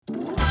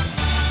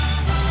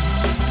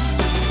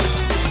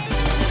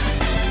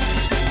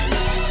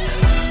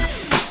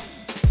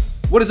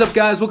What is up,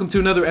 guys? Welcome to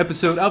another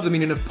episode of the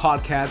Meaning of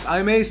Podcast.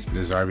 I'm Ace. This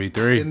is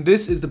RB3. And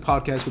this is the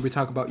podcast where we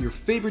talk about your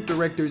favorite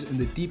directors and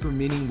the deeper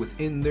meaning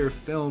within their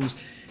films.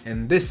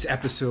 And this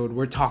episode,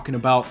 we're talking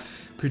about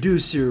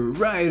producer,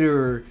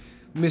 writer,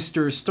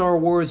 Mr. Star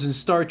Wars and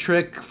Star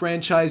Trek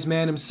franchise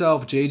man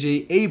himself,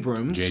 J.J.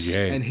 Abrams.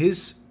 JJ. And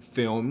his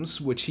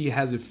films, which he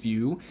has a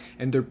few,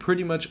 and they're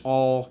pretty much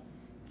all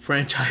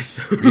franchise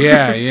films.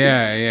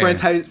 Yeah.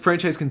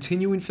 Franchise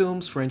continuing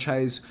films,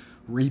 franchise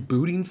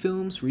rebooting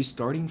films,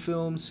 restarting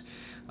films.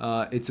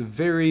 It's a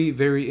very,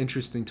 very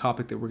interesting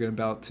topic that we're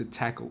about to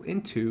tackle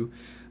into.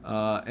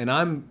 And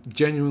I'm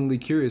genuinely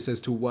curious as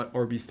to what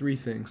RB3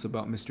 thinks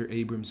about Mr.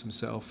 Abrams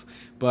himself.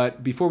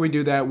 But before we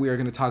do that, we are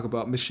going to talk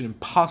about Mission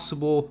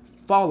Impossible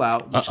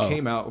Fallout, which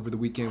came out over the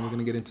weekend. We're going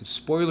to get into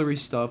spoilery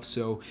stuff.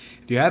 So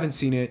if you haven't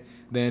seen it,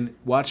 then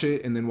watch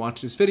it and then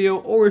watch this video.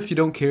 Or if you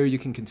don't care, you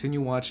can continue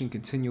watching,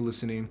 continue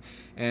listening,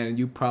 and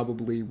you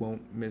probably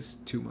won't miss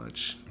too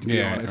much.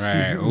 Yeah,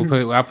 right.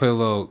 I'll put a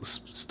little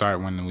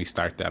start when we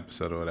start the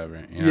episode or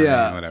whatever. You know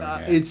Yeah, what I mean?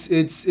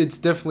 Whatever. It's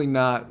definitely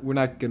not. We're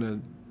not gonna.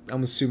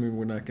 I'm assuming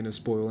we're not gonna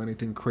spoil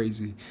anything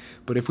crazy,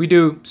 but if we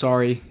do,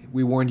 sorry,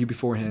 we warned you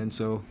beforehand,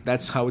 so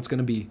that's how it's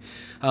gonna be.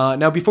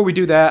 Now, before we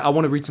do that, I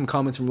want to read some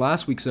comments from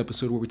last week's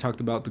episode where we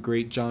talked about the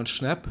great John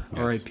Schnepp, Yes.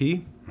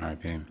 R.I.P.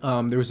 R.I.P.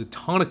 There was a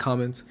ton of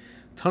comments,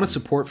 ton of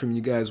support from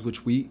you guys,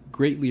 which we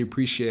greatly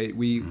appreciate.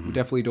 We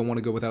definitely don't want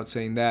to go without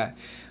saying that.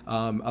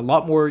 A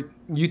lot more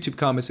YouTube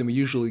comments than we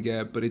usually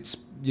get, but it's,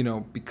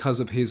 because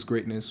of his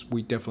greatness,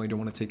 we definitely don't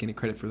want to take any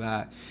credit for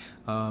that.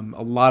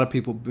 A lot of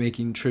people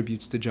making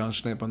tributes to John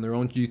Schnepp on their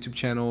own YouTube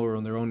channel or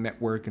on their own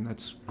network, and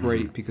that's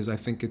great because I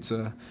think it's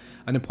an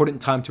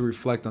important time to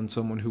reflect on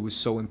someone who was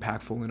so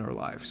impactful in our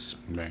lives.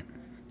 Right.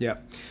 Yeah.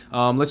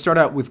 Let's start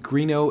out with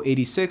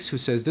Greeno86, who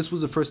says, "This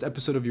was the first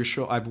episode of your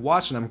show I've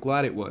watched, and I'm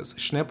glad it was.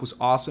 Schnepp was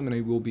awesome, and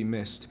he will be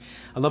missed.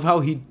 I love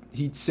how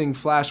he'd sing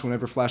Flash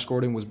whenever Flash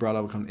Gordon was brought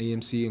up on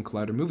AMC and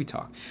Collider Movie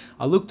Talk.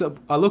 I looked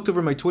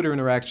over my Twitter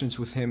interactions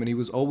with him, and he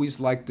was always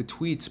like the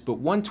tweets, but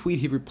one tweet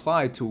he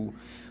replied to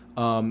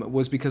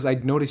was because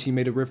I'd noticed he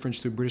made a reference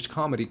to a British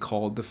comedy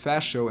called The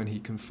Fast Show, and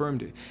he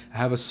confirmed it. I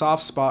have a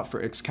soft spot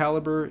for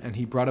Excalibur, and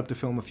he brought up the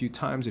film a few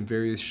times in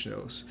various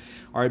shows.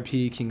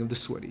 R.I.P. King of the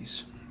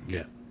Sweaties."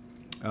 Yeah.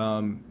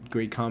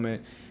 Great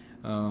comment.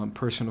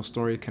 Personal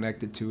story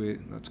connected to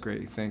it. That's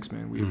great. Thanks,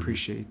 man. We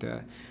appreciate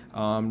that.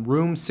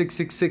 Room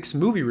 666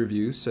 Movie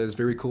Reviews says,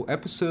 "Very cool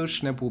episode.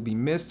 Schnepp will be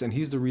missed, and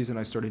he's the reason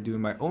I started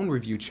doing my own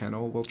review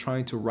channel while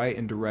trying to write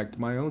and direct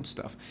my own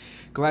stuff.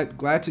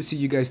 Glad to see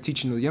you guys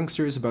teaching the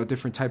youngsters about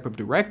different type of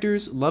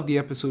directors. Love the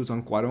episodes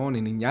on Cuarón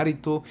and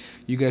Iñárritu.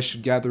 You guys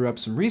should gather up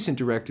some recent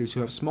directors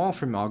who have small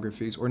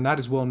filmographies or not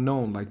as well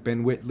known, like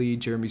Ben Whitley,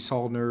 Jeremy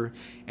Saulnier,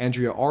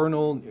 Andrea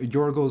Arnold,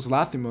 Yorgos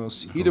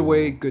Lanthimos. Either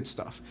way, good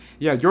stuff."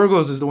 Yeah,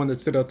 Yorgos is the one that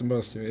stood out the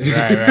most to me.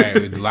 Right.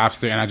 With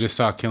Lobster, and I just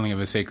saw Killing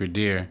of a Sacred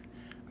Deer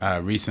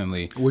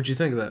recently. What'd you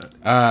think of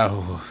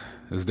that?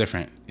 It was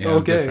different. Yeah,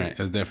 Okay. It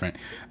was different.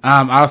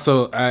 I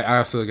also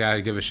got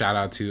to give a shout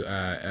out to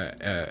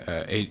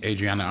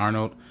Adriana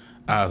Arnold,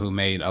 who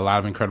made a lot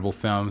of incredible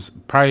films.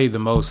 Probably the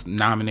most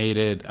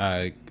nominated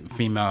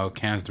female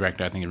Cannes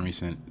director, I think, in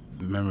recent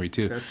memory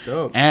too. That's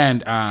dope.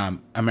 And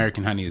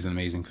American Honey is an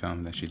amazing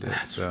film that she did.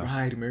 That's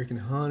right, American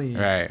Honey.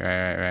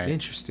 Right.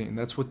 Interesting.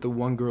 That's what the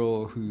one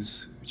girl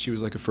she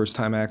was like a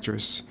first-time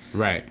actress.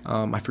 Right.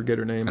 I forget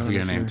her name. I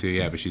forget her name too.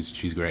 Yeah, but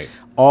she's great.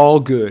 All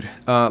good.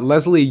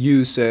 Leslie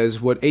Yu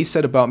says, "What Ace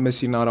said about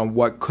missing out on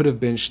what could have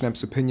been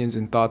Schnepp's opinions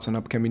and thoughts on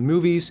upcoming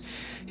movies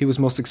he was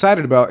most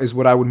excited about is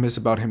what I would miss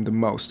about him the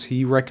most.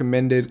 His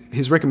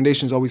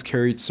recommendations always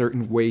carried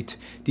certain weight.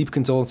 Deep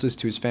condolences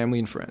to his family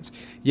and friends."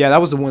 Yeah, that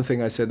was the one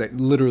thing I said that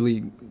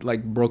literally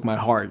broke my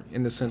heart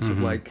in the sense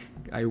of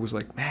I was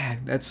like,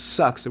 man, that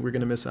sucks that we're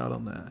gonna miss out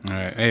on that. All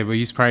right. Hey, but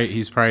he's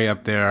probably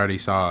up there. I already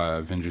saw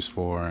Avengers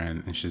 4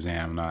 and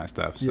Shazam and all that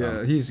stuff. So.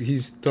 Yeah,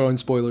 he's throwing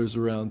spoilers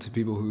around to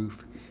people who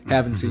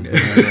haven't seen it.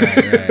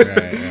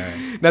 Right.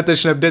 Not that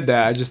Schnepp did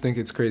that. I just think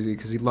it's crazy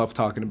because he loved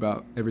talking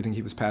about everything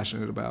he was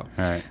passionate about.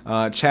 Right.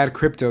 Chad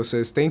Crypto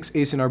says, "Thanks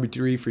Ace and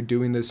RB3 for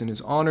doing this in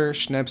his honor.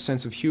 Schnepp's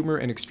sense of humor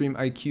and extreme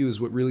IQ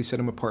is what really set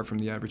him apart from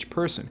the average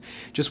person.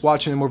 Just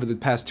watching him over the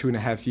past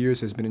 2.5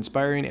 years has been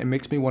inspiring and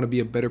makes me want to be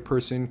a better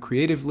person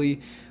creatively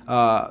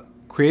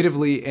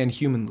and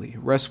humanly.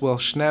 Rest well,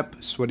 Schnepp.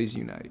 Sweaties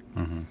unite."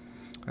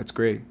 That's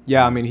great.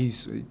 Yeah, I mean,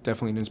 he's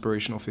definitely an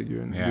inspirational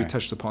figure, and we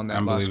touched upon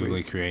that last week.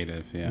 Unbelievably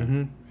creative,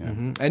 yeah.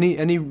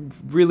 And he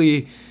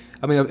really,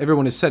 I mean,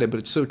 everyone has said it, but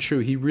it's so true.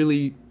 He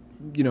really,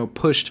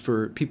 pushed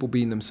for people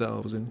being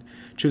themselves and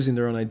choosing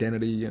their own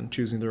identity and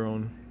choosing their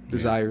own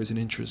desires and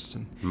interests.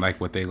 And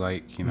like what they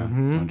like,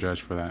 don't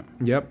judge for that.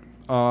 Yep.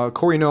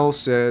 Corey Knoll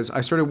says,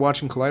 "I started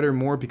watching Collider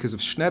more because of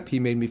Schnepp. He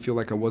made me feel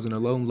like I wasn't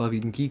alone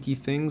loving geeky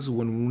things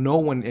when no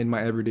one in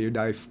my everyday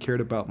life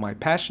cared about my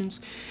passions.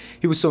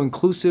 He was so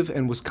inclusive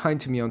and was kind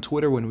to me on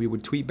Twitter when we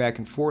would tweet back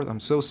and forth. I'm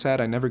so sad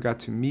I never got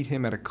to meet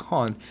him at a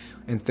con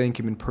and thank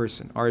him in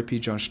person. R.I.P.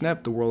 John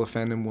Schnepp. The world of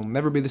fandom will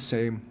never be the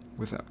same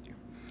without you."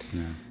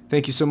 Yeah.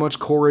 Thank you so much,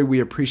 Corey.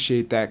 We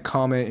appreciate that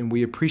comment, and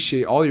we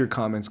appreciate all your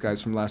comments,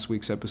 guys, from last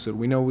week's episode.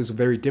 We know it was a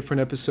very different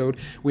episode.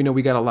 We know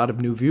we got a lot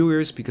of new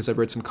viewers because I've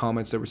read some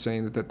comments that were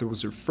saying that there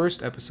was their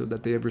first episode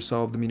that they ever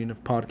saw of the meaning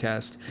of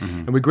podcast,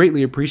 and we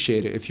greatly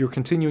appreciate it. If you're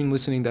continuing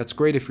listening, that's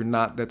great. If you're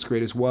not, that's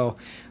great as well.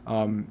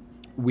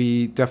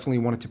 We definitely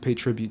wanted to pay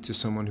tribute to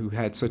someone who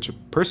had such a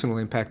personal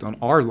impact on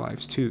our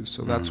lives, too.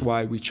 So that's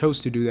why we chose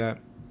to do that.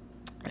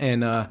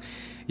 And,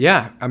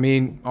 yeah, I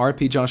mean,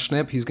 R.I.P. John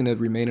Schnepp, he's going to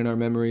remain in our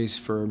memories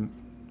for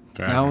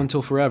forever. Now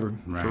until forever,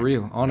 for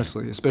real,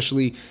 honestly,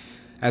 especially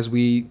as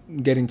we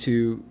get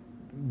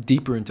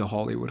deeper into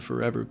Hollywood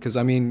forever. Because,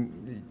 I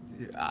mean,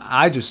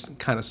 I just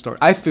kind of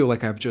I feel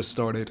like I've just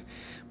started,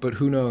 but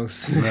who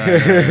knows? Right,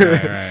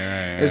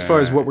 as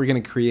far as what we're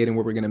going to create and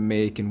what we're going to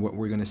make and what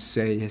we're going to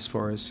say as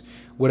far as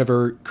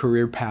whatever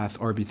career path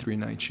RB3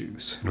 and I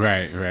choose.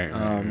 Right.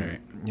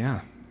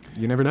 Yeah,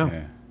 you never know.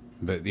 Yeah.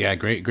 But yeah,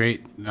 great.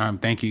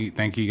 Thank you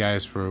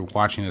guys for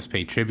watching us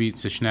pay tribute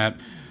to Schnepp.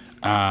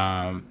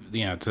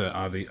 To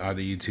all the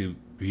YouTube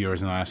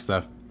viewers and all that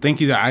stuff. Thank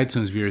you to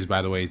iTunes viewers,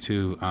 by the way,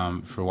 too,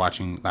 for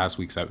listening to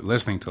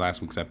last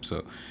week's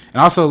episode,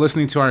 and also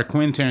listening to our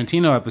Quentin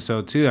Tarantino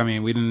episode too. I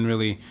mean, we didn't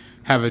really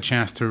have a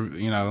chance to,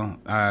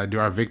 do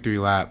our victory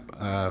lap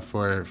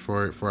for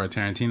our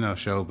Tarantino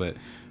show, but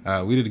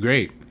we did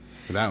great.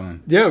 That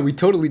one. Yeah, we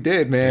totally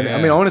did, man. Yeah.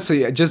 I mean,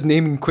 honestly, just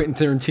naming Quentin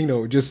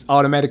Tarantino just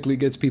automatically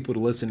gets people to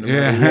listen. No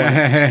matter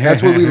what.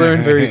 That's what we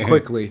learned very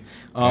quickly.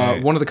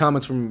 One of the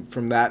comments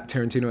from that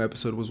Tarantino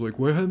episode was like,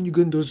 "Why haven't you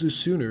done this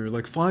sooner?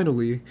 Like,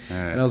 finally."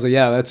 And I was like,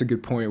 "Yeah, that's a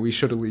good point. We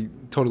totally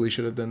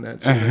should have done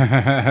that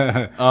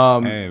sooner."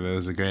 Hey, it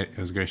was a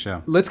great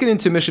show. Let's get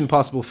into Mission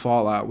Impossible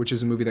Fallout, which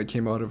is a movie that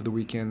came out over the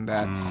weekend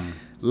that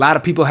a lot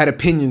of people had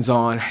opinions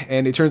on,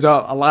 and it turns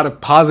out a lot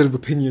of positive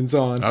opinions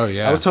on. Oh,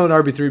 yeah. I was telling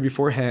RB3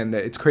 beforehand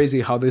that it's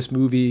crazy how this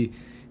movie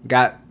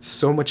got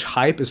so much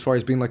hype as far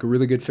as being like a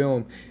really good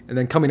film, and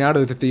then coming out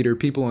of the theater,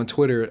 people on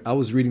Twitter, I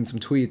was reading some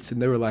tweets, and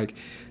they were like,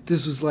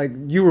 this was like,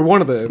 you were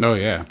one of them. Oh,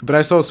 yeah. But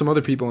I saw some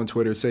other people on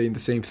Twitter saying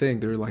the same thing.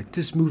 They were like,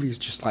 this movie is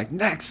just like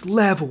next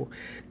level.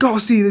 Go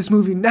see this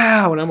movie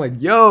now. And I'm like,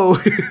 yo,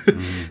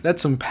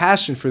 that's some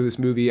passion for this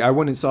movie. I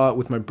went and saw it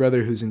with my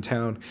brother who's in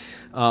town.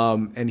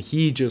 And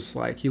he just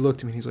like, he looked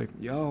at me and he's like,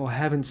 yo, I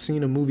haven't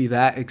seen a movie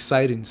that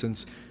exciting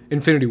since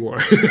Infinity War,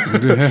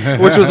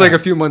 which was like a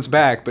few months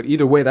back. But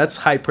either way, that's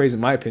high praise in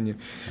my opinion.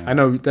 I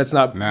know that's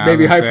not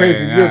maybe high praise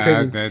in your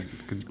opinion.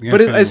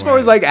 But as far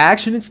as like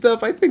action and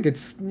stuff, I think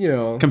it's,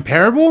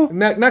 comparable.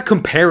 Not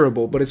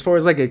comparable, but as far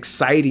as like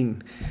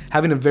exciting,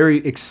 having a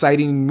very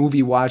exciting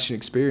movie watching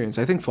experience,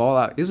 I think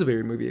Fallout is a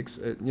very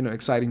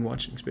exciting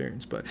watching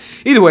experience. But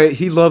either way,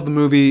 he loved the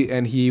movie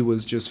and he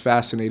was just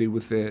fascinated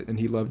with it, and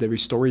he loved every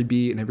story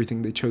beat and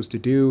everything they chose to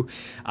do.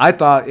 I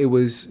thought it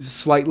was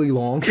slightly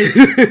long. Yeah,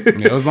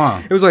 it was long.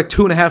 It was like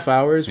 2.5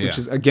 hours, which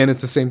is, again,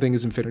 it's the same thing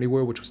as Infinity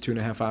War, which was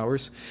 2.5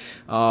 hours.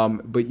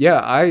 But yeah,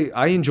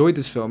 I enjoyed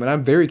this film, and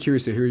I'm very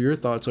curious to hear your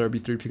thoughts,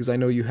 RB3, because I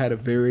know you had a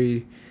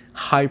very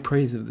high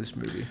praise of this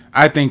movie.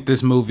 I think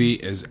this movie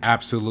is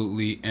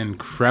absolutely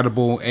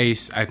incredible,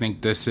 Ace. I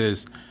think this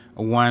is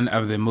one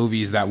of the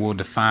movies that will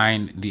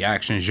define the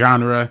action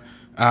genre,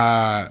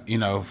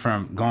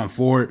 from going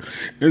forward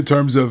in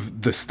terms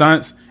of the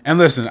stunts. And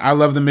listen, I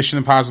love the Mission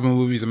Impossible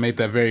movies. I made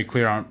that very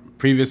clear on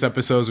previous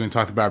episodes when we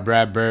talked about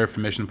Brad Bird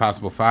from Mission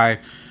Impossible 5.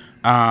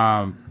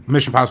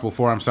 Mission Impossible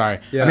 4, I'm sorry.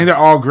 Yeah. I think they're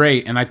all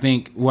great, and I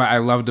think what I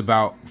loved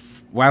about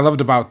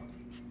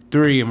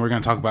 3, and we're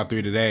going to talk about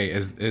 3 today,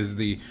 is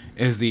the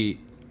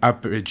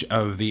uppage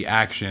of the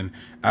action.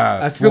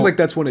 I feel like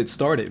that's when it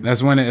started.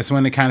 It's when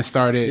it kind of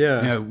started.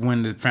 Yeah.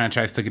 When the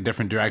franchise took a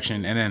different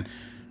direction, and then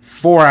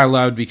 4 I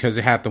loved because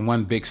it had the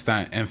one big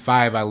stunt, and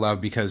 5 I loved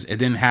because it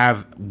didn't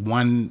have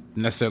one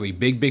necessarily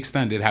big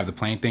stunt. It did have the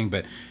plane thing,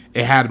 but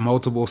it had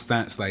multiple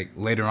stunts like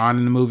later on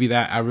in the movie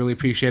that I really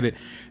appreciated.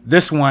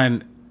 This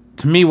one,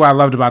 to me, what I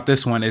loved about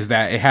this one is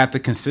that it had the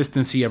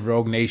consistency of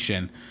Rogue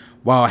Nation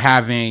while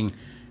having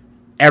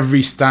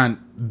every stunt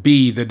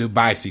be the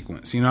Dubai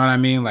sequence. You know what I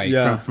mean? Like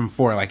from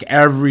 4, like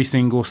every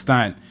single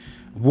stunt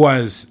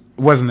was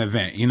an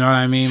event. You know what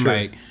I mean? Sure.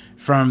 Like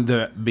from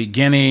the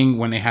beginning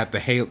when they had the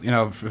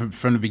halo,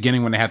 from the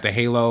beginning when they had the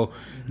halo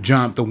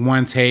jump, the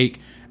one take,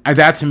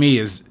 that to me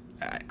is,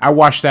 I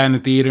watched that in the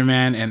theater,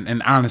 man,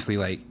 and honestly,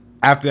 like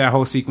after that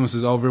whole sequence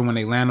is over, when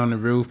they land on the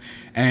roof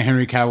and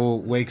Henry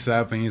Cavill wakes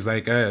up and he's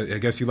like, I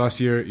guess you lost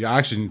your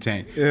oxygen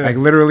tank. Yeah. Like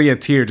literally a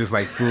tear just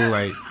like flew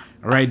like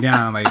right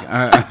down. Like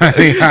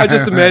I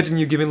just imagine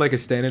you giving like a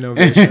standing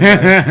ovation.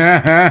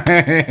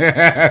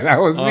 That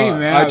was me,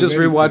 man. I just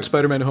rewatched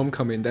Spider-Man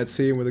Homecoming. That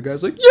scene where the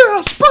guy's like,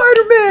 yeah,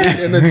 Spider-Man,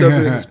 and then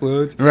something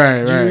explodes. Right.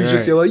 You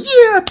just yell like,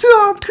 yeah,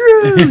 Tom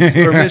Cruise,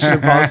 or Mission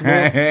Impossible.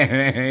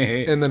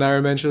 And then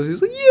Iron Man shows,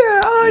 he's like,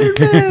 yeah, Iron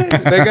Man.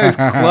 That guy's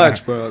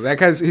clutch, bro.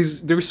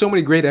 There were so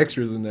many great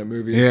extras in that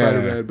movie in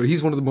Spider-Man, but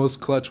he's one of the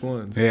most clutch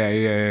ones.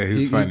 Yeah.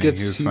 He's funny. He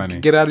was funny.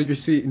 Get out of your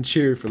seat and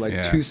cheer for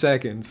like 2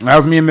 seconds. That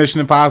was me in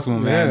Mission Impossible,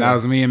 man. That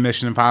was me in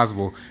Mission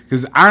Impossible.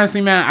 Because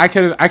honestly, man, I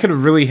could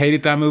have really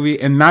hated that movie,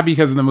 and not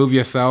because of the movie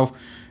itself.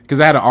 because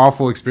I had an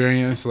awful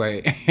experience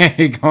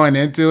like going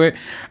into it.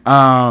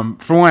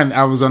 For one,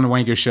 I was on the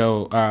Wanker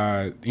Show.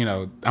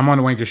 I'm on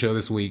the Wanker Show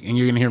this week, and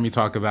you're gonna hear me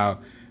talk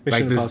about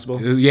Mission like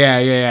Impossible. Yeah.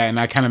 And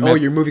I kind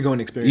of your movie going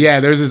experience. Yeah,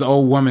 there's this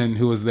old woman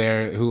who was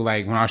there who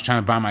like when I was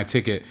trying to buy my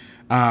ticket.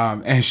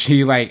 And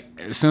she like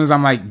as soon as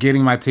I'm like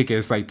getting my ticket,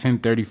 it's like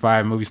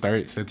 10:35. Movie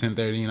starts at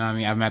 10:30. You know what I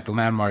mean? I'm at the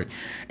Landmark,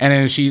 and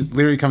then she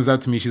literally comes up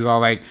to me. She's all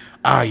like,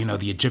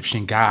 the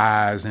Egyptian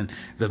gods and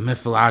the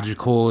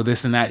mythological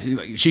this and that.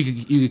 You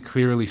could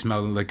clearly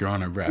smell the liquor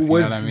on her breath. Was you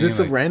know what I mean? This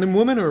like, a random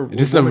woman or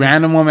just a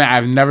random woman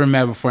I've never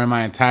met before in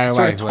my entire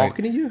life?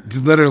 Talking to you?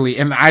 Just literally,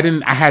 and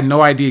I had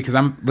no idea because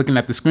I'm looking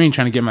at the screen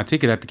trying to get my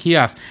ticket at the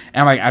kiosk,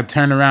 and like I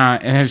turned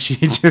around and she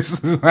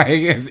just like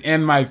is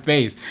in my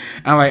face.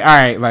 I'm like, all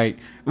right, like.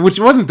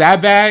 Which wasn't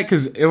that bad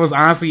because it was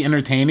honestly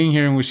entertaining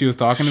hearing what she was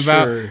talking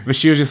about. But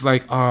she was just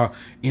like,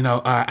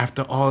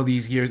 after all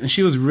these years. And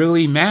she was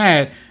really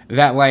mad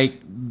that, like,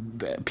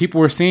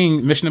 people were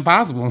seeing Mission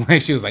Impossible.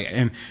 Like, she was like,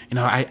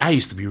 I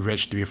used to be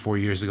rich 3 or 4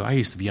 years ago. I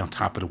used to be on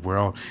top of the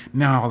world.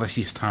 Now all I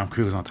see is Tom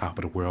Cruise on top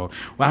of the world.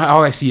 Well,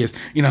 all I see is,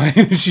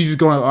 she's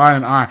going on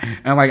and on.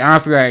 And, like,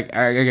 honestly,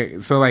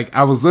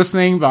 I was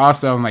listening, but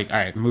also I'm like, all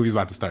right, the movie's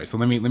about to start. So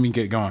let me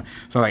get going.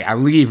 So, like, I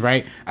leave,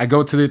 right? I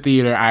go to the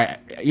theater.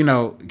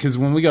 Because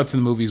when we go to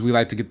the movies, we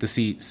like to get the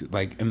seats,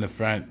 like, in the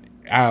front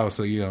aisle.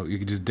 So, you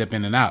can just dip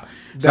in and out.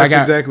 So That's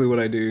exactly what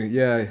I do.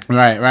 Yeah.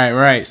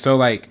 Right. So,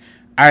 like,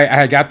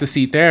 I got the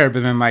seat there,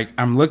 but then like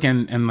I'm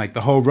looking and like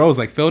the whole row's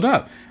like filled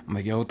up. I'm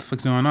like, yo, what the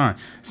fuck's going on?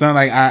 So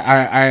like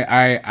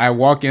I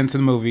walk into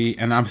the movie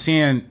and I'm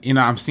seeing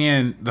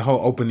the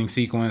whole opening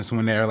sequence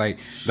when they're like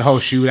the whole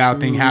shootout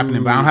thing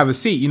happening, but I don't have a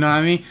seat. You know what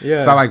I mean? Yeah.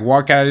 So I like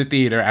walk out of the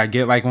theater. I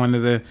get like one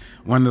of the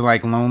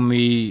like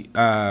lonely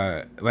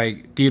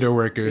like theater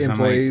workers.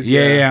 Employees, I'm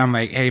like, yeah. I'm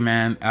like, hey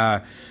man.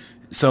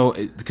 So,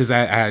 because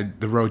I had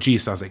the row G,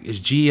 so I was like, is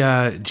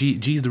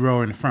G's the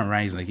rower in the front,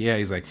 right? He's like, yeah.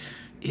 He's like,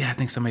 yeah, I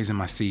think somebody's in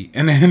my seat.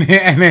 And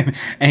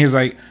he's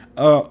like,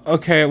 oh,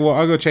 okay, well,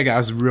 I'll go check it out.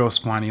 It's a real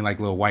scrawny, like,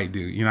 little white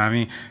dude. You know what I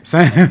mean? So,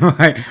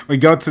 like, we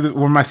go to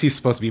where my seat's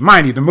supposed to be.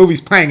 Mind you, the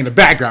movie's playing in the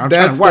background.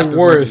 That's the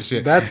worst.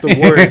 That's the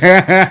worst.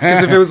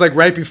 Because if it was, like,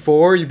 right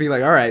before, you'd be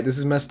like, all right, this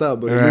is messed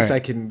up, but at least I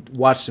can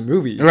watch the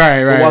movie.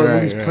 Right. But while the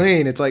movie's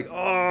playing, it's like, oh.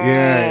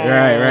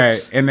 Yeah,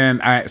 right. And then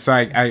I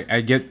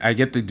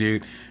get the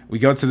dude. We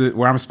go to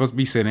where I'm supposed to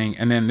be sitting,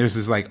 and then there's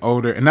this like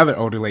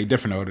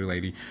different older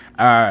lady.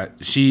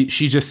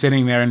 She's just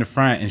sitting there in the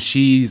front, and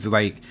she's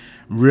like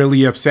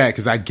really upset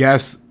because I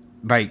guess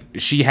like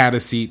she had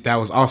a seat that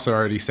was also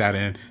already sat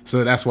in,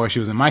 so that's why she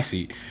was in my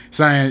seat.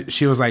 So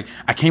she was like,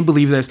 I can't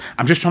believe this.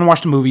 I'm just trying to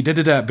watch the movie,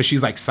 But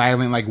she's like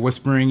silent, like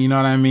whispering, you know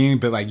what I mean?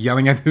 But like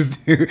yelling at this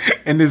dude,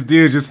 and this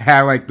dude just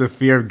had like the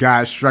fear of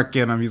God struck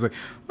in him. He's like,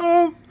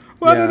 oh.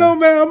 I don't know,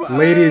 ma'am.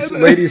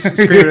 Ladies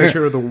screaming at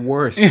you are the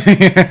worst. Like,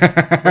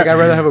 I'd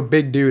rather have a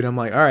big dude. I'm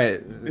like, all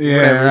right.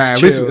 Yeah, right.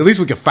 At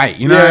least we can fight.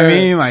 You know what I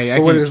mean? Like,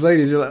 but when there's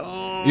ladies, you're like,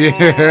 oh,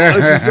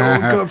 this is so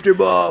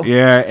uncomfortable.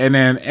 Yeah, and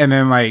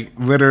then like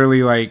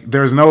literally like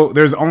there's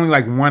only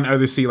like one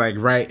other seat like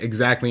right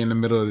exactly in the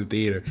middle of the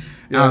theater.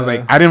 And I was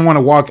like, I didn't want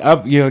to walk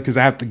up, because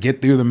I have to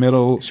get through the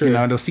middle.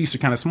 Sure. Those seats are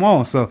kind of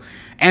small. So,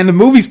 and the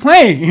movie's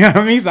playing. You know what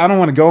I mean? So I don't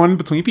want to go in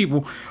between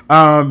people.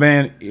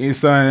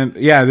 This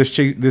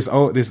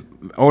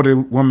older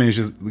woman is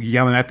just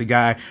yelling at the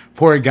guy.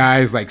 Poor guy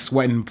is like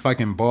sweating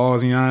fucking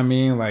balls. You know what I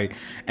mean? Like,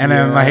 and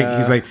then like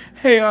he's like,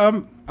 hey,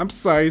 I'm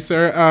sorry,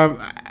 sir.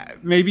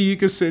 Maybe you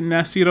could sit in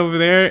that seat over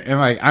there. And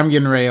like, I'm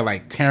getting ready to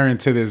like tear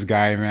into this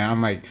guy,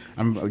 man.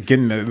 I'm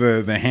getting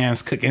the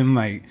hands cooking,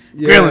 like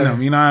grilling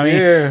him. You know what I mean?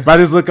 Yeah. But I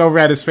just look over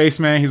at his face,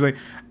 man. He's like,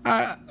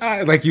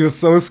 like he was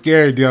so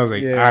scared, dude. I was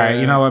like, all right,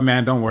 you know what,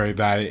 man? Don't worry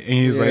about it. And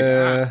he's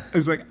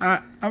like,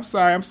 I'm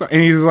sorry.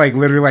 And he's like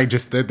literally like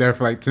just stood there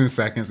for like 10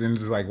 seconds and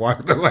just like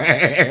walked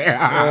away.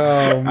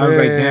 I was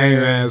like, dang,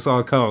 man, it's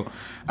all cold.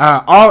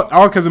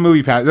 All because of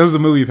Movie Pass. This is a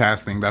Movie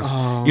Pass thing. That's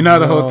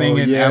the whole thing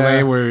in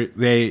LA where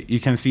you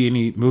can see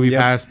any Movie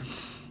Pass.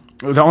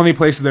 The only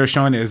places they're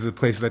showing it is the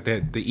place that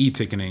the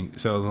e-ticketing.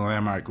 So the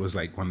Landmark was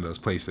like one of those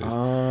places.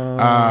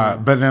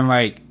 But then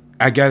like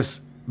I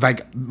guess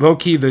like low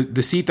key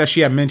the seat that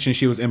she had mentioned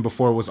she was in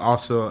before was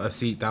also a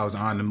seat that was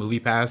on the Movie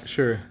Pass.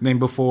 Sure. Then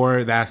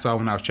before that I saw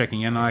when I was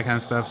checking in all that kind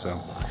of stuff.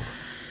 So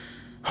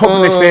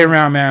hoping they stay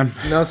around, man.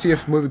 Now see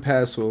if Movie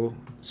Pass will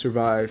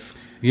survive.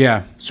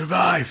 Yeah,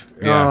 survive.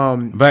 Yeah,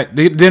 but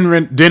they didn't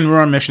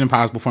run Mission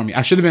Impossible for me.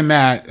 I should have been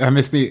mad. I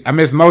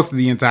missed most of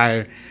the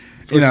entire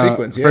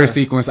first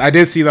sequence. I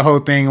did see the whole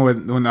thing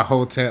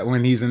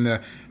when he's in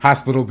the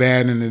hospital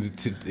bed and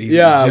he's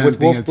with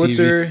Wolf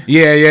Blitzer.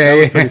 Yeah, that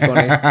was pretty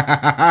funny.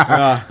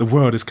 The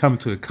world has come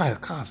to a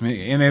cosmic,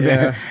 and then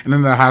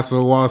the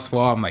hospital walls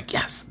fall. I'm like,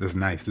 yes, that's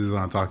nice. This is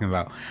what I'm talking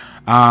about.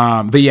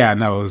 But yeah,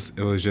 no,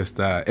 it was just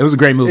it was a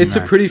great movie. It's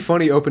a pretty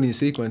funny opening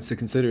sequence to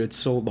consider. It's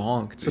so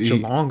long. It's such a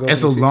long opening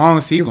It's a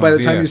long sequence. By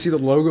the time you see the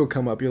logo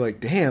come up, you're like,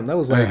 damn, that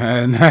was like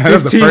that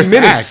was the 15 first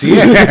minutes. Act.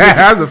 Yeah,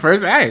 that was the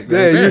first act. Yeah,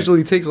 it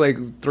usually takes like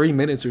 3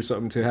 minutes or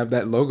something to have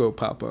that logo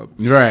pop up.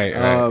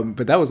 Right.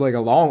 But that was like a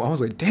long. I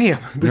was like, damn,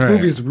 this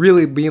movie is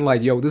really being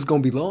like, yo, this is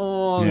gonna be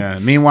long. Yeah.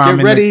 Meanwhile,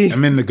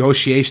 I'm in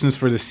negotiations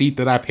for the seat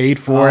that I paid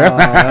for.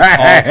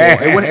 That's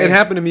awful. It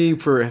happened to me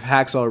for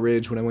Hacksaw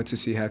Ridge when I went to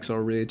see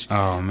Hacksaw Ridge.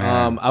 Oh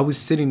man. I was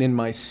sitting in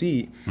my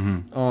seat,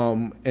 and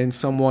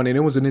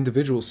it was an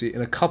individual seat,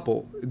 and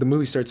the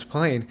movie starts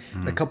playing,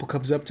 and a couple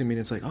comes up to me and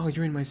it's like, oh,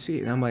 you're in my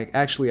seat. And I'm like,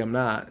 actually, I'm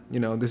not.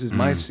 This is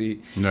my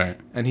seat. Right.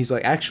 And he's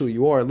like, actually,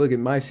 you are. Look at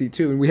my seat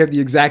too. And we have the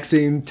exact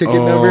same ticket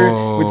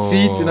number with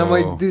seats. And I'm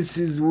like, this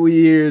is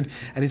weird.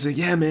 And he's like,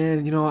 yeah, man,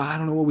 I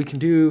don't know what we can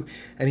do.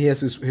 And he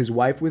has his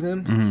wife with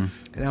him.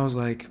 And I was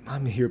like,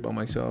 I'm here by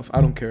myself.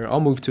 I don't care. I'll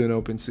move to an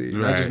open seat.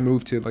 Right. I just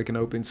moved to like an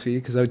open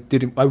seat because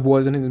I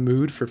wasn't in the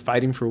mood for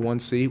fighting for one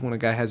seat when a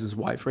guy has his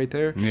wife right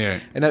there. Yeah.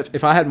 And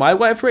if I had my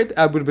wife right there,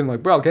 I would have been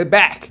like, bro, get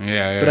back.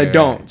 Yeah. But I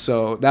don't.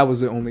 So that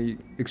was the only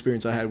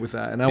experience I had with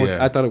that. And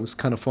I thought it was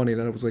kind of funny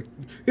that it was like,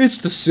 it's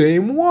the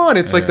same one.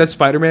 It's like that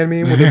Spider-Man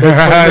meme when they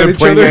both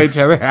pointing at each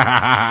other.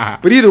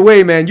 But either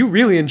way, man, you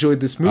really enjoyed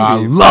this movie. I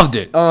loved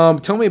it.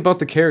 Tell me about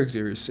the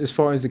characters as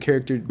far as the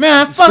character.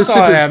 Man, fuck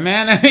all that,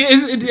 man.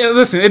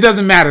 Listen, it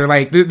doesn't matter.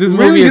 Like this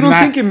movie you is don't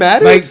not, think it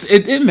matters?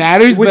 Like it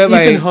matters, with but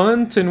Ethan like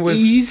Hunt and with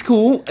he's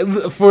cool.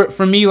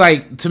 For me,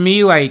 like to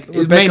me, like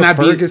it might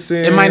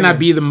not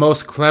be the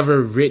most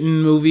clever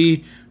written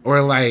movie.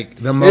 Or like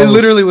the most. It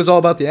literally was all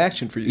about the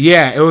action for you.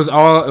 Yeah, it was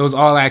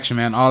all action,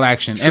 man, all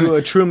action.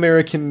 A true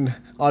American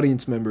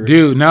audience member.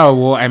 Dude, no,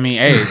 well, I mean,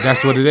 hey,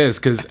 that's what it is.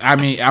 Because I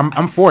mean,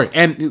 I'm for it,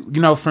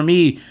 and for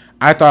me,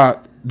 I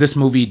thought this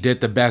movie did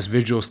the best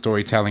visual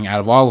storytelling out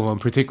of all of them,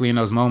 particularly in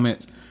those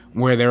moments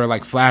where they were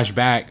like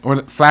flashback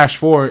or flash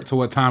forward to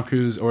what Tom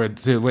Cruise or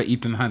to what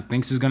Ethan Hunt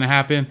thinks is going to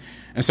happen,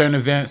 and certain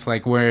events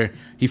like where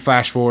he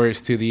flash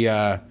forwards to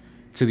the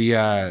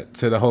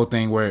whole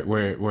thing where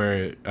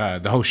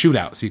the whole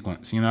shootout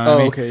sequence, you know what I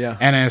mean? Okay, yeah.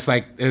 And it's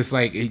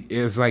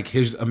like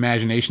his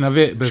imagination of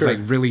it, but it's like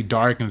really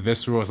dark and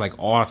visceral. It's like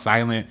all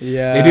silent.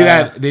 Yeah.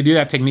 They do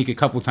that technique a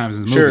couple times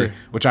in the movie,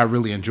 which I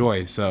really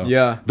enjoy. So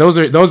yeah, those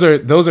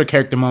are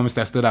character moments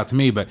that stood out to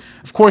me. But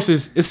of course,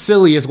 it's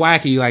silly, it's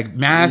wacky, like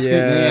Mask.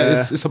 Yeah,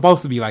 it's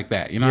supposed to be like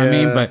that. You know what I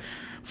mean? But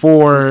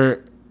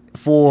for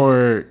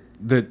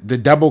the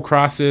double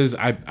crosses,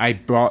 I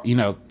brought,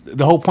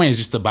 the whole point is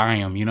just to buy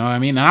him, you know what I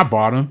mean? And I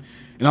bought him,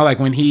 like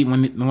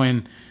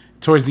when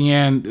towards the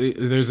end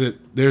there's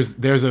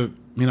a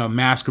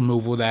mask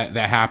removal that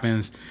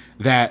happens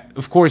that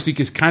of course you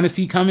can kind of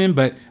see coming,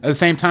 but at the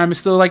same time it's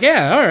still like,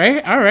 yeah,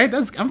 all right,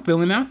 I'm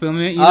feeling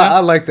it. You know? I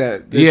like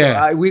that.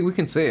 Yeah, we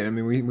can say it. I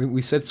mean,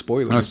 we said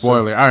spoilers. No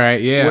spoiler. So all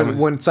right, yeah.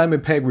 When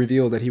Simon Pegg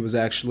revealed that he was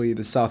actually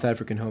the South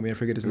African homie, I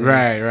forget his name.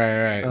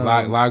 Right.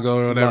 Lago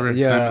or whatever.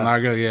 Simon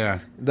Lago.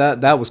 Yeah.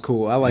 That was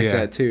cool. I like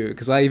that too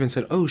because I even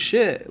said, oh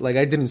shit, like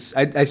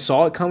I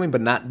saw it coming,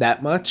 but not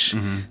that much.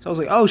 Mm-hmm. So I was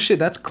like, oh shit,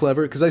 that's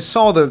clever because I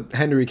saw the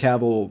Henry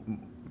Cavill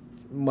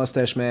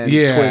mustache man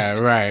twist.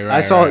 Right.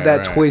 I saw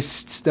that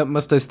twist, that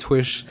mustache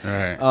twist.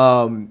 Right.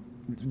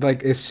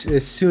 Like as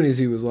soon as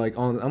he was like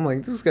on, I'm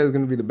like, this guy's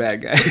gonna be the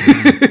bad guy.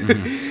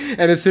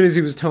 Mm-hmm. And as soon as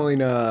he was telling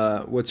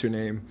what's her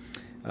name,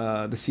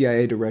 the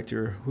CIA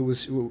director, who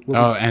was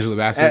Angela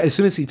Bassett. As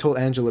soon as he told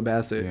Angela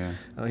Bassett,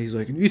 he's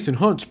like, Ethan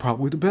Hunt's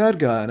probably the bad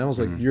guy, and I was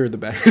like, you're the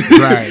bad guy.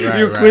 Right.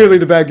 You're clearly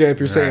the bad guy if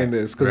you're saying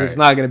this, because it's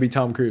not gonna be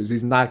Tom Cruise.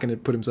 He's not gonna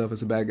put himself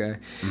as a bad guy.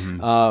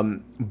 Mm-hmm.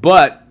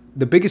 But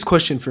the biggest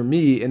question for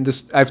me, and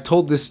this I've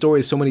told this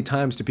story so many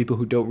times to people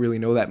who don't really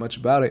know that much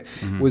about it,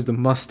 was the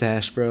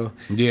mustache, bro.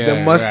 Yeah,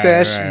 the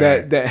mustache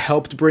that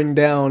helped bring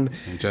down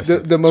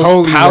the most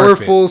totally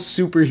powerful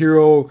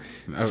superhero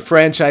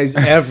franchise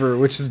ever,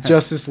 which is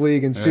Justice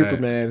League and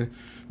Superman.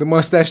 The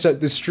mustache that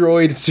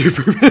destroyed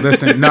Superman.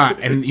 Listen,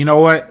 and you know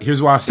what?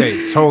 Here's what I'll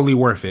say. Totally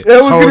worth it. I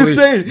was going to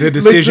say. The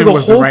decision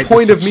was the right decision. The whole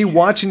point of me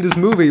watching this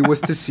movie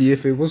was to see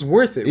if it was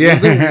worth it. Yeah.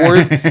 Was it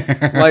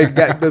worth like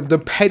that? The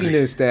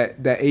pettiness that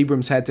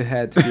Abrams had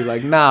to be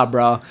like, nah,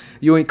 bro.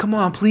 You ain't, come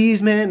on,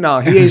 please, man. Nah,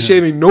 he ain't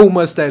shaving no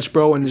mustache,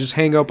 bro, and just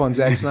hang up on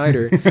Zack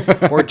Snyder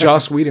or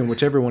Joss Whedon,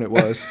 whichever one it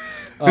was.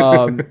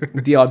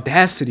 The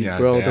audacity,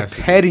 bro. The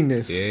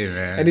pettiness. Yeah,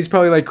 man. And he's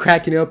probably like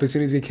cracking up as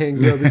soon as he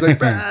hangs up. He's like,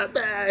 bah,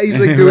 bah. He's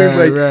like doing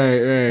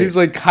right. He's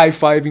like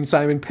high-fiving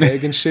Simon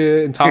Pegg and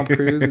shit and Tom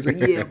Cruise. He's like,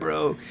 yeah,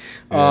 bro.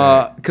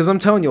 Because I'm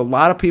telling you, a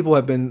lot of people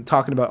have been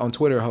talking about on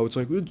Twitter how it's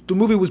like, the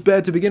movie was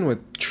bad to begin with.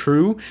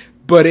 True.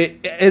 but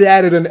it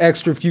added an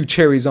extra few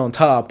cherries on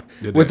top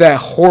with that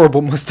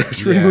horrible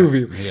mustache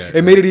movie. Yeah,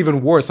 it made it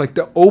even worse. Like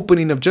the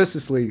opening of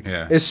Justice League,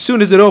 as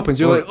soon as it opens,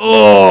 you're like,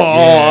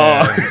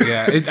 oh.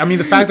 I mean,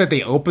 the fact that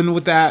they opened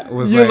with that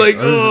was you're like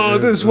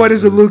why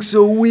does it look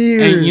so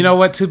weird? And you know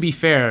what? To be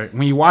fair,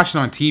 when you watch it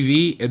on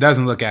TV, it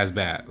doesn't look as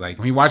bad. Like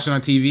when you watch it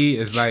on TV,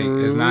 it's like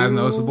it's not as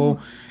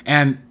noticeable.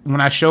 And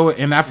when I show it,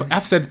 and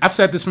I've said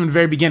this from the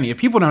very beginning, if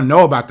people don't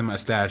know about the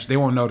mustache, they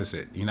won't notice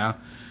it. You know.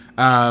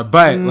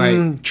 But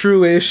like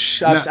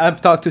true-ish. I've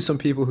talked to some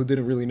people who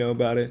didn't really know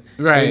about it.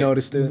 Right. They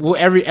noticed it. Well,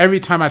 every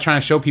time I try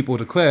and show people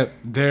the clip,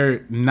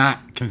 they're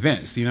not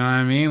convinced. You know what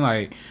I mean?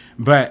 Like,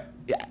 but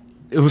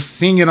it was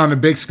seeing it on the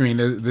big screen.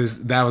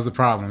 That was the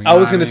problem. You know I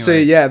was gonna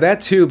say,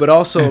 that too, but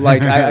also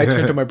like I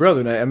turned to my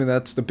brother, and I mean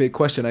that's the big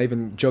question. I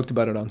even joked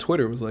about it on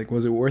Twitter. It was like,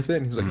 was it worth it?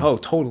 And he's like, oh,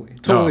 totally.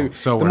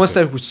 So the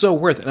mustache was so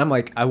worth it. And I'm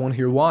like, I want to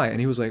hear why. And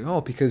he was like,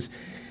 oh, because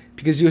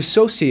you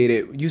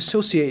associate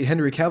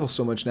Henry Cavill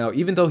so much now,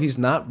 even though he's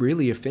not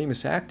really a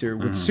famous actor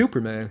with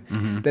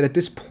Superman, that at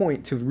this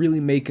point, to really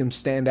make him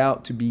stand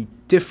out, to be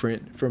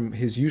different from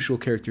his usual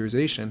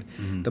characterization,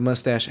 the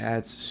mustache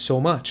adds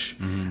so much.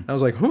 And I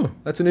was like,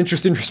 that's an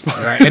interesting response.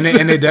 Right.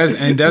 And it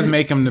does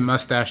make him the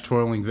mustache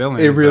twirling villain.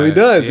 It really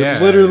does.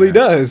 It literally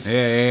does.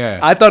 Yeah.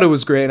 I thought it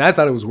was great, and I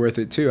thought it was worth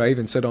it too. I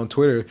even said on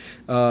Twitter,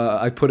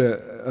 I put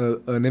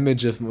an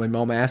image of my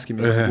mom asking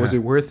me, was it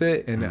worth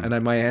it?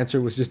 And my answer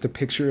was just a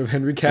picture of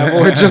Henry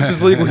Cavill in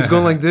Justice League where he's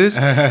going like this.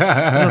 And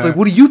I was like,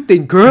 what do you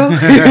think, girl?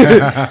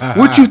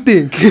 What you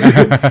think?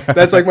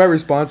 That's like my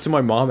response to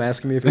my mom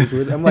asking me if it was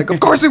worth it. I'm like, of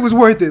course it was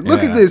worth it.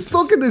 Look at this.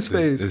 Look at this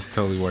face. It's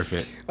totally worth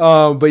it.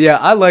 But yeah,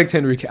 I like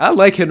Henry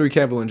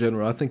Cavill in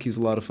general. I think he's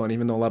a lot of fun,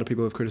 even though a lot of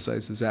people have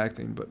criticized his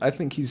acting. But I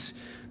think he's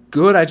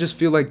good. I just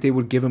feel like they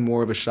would give him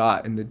more of a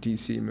shot in the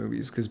DC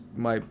movies, because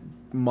my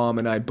mom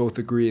and I both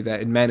agree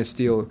that in Man of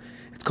Steel,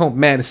 it's called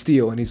Man of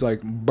Steel, and he's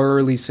like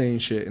burly saying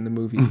shit in the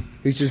movie.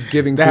 He's just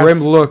giving grim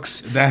looks.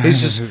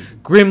 He's just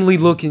grimly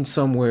looking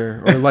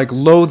somewhere, or like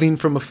loathing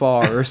from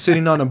afar, or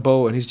sitting on a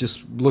boat, and he's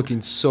just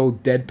looking so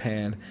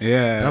deadpan.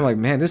 Yeah. And I'm like,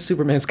 man, this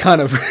Superman's kind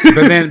of.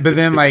 but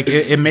then like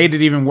it made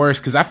it even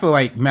worse, because I feel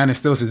like Man of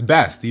Steel is his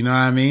best. You know what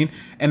I mean?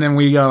 And then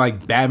we go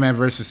like Batman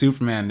versus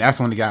Superman. That's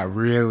when it got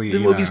really. The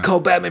movie's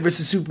called Batman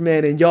versus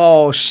Superman, and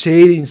y'all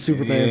shading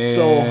Superman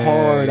so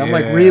hard. I'm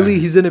like, really?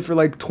 He's in it for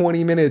like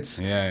 20 minutes.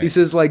 Yeah. He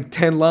says like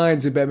 10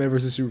 lines in Batman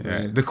versus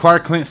Superman. Yeah. The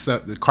Clark Kent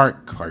stuff,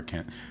 Clark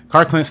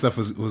Kent stuff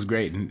was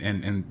great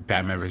in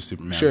Batman vs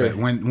Superman. Sure. But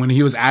when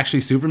he was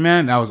actually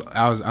Superman, that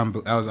was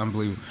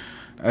unbelievable.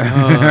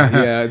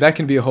 Yeah, that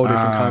can be a whole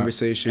different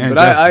conversation. But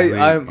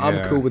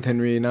I'm cool with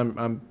Henry, and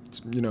I'm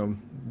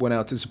went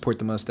out to support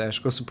the mustache.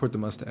 Go support the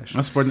mustache.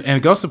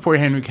 Go support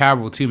Henry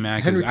Cavill too,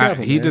 man, because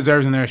he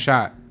deserves another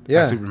shot.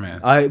 Yeah,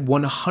 Superman. I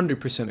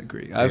 100%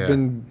 agree. I've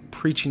been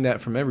preaching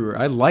that from everywhere.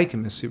 I like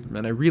him as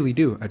Superman. I really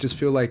do. I just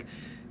feel like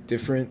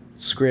different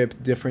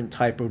script, different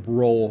type of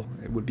role,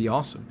 it would be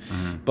awesome.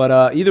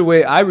 But either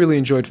way, I really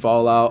enjoyed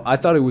Fallout. I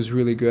thought it was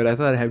really good. I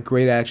thought it had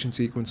great action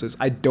sequences.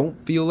 I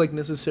don't feel like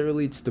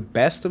necessarily it's the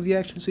best of the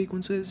action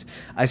sequences.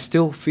 I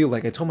still feel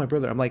like, I told my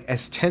brother, I'm like,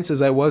 as tense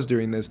as I was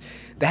during this,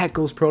 that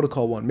Ghost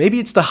Protocol one. Maybe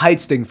it's the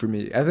heights thing for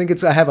me. I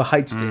think I have a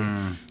heights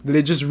thing. That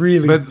it just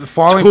really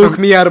took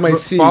me out of my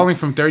seat. Falling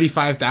from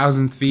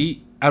 35,000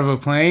 feet out of a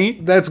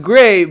plane? That's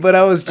great, but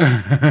I was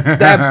just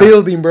that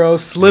building, bro,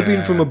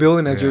 slipping from a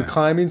building as you're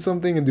climbing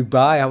something in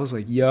Dubai. I was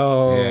like,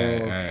 yo,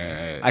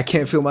 I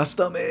can't feel my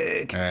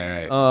stomach.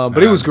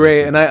 But it was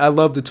great, and I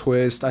love the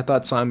twist. I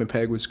thought Simon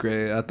Pegg was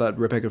great. I thought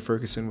Rebecca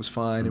Ferguson was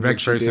fine. Rebecca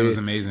Ferguson was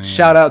amazing.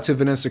 Shout out to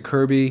Vanessa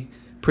Kirby,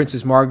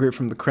 Princess Margaret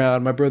from The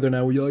Crown. My brother and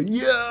I were like,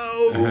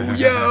 yo,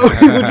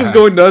 we're just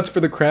going nuts for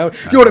The Crown.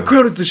 Yo, The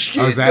Crown is the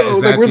shit.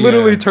 Like we're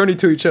literally turning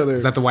to each other.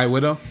 Is that the White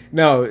Widow?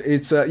 No,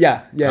 it's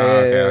okay.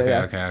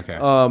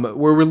 Where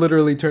we're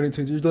literally turning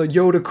to each other, like,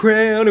 yo, The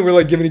Crown, and we're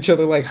like giving each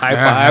other like high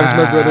fives.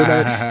 My brother and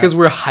I, because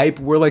we're hype.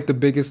 We're like the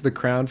biggest The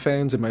Crown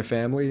fans in my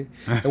family,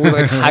 and we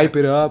like hype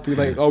it up. We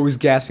like always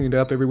gassing it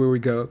up everywhere we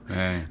go.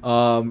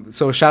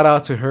 So shout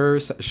out to her.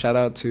 Shout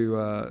out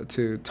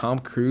to Tom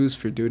Cruise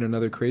for doing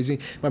another crazy.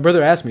 My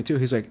brother asked me too.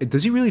 He's like,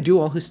 does he really do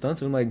all his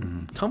stunts? And I'm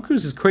like, Tom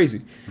Cruise is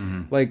crazy.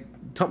 Like,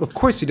 of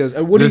course he does.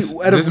 What do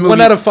you, out of movie,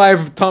 1 out of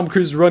 5 Tom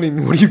Cruise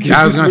running, what do you give?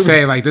 I was gonna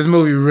say, like, this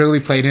movie really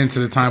played into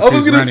the Tom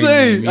Cruise running. I was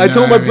gonna say, I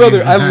told my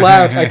brother, I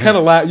laughed. I kind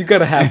of laughed. You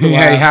gotta have to laugh.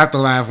 Yeah, you have to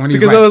laugh when he's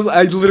because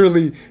I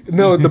literally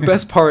the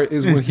best part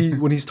is when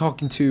he's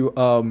talking to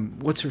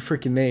what's her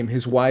freaking name?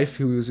 His wife,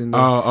 who was in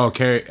the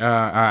Carrie.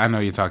 I know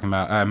you're talking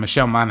about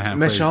Michelle Monaghan.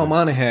 Michelle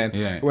Monaghan.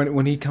 Yeah.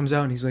 When he comes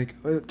out and he's like,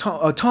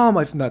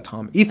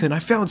 Ethan, I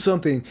found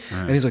something,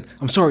 and he's like,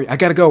 I'm sorry, I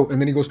gotta go, and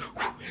then he goes.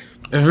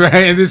 Right,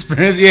 and this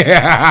prince,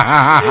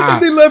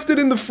 and they left it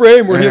in the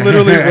frame where he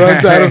literally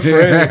runs out of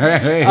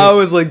frame. I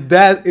was like,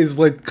 that is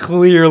like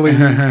clearly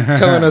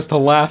telling us to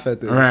laugh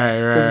at this, right?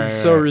 Because it's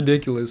so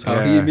ridiculous how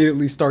he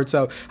immediately starts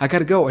out, I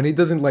gotta go, and he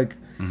doesn't like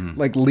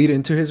lead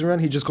into his run.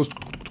 He just goes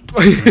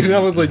And I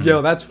was like,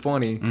 yo, that's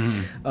funny.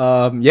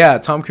 Yeah,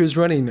 Tom Cruise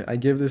running. I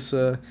give this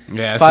 5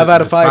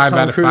 out of 5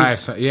 Tom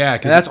Cruise. Yeah,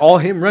 and that's all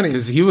him running.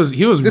 Because he was this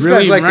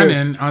really guy's like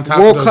running on top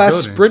of those world-class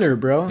buildings. sprinter,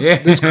 bro. Yeah.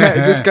 This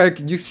guy,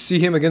 you see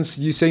him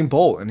against Usain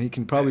Bolt, and he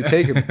can probably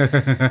take him.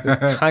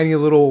 This tiny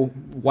little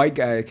white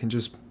guy can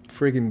just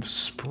friggin'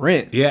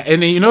 sprint. Yeah,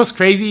 and then, you know what's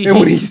crazy? And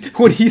when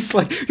he's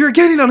like, you're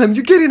getting on him,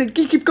 you're getting it,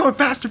 keep going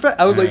faster,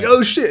 I was like,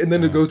 oh shit, and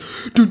then it goes,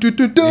 dun, dun,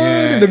 dun,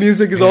 dun, and the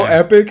music is all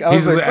epic. I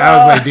was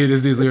like, dude,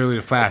 this dude's literally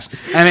the Flash.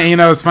 And then, you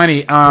know, it's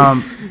funny.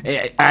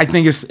 I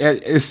think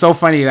it's so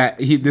funny that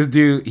this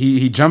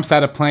dude jumps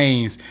out of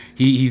planes.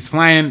 He's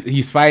flying.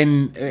 He's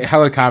fighting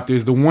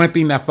helicopters. The one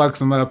thing that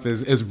fucks him up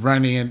is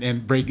running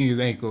and breaking his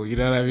ankle. You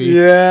know what I mean?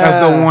 Yeah, that's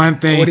the one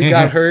thing. When he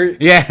got hurt.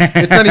 Yeah,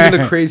 it's not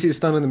even the craziest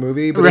stunt in the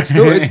movie, but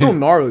it's still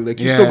gnarly. Like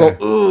you still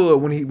go,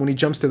 ugh, when he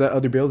jumps to that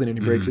other building and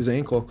he breaks his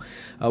ankle,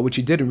 which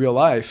he did in real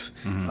life.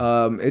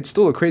 It's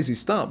still a crazy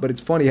stunt, but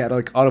it's funny how,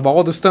 like, out of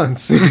all the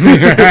stunts, you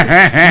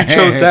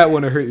chose that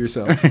one to hurt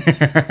yourself.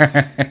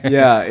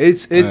 Yeah,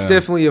 it's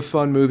definitely a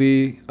fun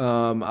movie.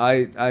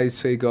 I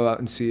say go out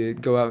and see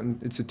it. Go out,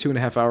 and it's a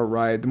 2.5 hour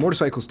ride. The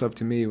motorcycle stuff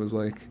to me was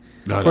like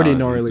pretty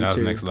gnarly too. That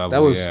was next level.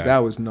 That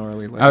was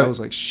gnarly. Like I was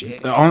like,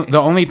 shit. The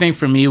only thing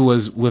for me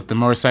was with the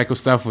motorcycle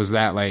stuff was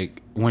that,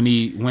 like, when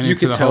he went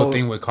into the whole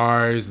thing with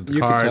cars, his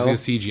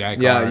CGI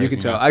cars. Yeah, you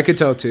could tell. I could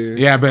tell too.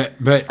 Yeah, but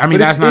I mean,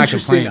 that's not a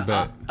complaint.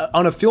 But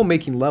on a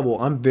filmmaking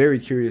level, I'm very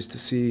curious to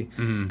see,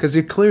 because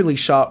they clearly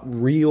shot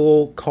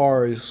real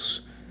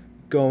cars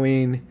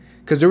going.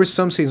 Because there was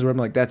some scenes where I'm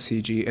like, that's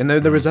CG, and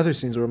there was other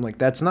scenes where I'm like,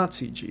 that's not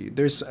CG.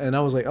 And I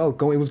was like, it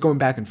was going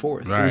back and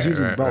forth. It was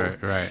using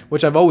both,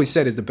 which I've always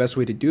said is the best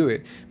way to do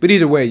it. But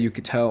either way, you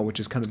could tell, which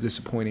is kind of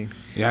disappointing.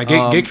 Yeah,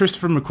 get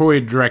Christopher McQuarrie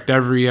to direct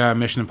every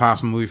Mission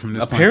Impossible movie from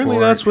this point forward. Apparently,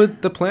 that's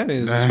what the plan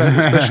is,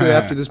 especially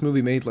after this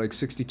movie made like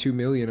 $62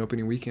 million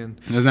opening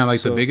weekend. Isn't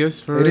that the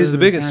biggest for? It is the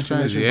biggest for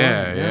Mission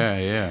Impossible.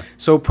 Yeah.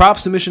 So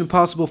props to Mission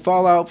Impossible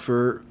Fallout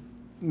for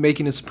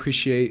making us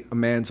appreciate a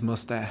man's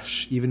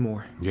mustache even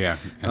more. Yeah,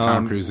 and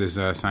Tom Cruise's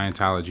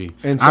Scientology.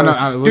 And so,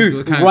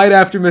 right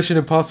after Mission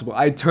Impossible,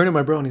 I turned to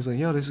my bro and he's like,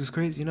 yo, this is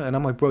crazy, you know? And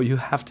I'm like, bro, you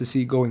have to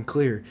see Going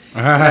Clear.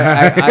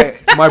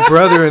 My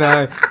brother and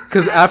I,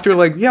 because after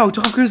like, yo,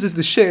 Tom Cruise is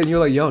the shit, and you're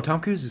like, yo,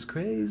 Tom Cruise is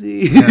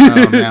crazy.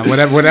 Oh, man,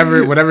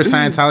 whatever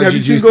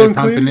Scientology juice they're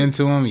pumping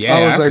into him, yeah.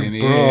 I was like,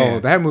 bro,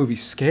 that movie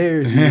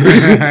scares me.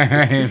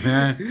 Hey,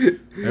 man.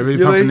 You're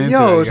like,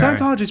 yo,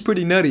 Scientology's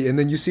pretty nutty. And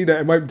then you see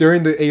that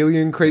during the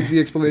alien crazy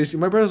explanation,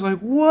 my brother's like,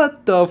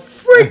 what the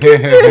frick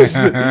is this?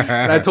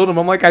 And I told him,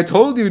 I'm like, I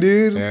told you,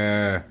 dude.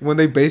 Yeah. When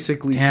they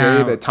basically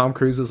say that Tom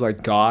Cruise is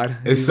like God.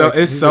 It's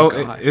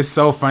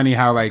so funny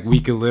how, like, we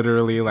could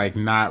literally, like,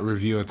 not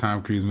review a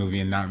Tom Cruise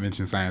movie and not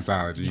mention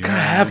Scientology. You kind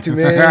of have to,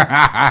 man.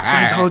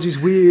 Scientology's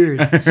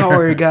weird.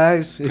 Sorry,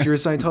 guys, if you're a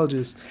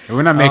Scientologist.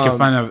 We're not making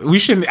fun of it. We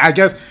shouldn't, I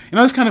guess,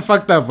 it's kind of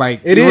fucked up.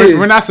 Like, is.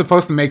 We're not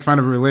supposed to make fun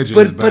of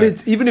religions. But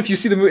it's, even if you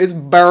see the movie, it's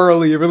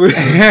barely a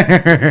religion.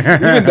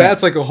 Even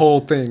that's like a whole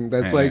thing.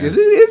 That's like, is it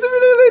a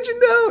religion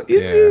now?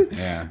 Is it?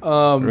 Yeah.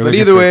 But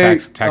either way,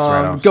 tax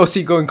write-offs. go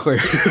see Going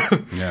Clear.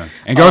 Yeah.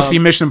 And go see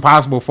Mission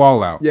Impossible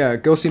Fallout. Yeah,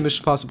 go see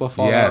Mission Impossible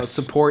Fallout. Yes.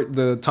 Support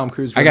the Tom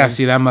Cruise. I gotta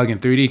see that mug in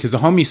 3D because the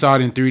homie saw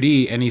it in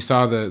 3D and he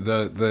saw the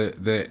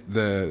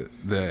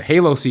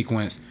Halo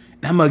sequence.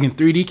 That mug in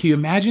 3D. Can you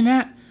imagine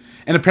that?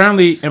 And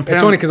apparently,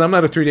 it's funny because I'm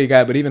not a 3D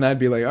guy, but even I'd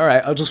be like, all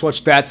right, I'll just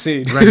watch that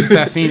scene. Right, just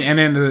that scene. And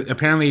then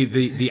apparently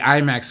the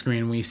IMAX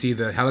screen, when you see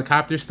the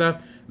helicopter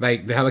stuff,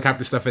 like the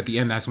helicopter stuff at the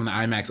end, that's when the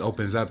IMAX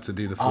opens up to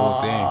do the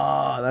full thing.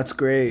 Oh, that's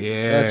great.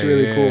 Yeah. That's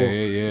really cool.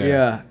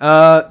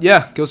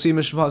 Yeah. Go see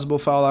Mission Impossible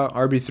Fallout.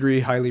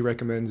 RB3 highly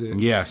recommends it.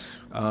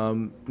 Yes.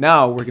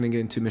 Now we're going to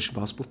get into Mission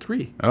Impossible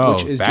 3,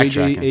 which is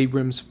J.J.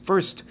 Abrams'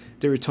 first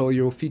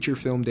directorial feature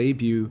film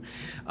debut.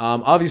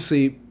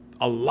 Obviously,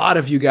 a lot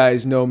of you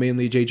guys know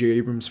mainly J.J.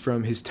 Abrams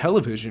from his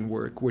television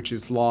work, which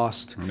is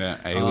Lost,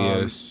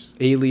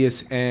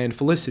 Alias, and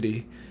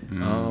Felicity,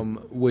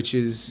 which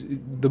is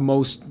the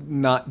most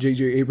not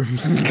J.J.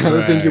 Abrams kind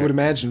of thing you would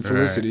imagine.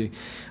 Felicity,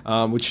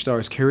 which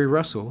stars Kerry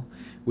Russell,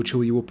 which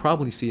you will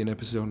probably see in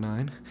episode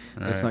 9.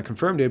 That's not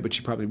confirmed yet, but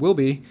she probably will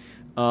be.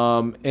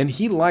 And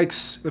he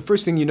likes, the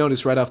first thing you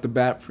notice right off the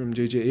bat from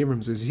J.J.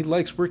 Abrams is he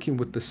likes working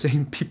with the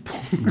same people.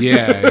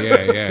 Yeah.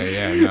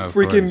 No,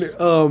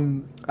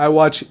 freaking, I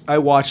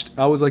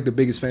was like the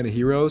biggest fan of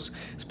Heroes,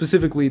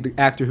 specifically the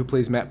actor who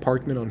plays Matt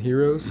Parkman on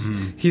Heroes.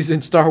 He's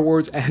in Star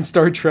Wars and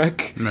Star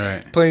Trek,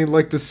 playing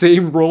like the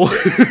same role.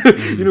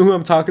 You know who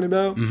I'm talking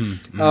about?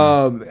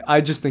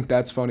 I just think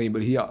that's funny,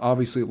 but he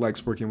obviously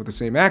likes working with the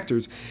same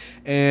actors.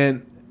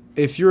 And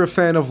if you're a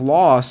fan of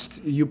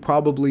Lost, you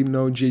probably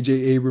know J.J.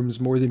 Abrams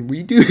more than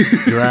we do.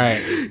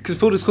 Right. Because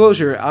full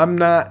disclosure, I'm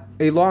not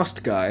a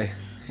Lost guy.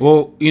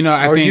 Well, I think...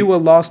 Are you a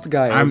Lost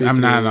guy? I'm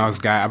not a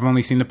Lost guy. I've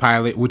only seen the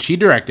pilot, which he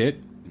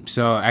directed.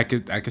 So I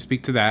could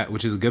speak to that,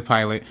 which is a good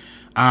pilot.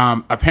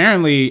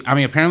 Apparently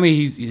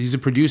he's a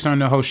producer on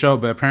the whole show,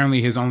 but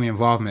apparently his only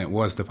involvement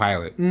was the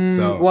pilot.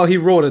 Well, he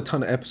wrote a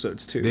ton of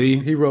episodes too. Did he?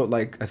 He wrote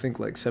I think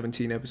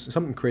 17 episodes,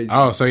 something crazy.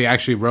 Oh, so he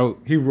actually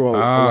wrote. He wrote a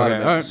lot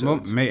of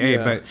episodes.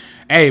 Well,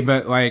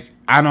 but like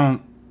I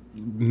don't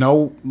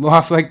know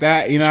Lost like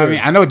that. You know what I mean?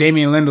 I know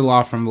Damien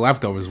Lindelof from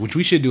Leftovers, which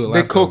we should do a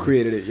Leftovers. They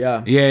co-created it,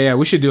 yeah. Yeah.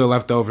 We should do a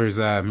Leftovers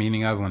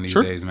meaning of one of these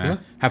days, man. Yeah.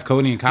 Have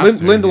Cody and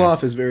Costa.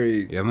 Lindelof is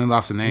very... Yeah,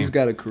 Lindelof's a name. He's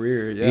got a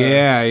career,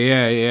 yeah.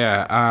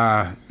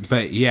 Yeah.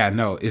 But yeah,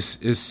 no,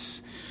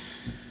 it's...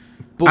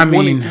 But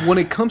when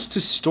it comes to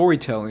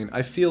storytelling,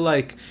 I feel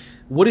like...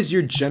 What is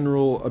your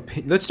general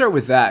opinion? Let's start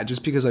with that,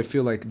 just because I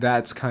feel like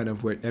that's kind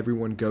of what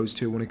everyone goes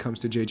to when it comes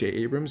to J.J.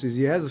 Abrams, is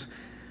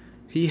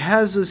he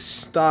has a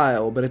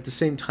style, but at the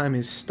same time,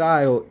 his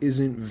style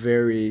isn't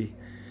very,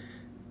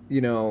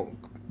 to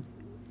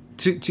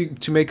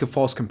make a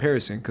false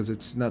comparison, because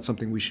it's not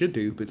something we should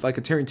do, but like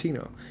a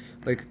Tarantino.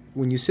 Like,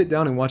 when you sit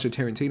down and watch a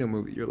Tarantino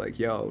movie, you're like,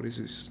 yo, this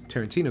is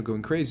Tarantino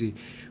going crazy.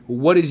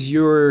 What is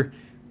your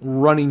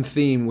running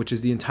theme, which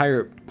is the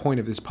entire point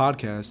of this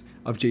podcast,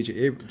 of J.J.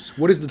 Abrams?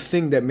 What is the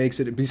thing that makes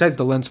it, besides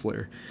the lens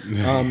flare,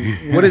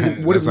 what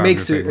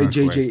makes it a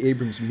J.J.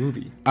 Abrams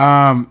movie?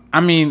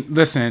 I mean,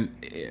 listen,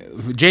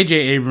 J.J.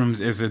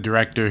 Abrams is a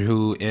director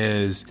who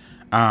is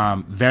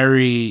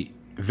very,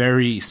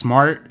 very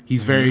smart.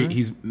 He's very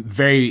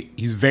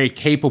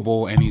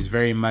capable, and he's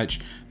very much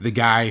the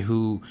guy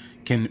who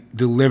can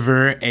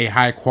deliver a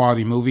high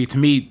quality movie. To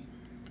me,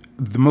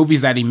 the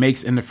movies that he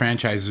makes in the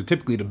franchise are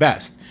typically the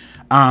best.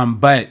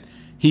 But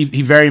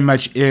he very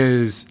much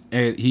is.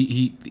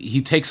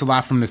 He takes a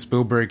lot from the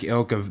Spielberg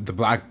ilk of the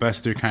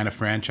blockbuster kind of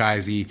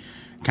franchisey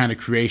kind of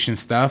creation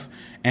stuff,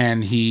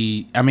 and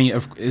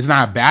it's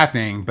not a bad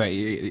thing, but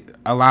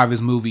a lot of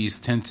his movies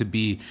tend to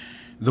be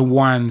the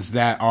ones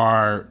that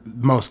are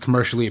most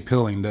commercially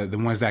appealing, the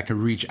ones that can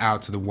reach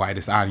out to the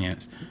widest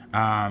audience,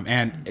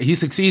 and he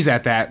succeeds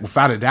at that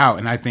without a doubt.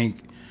 And I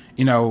think,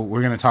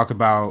 we're going to talk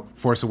about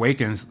Force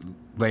Awakens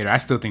later. I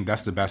still think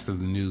that's the best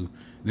of the new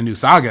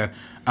saga.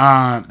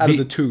 Out of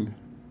the two.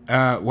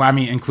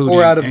 Including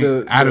or out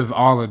of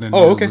all of the new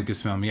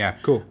Lucasfilm, yeah.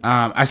 Cool.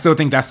 I still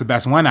think that's the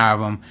best one out of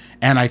them,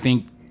 and I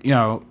think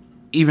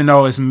even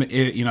though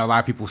a lot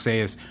of people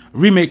say it's a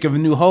remake of A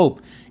New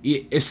Hope,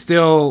 it's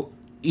still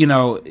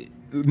well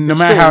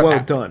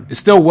done. It's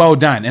still well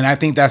done, and I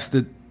think that's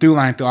the through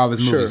line through all of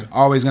his movies.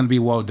 Always going to be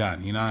well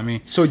done. You know what I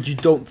mean? So you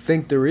don't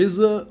think there is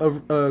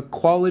a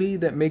quality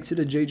that makes it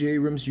a J.J.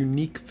 Abrams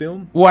unique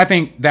film? Well, I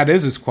think that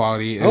is his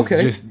quality. It's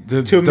just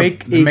to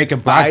make a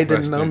by the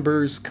blockbuster.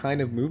 Numbers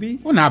kind of movie.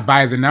 Well, not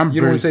by the numbers.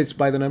 You don't want to say it's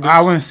by the numbers?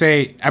 I wouldn't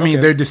say. I mean,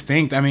 they're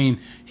distinct. I mean,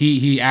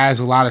 he adds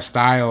a lot of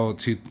style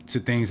to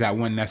things that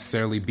wouldn't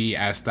necessarily be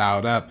as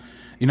styled up.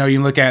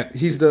 You look at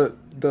he's the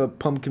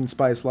pumpkin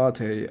spice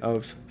latte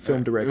of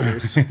film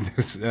directors.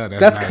 that's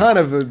nice. Kind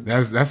of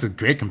that's a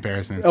great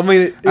comparison. I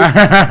mean,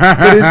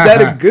 but is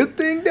that a good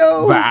thing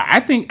though? But I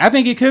think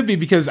it could be,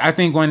 because I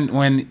think when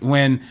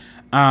when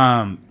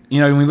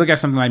we look at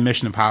something like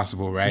Mission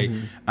Impossible, right?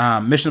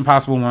 Mm-hmm. Mission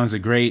Impossible 1 is a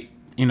great,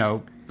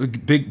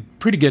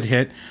 pretty good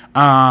hit.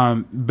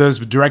 But it's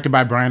directed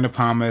by Brian De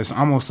Palma. It's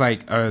almost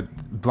like a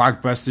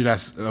blockbuster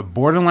that's a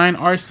borderline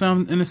arts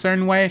film in a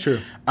certain way. Sure.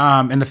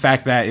 And the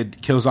fact that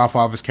it kills off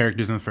all of his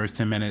characters in the first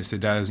 10 minutes. It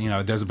does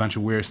a bunch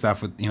of weird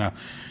stuff with,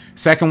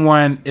 Second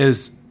one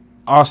is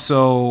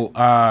also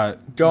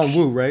John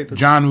Woo, right?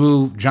 John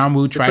Woo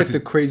tried it's like the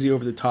crazy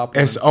over the top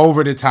one. It's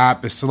over the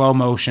top. It's slow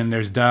motion.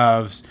 There's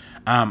doves.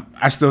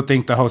 I still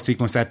think the whole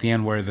sequence at the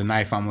end where the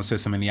knife almost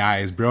hits him in the eye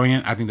is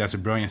brilliant. I think that's a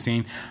brilliant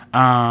scene.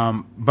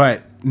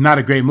 But not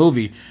a great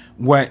movie.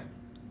 What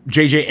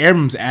J.J.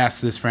 Abrams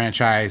asked this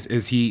franchise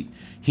is he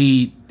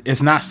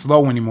it's not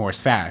slow anymore.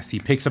 It's fast. He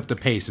picks up the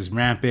pace. It's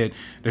rampant.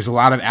 There's a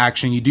lot of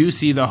action. You do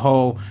see the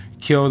whole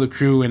kill the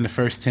crew in the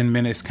first 10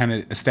 minutes kind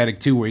of aesthetic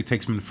too, where he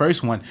takes from the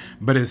first one,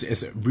 but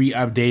it's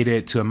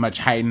re-updated to a much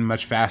heightened,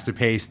 much faster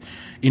paced.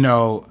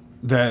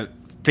 The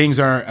things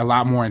are a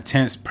lot more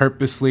intense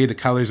purposefully. The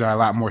colors are a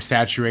lot more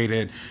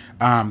saturated.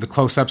 The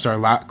close-ups are a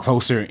lot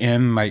closer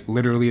in. Like,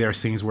 literally, there are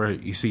scenes where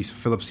you see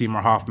Philip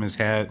Seymour Hoffman's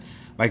head,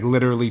 like,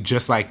 literally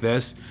just like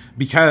this.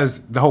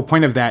 Because the whole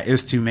point of that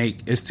is to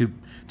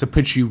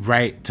put you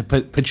right,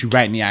 put you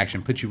right in the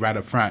action, put you right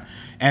up front.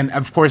 And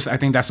of course, I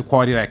think that's a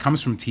quality that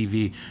comes from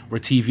TV, where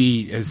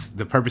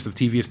the purpose of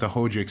TV is to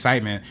hold your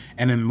excitement,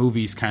 and then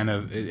movies and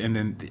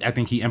then I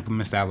think he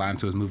implements that a lot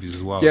into his movies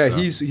as well. Yeah, so.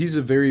 He's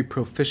a very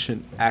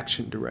proficient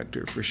action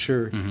director for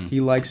sure. Mm-hmm.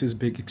 He likes his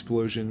big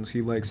explosions,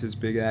 he likes his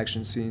big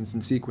action scenes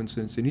and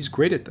sequences, and he's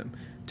great at them.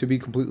 To be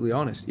completely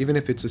honest, even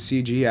if it's a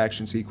CG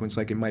action sequence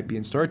like it might be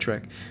in Star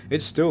Trek,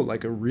 it's still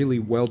like a really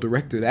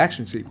well-directed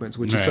action sequence,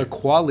 which is a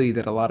quality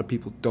that a lot of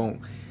people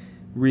don't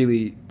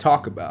really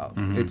talk about.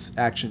 Mm-hmm. It's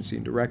action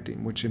scene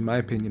directing, which in my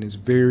opinion is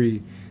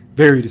very,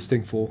 very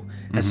distinctful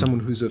as someone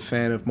who's a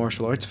fan of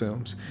martial arts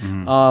films.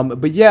 Mm-hmm.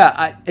 But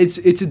yeah, it's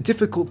a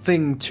difficult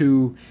thing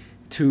to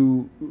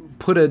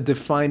put a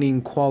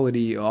defining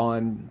quality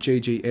on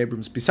J.J.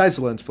 Abrams besides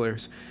the lens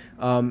flares.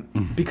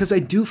 Because I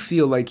do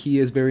feel like he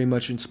is very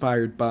much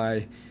inspired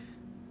by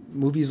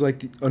movies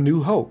like A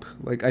New Hope.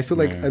 Like I feel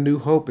like A New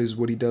Hope is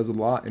what he does a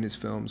lot in his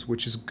films,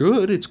 which is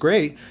good. It's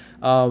great.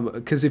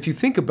 Because if you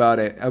think about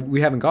it, we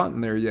haven't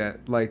gotten there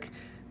yet. Like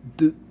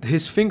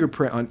his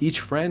fingerprint on each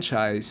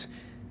franchise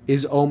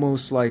is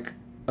almost like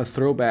a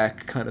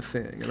throwback kind of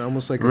thing, and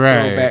almost like a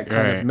throwback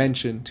kind of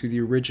mention to the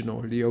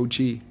original or the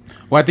OG.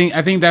 Well, I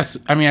think that's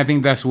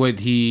what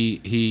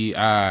he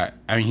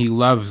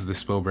loves the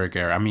Spielberg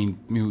era. I mean,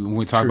 when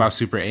we talk about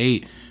Super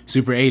 8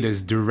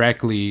 is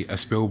directly a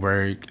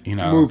Spielberg,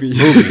 movie.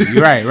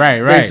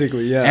 right.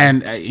 Basically, yeah.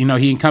 And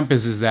he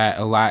encompasses that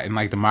a lot in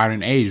like the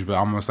modern age, but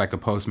almost like a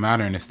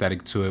postmodern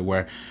aesthetic to it,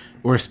 where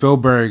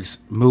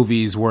Spielberg's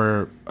movies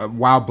were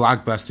wild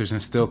blockbusters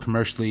and still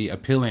commercially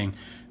appealing.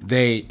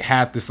 They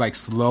had this like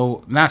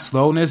not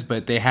slowness,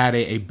 but they had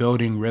a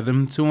building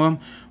rhythm to them,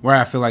 where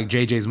I feel like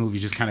JJ's movie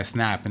just kind of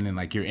snap and then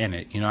like you're in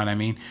it, you know what I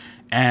mean?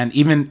 And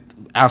even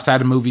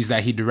outside of movies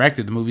that he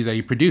directed, the movies that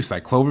he produced,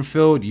 like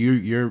Cloverfield,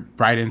 you're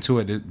right into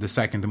it the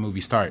second the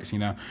movie starts,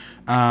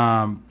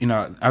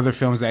 other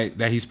films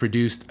that he's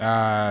produced.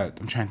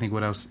 I'm trying to think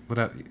what else.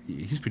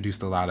 He's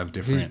produced a lot of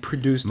different. He's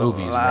produced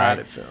movies, a lot right?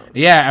 of films.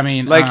 Yeah, I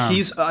mean, like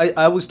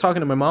I was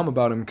talking to my mom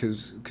about him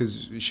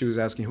because she was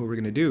asking who we're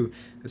gonna do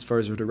as far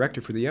as a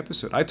director for the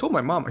episode. I told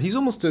my mom he's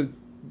almost a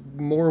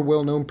more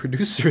well-known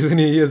producer than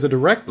he is a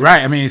director.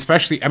 Right. I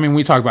mean,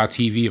 we talk about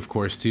TV, of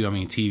course, too. I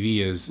mean, TV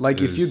is...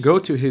 Like, if you go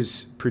to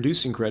his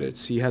producing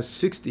credits, he has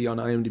 60 on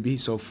IMDb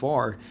so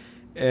far,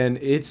 and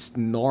it's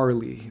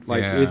gnarly.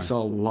 Like, it's a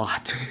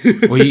lot.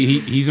 Well,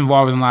 he's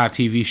involved in a lot of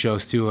TV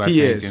shows, too, I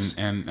think. Is.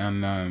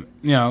 And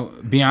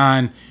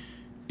beyond,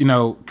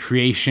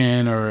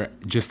 creation or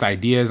just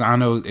ideas, I don't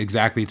know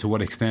exactly to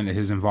what extent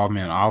his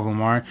involvement in all of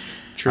them are.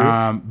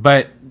 True.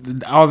 But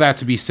all that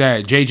to be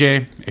said,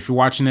 JJ, if you're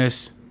watching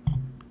this,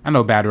 I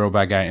know Bad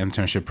Robot got an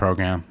internship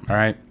program, all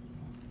right?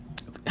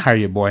 Hire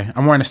your boy.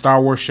 I'm wearing a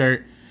Star Wars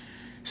shirt.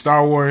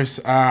 Star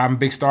Wars, I'm a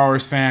big Star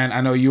Wars fan. I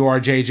know you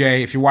are,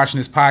 JJ. If you're watching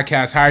this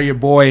podcast, hire your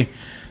boy.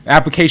 The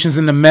application's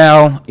in the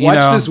mail.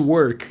 Watch this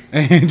work.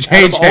 JJ.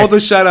 Out of all the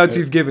shout-outs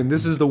you've given,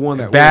 this is the one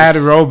that Bad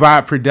works.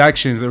 Robot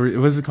Productions. Or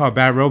what's it called?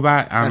 Bad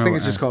Robot? I think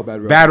it's just called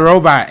Bad Robot. Bad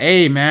Robot.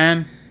 Hey,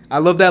 man. I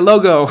love that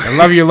logo. I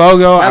love your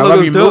logo. I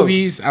love your dope.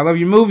 movies. I love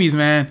your movies,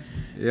 man.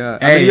 Yeah.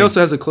 Hey. I mean, he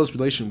also has a close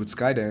relation with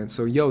Skydance.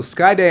 So,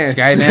 Skydance.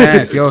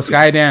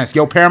 Skydance.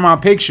 Yo,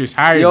 Paramount Pictures.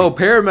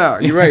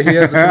 Paramount. You're right. He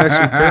has a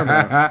connection with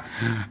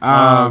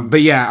Paramount.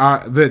 But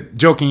yeah, but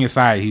joking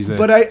aside,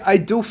 But I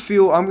do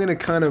feel, I'm going to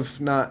kind of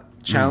not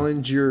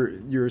challenge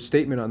your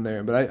statement on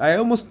there, but I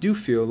almost do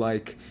feel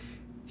like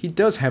he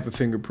does have a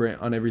fingerprint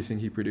on everything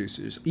he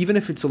produces, even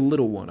if it's a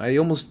little one. I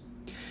almost...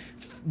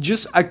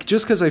 Just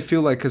because I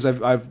feel like, because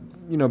I've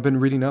been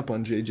reading up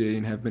on JJ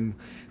and have been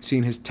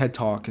seeing his TED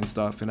Talk and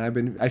stuff, and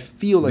I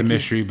feel like the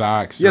mystery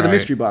box, the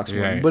mystery box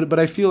one. But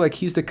I feel like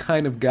he's the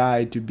kind of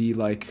guy to be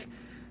like,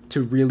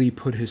 to really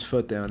put his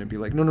foot down and be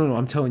like, no,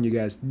 I'm telling you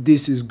guys,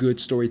 this is good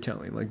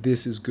storytelling. Like,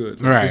 this is good.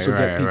 Like, this will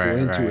get people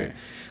into it.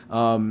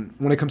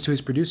 When it comes to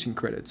his producing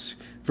credits,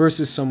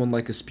 versus someone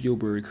like a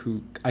Spielberg,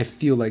 who I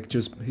feel like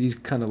he's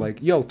kind of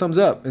like, thumbs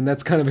up, and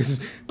that's kind of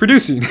his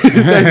producing.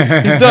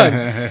 He's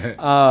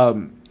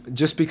done.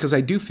 Just because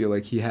I do feel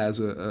like he has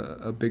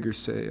a bigger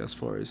say as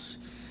far as...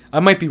 I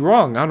might be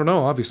wrong, I don't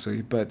know,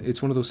 obviously, but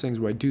it's one of those things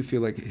where I do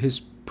feel like his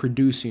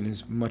producing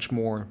is much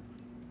more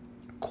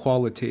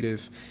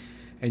qualitative,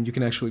 and you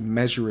can actually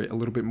measure it a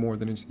little bit more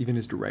than even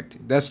his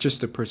directing. That's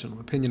just a personal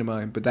opinion of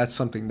mine, but that's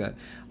something that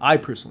I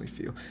personally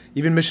feel.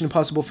 Even Mission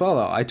Impossible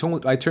Fallout, I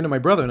turned to my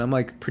brother and I'm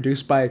like,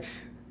 produced by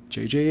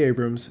J.J.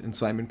 Abrams and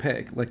Simon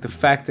Pegg. Like, the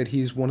fact that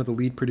he's one of the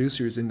lead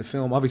producers in the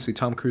film, obviously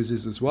Tom Cruise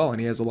is as well, and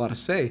he has a lot to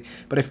say,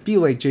 but I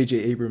feel like J.J.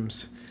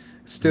 Abrams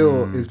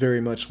still is very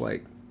much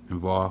like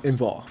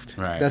involved.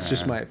 Right. That's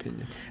just my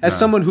opinion. As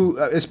someone who,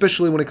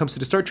 especially when it comes to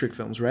the Star Trek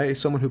films, right?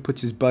 Someone who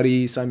puts his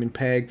buddy Simon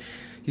Pegg.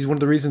 He's one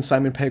of the reasons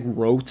Simon Pegg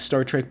wrote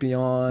Star Trek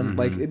Beyond.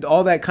 Like,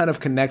 all that kind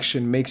of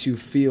connection makes you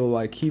feel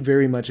like he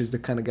very much is the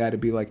kind of guy to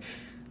be like,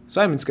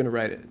 Simon's going to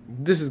write it.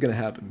 This is going to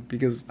happen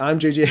because I'm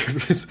J.J.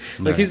 Abrams.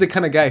 Like, he's the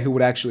kind of guy who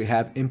would actually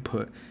have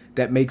input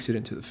that makes it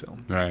into the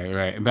film.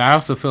 Right. But I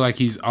also feel like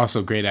he's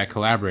also great at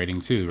collaborating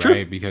too, right?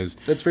 True. Because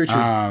that's very true.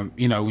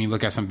 When you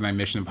look at something like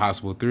Mission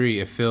Impossible 3,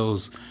 it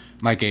feels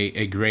like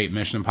a great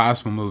Mission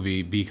Impossible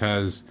movie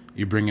because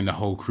you're bringing the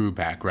whole crew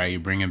back, right? You're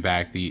bringing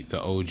back the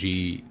OG.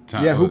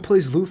 Who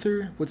plays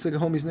Luther? What's the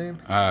homie's name?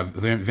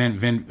 Ving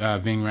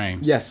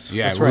Rhames. Yes,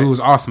 that's right. Who was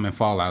awesome in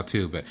Fallout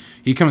too, but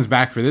he comes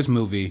back for this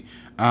movie.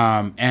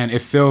 And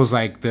it feels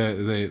like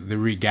the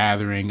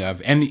regathering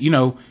of, and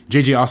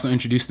JJ also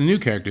introduced the new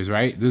characters,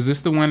 right? Is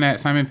this the one that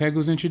Simon Pegg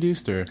was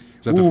introduced, or is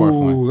that the fourth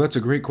one? That's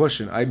a great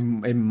question.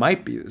 It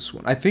might be this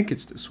one. I think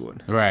it's this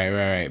one.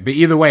 Right. But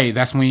either way,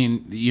 that's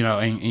when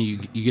and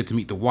you get to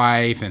meet the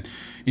wife and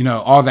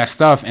all that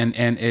stuff, and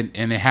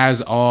it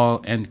has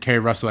all, and Kerry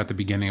Russell at the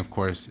beginning, of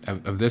course,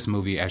 of this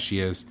movie, as she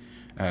is.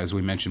 As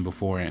we mentioned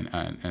before in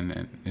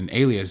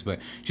Alias, but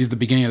she's the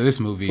beginning of this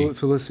movie.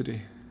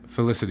 Felicity.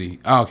 Felicity.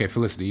 Oh, okay,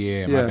 Felicity.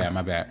 Yeah,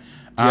 my bad.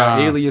 Yeah,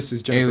 Alias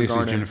is Jennifer Alias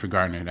Garner. is Jennifer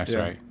Garner. That's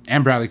right.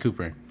 And Bradley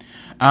Cooper.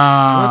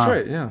 That's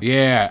right. Yeah.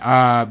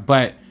 Yeah.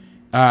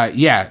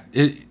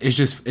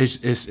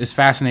 It's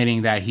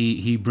fascinating that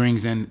he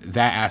brings in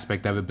that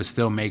aspect of it, but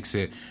still makes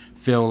it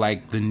feel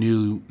like the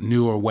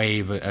newer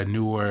wave, a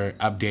newer,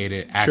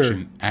 updated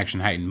action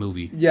heightened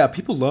movie. Yeah,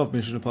 people love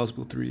Mission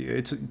Impossible 3.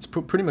 It's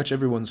pretty much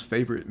everyone's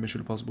favorite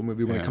Mission Impossible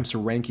movie when it comes to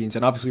rankings.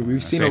 And obviously,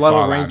 we've seen a lot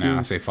of rankings.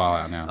 I say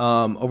Fallout now.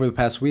 Over the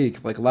past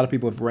week, like a lot of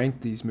people have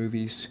ranked these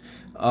movies.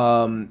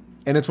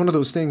 And it's one of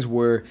those things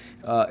where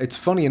it's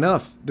funny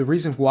enough, the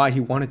reason why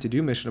he wanted to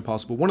do Mission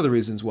Impossible, one of the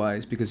reasons why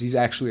is because he's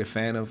actually a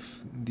fan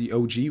of the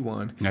OG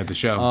one. Not the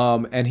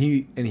show. And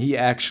he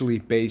actually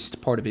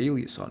based part of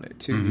Alias on it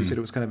too. Mm-hmm. He said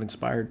it was kind of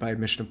inspired by a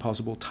Mission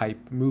Impossible type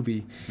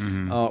movie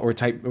or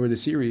the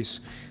series,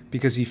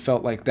 because he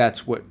felt like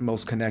that's what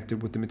most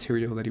connected with the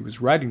material that he was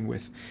writing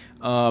with.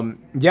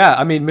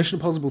 Mission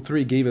Impossible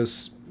 3 gave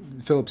us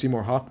Philip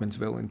Seymour Hoffman's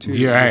villain too.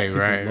 Yeah,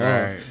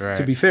 right.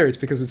 To be fair, it's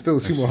because it's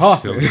Philip Seymour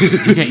Hoffman.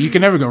 You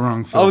can never go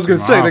wrong. I was gonna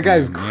say the guy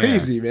is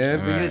crazy, man.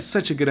 Yeah, right. He's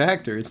such a good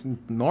actor. It's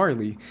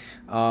gnarly.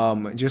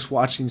 Just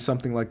watching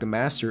something like The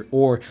Master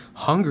or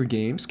Hunger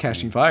Games: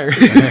 Catching Fire.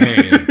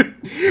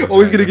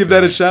 Always gonna give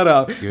that a shout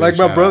out. Like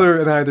my brother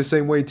and I are the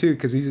same way too,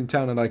 because he's in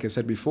town, and like I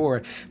said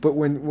before. But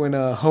when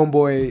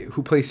homeboy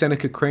who plays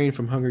Seneca Crane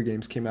from Hunger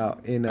Games came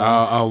out in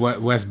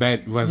West.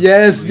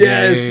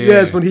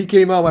 Yes. When he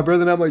came out, my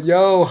brother and I'm like,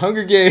 yo,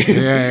 Hunger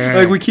Games.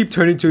 Like we keep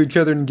turning to each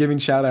other and giving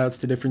shout outs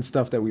to different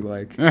stuff that we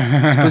like,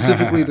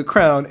 specifically The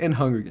Crown and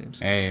Hunger Games.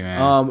 Hey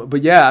man.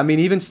 But yeah, I mean,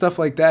 even stuff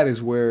like that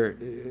is where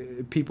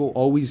people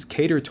always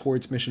cater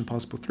towards Mission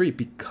Impossible 3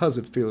 because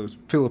of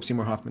Philip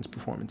Seymour Hoffman's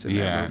performance in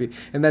that movie.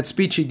 And that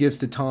speech he gives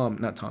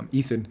to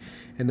Ethan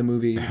in the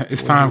movie.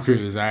 It's Tom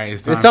Cruise, all right?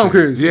 It's Tom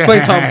Cruise. He's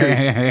playing Tom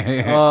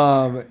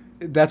Cruise.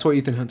 That's why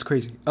Ethan Hunt's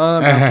crazy.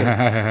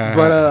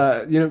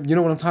 But you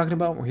know what I'm talking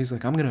about? Where he's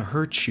like, I'm gonna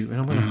hurt you, and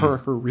I'm gonna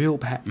hurt her real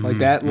bad. Like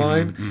that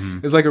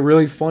line is like a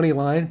really funny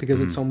line because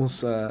it's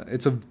almost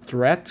it's a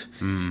threat,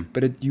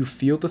 but you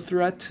feel the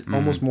threat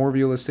almost more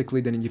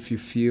realistically than if you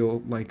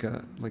feel like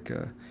a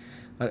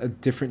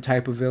different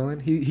type of villain.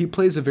 He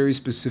plays a very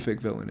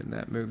specific villain in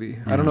that movie.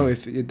 I don't know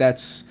if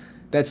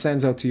that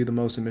stands out to you the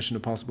most in Mission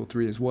Impossible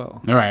 3 as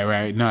well.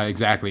 Right. No,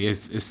 exactly.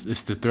 It's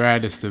the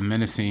threat, it's the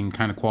menacing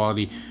kind of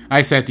quality. Like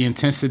I said, the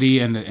intensity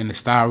and the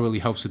style really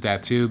helps with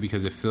that too,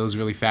 because it feels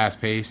really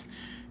fast paced,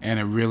 and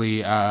it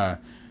really like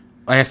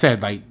I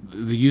said, like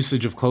the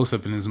usage of close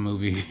up in this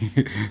movie,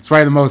 it's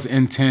probably the most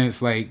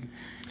intense. Like,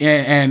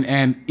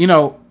 and you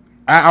know,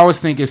 I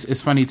always think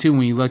it's funny too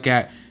when you look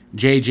at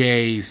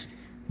JJ's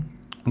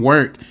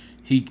work.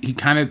 He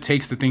kind of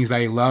takes the things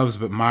that he loves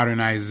but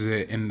modernizes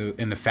it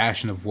in the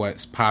fashion of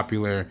what's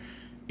popular,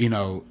 you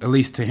know, at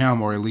least to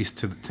him or at least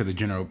to the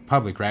general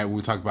public, right? When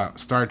we talk about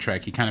Star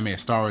Trek, he kind of made a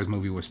Star Wars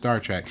movie with Star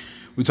Trek.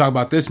 We talk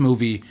about this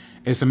movie,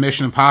 it's a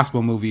Mission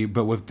Impossible movie,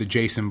 but with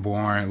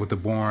the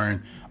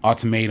Bourne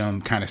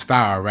Ultimatum kind of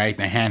style, right?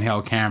 The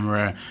handheld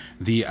camera,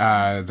 the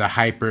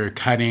hyper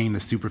cutting, the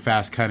super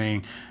fast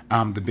cutting,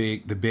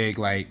 the big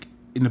like,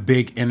 in the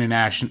big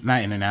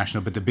not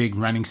international, but the big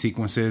running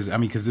sequences. I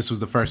mean, because this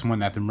was the first one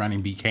that the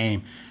running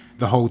became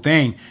the whole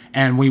thing.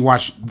 And we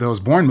watch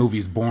those Bourne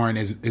movies. Bourne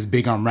is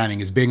big on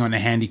running. Is big on the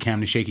handy cam,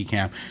 the shaky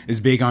cam.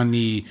 Is big on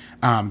the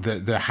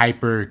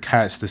hyper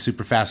cuts, the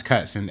super fast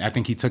cuts. And I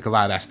think he took a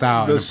lot of that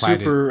style and applied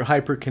super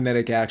hyper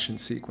kinetic action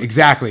sequences.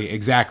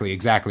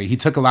 Exactly. He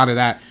took a lot of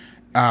that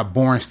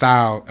Bourne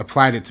style,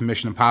 applied it to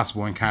Mission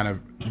Impossible, and kind of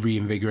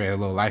reinvigorated a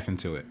little life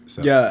into it.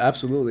 So yeah,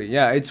 absolutely.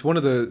 Yeah, it's one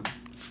of the.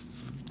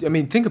 I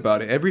mean, think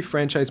about it. Every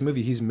franchise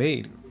movie he's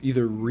made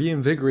either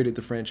reinvigorated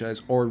the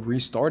franchise or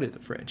restarted the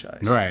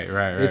franchise. Right.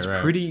 It's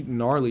pretty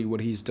gnarly what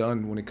he's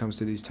done when it comes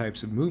to these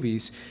types of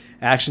movies.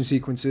 Action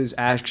sequences,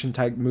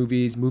 action-type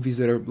movies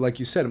that are, like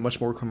you said,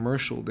 much more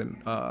commercial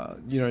than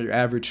your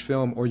average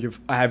film or your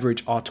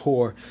average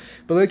auteur.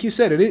 But like you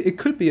said, it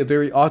could be a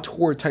very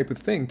auteur type of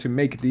thing to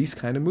make these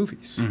kind of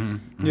movies.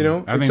 You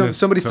know,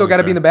 somebody still got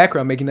to be in the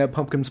background making that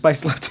pumpkin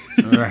spice latte.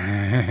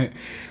 Right.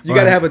 You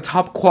got to have a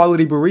top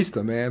quality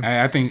barista, man.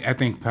 I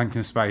think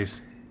pumpkin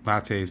spice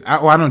lattes.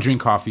 I don't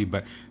drink coffee,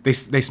 but they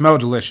smell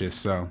delicious.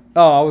 So.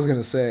 Oh, I was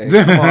gonna say,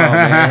 come on,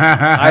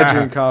 man. I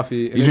drink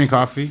coffee. You drink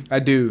coffee? I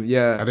do.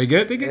 Yeah. Are they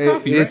good? They get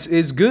coffee.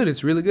 It's good.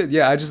 It's really good.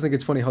 Yeah. I just think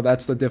it's funny how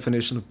that's the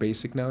definition of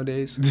basic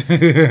nowadays.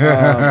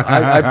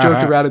 I've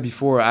joked about it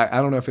before. I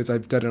don't know if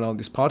I've done it on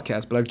this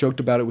podcast, but I've joked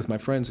about it with my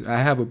friends. I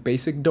have a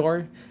basic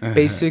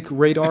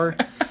radar.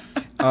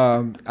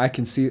 I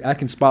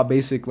can spot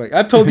basic. Like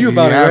I've told you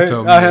about it,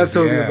 right? I have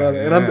told you about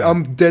it, and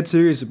I'm dead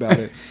serious about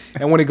it.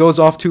 And when it goes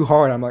off too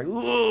hard, I'm like,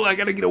 oh, I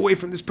gotta get away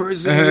from this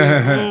person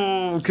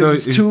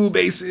because it's too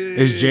basic.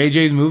 Is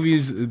JJ's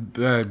movies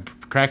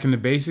cracking the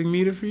basic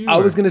meter for you? I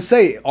was gonna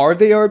say, are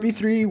they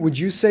RB3? Would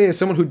you say, as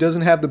someone who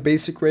doesn't have the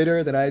basic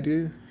radar that I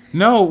do?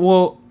 No.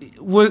 Well,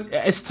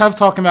 it's tough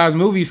talking about his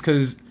movies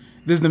because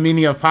this is the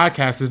meaning of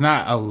podcast. There's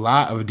not a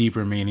lot of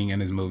deeper meaning in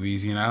his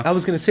movies, you know? I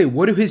was going to say,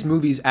 what do his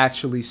movies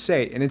actually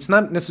say? And it's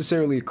not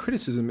necessarily a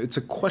criticism. It's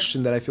a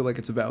question that I feel like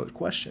it's a valid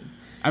question.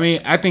 I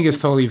mean, I think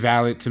it's totally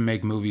valid to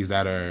make movies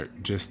that are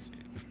just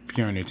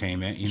pure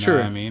entertainment. You know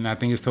what I mean? I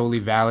think it's totally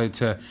valid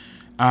to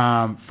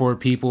for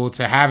people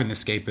to have an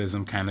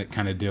escapism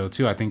kind of deal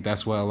too. I think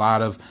that's what a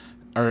lot of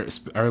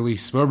early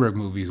Spielberg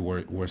movies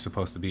were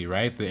supposed to be,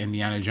 right? The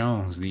Indiana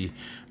Jones, the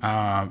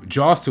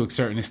Jaws, to a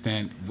certain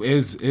extent,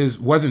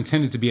 was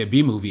intended to be a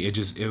B movie.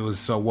 It was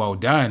so well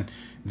done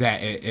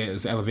that it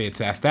was elevated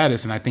to that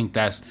status, and I think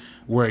that's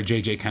where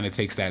JJ kind of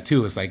takes that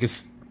too. It's like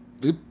it's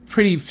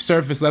pretty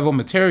surface level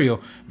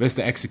material, but it's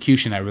the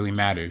execution that really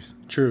matters.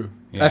 True.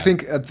 Yeah. I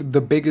think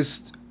the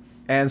biggest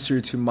answer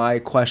to my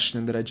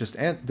question that I just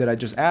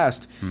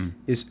asked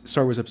is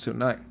Star Wars Episode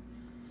 9.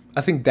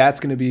 I think that's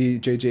going to be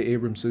J.J.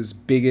 Abrams'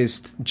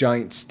 biggest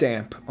giant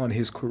stamp on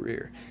his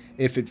career.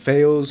 If it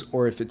fails,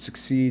 or if it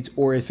succeeds,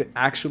 or if it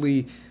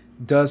actually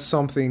does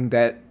something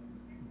different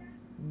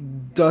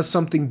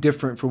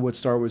from what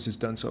Star Wars has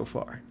done so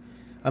far.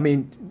 I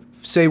mean,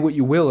 say what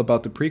you will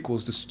about the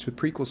prequels. The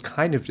prequels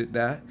kind of did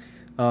that,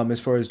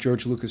 as far as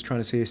George Lucas trying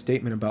to say a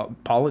statement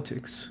about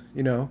politics,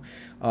 you know,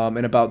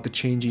 and about the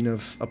changing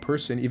of a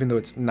person, even though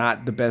it's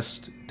not the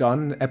best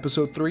done,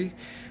 Episode 3.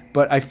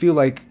 But I feel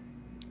like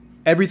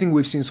everything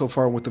we've seen so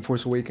far with The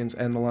Force Awakens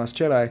and The Last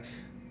Jedi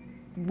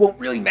won't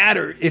really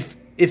matter if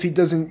he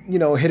doesn't, you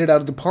know, hit it out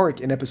of the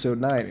park in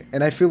Episode 9.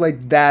 And I feel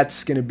like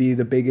that's going to be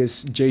the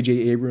biggest. J.J.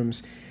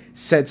 Abrams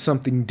said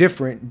something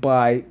different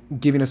by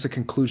giving us a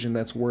conclusion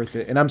that's worth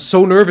it. And I'm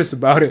so nervous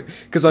about it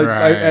because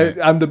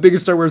I'm the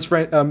biggest Star Wars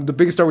fan. I'm the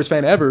biggest Star Wars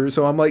fan ever.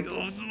 So I'm like,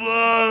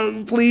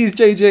 please,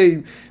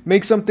 JJ,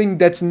 make something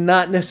that's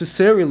not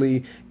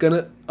necessarily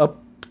gonna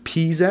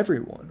appease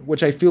everyone,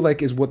 which I feel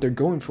like is what they're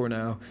going for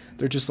now.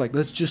 They're just like,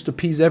 let's just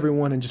appease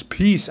everyone and just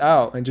peace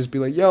out and just be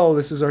like, yo,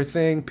 this is our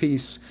thing,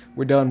 peace.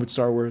 We're done with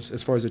Star Wars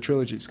as far as the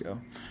trilogies go.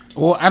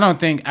 Well, I don't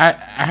think I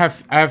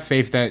have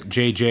faith that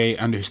JJ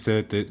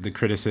understood the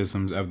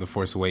criticisms of The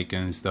Force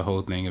Awakens, the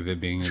whole thing of it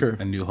being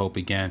a New Hope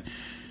again.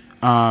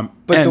 But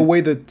the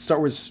way that Star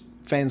Wars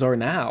fans are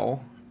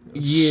now,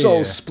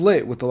 so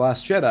split with The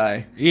Last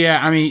Jedi. Yeah,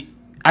 I mean,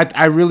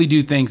 I really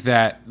do think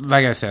that,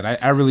 like I said,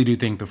 I really do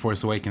think The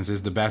Force Awakens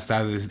is the best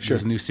out of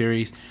this new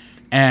series.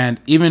 And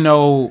even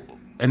though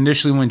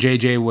initially when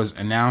JJ was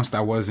announced,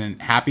 I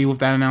wasn't happy with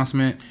that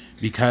announcement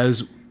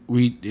because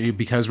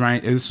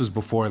Ryan, this was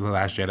before The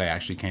Last Jedi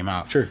actually came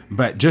out. Sure.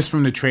 But just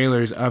from the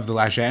trailers of The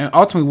Last Jedi, and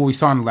ultimately what we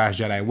saw in The Last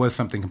Jedi was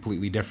something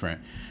completely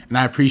different. And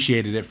I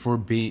appreciated it for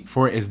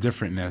its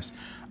differentness.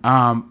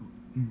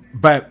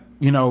 But,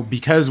 you know,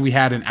 because we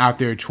had an out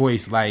there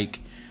choice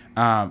like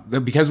Ryan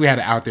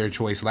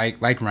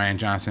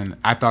Johnson,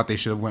 I thought they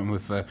should have went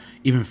with a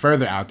even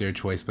further out there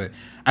choice. But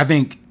I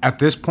think at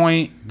this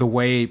point, the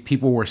way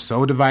people were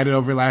so divided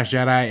over Last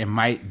Jedi, it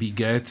might be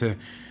good to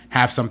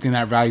have something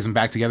that rallies them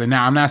back together.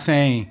 Now, I'm not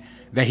saying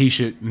that he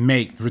should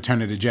make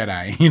Return of the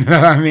Jedi. You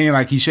know what I mean?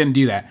 Like, he shouldn't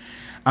do that.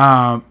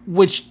 I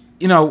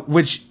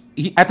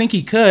think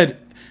he could.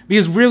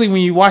 Because really,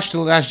 when you watch The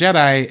Last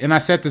Jedi, and I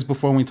said this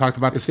before when we talked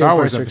about the Star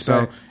Wars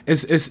episode,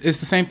 it's the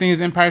same thing as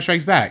Empire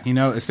Strikes Back, you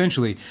know,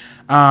 essentially.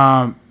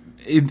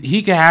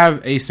 He could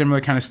have a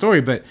similar kind of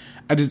story, but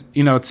I just,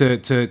 you know, to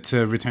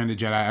Return to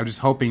the Jedi, I'm just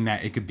hoping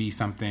that it could be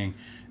something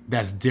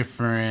that's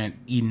different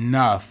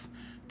enough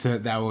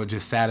that will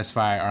just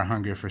satisfy our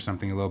hunger for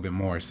something a little bit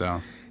more.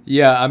 So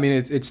yeah, I mean,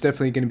 it's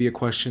definitely going to be a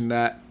question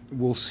that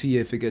we'll see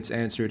if it gets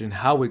answered and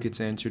how it gets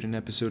answered in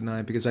Episode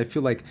 9, because I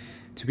feel like,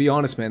 to be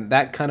honest, man,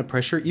 that kind of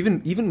pressure,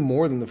 even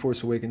more than The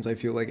Force Awakens, I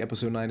feel like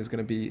Episode 9 is going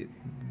to be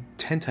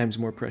 10 times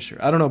more pressure.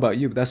 I don't know about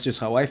you, but that's just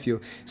how I feel.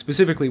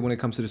 Specifically when it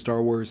comes to the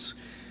Star Wars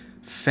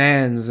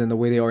fans and the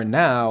way they are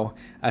now,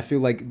 I feel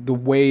like the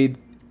way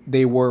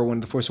they were when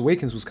The Force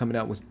Awakens was coming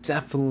out was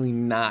definitely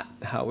not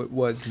how it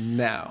was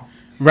now.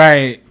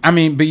 Right. I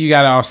mean, but you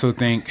got to also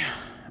think,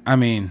 I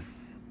mean,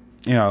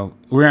 you know,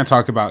 we're going to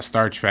talk about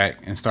Star Trek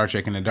and Star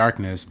Trek Into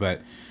Darkness,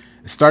 but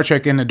Star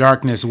Trek Into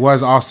Darkness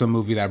was also a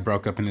movie that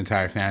broke up an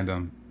entire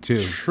fandom,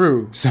 too.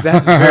 True. So.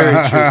 That's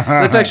very true.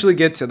 Let's actually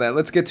get to that.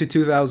 Let's get to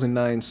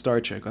 2009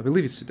 Star Trek. I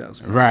believe it's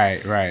 2000.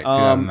 Right,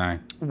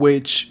 2009.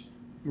 Which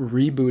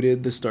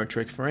rebooted the Star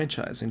Trek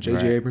franchise, and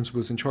J.J. Abrams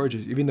was in charge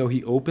of it, even though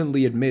he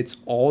openly admits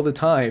all the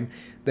time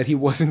that he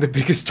wasn't the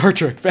biggest Star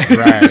Trek fan.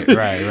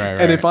 Right.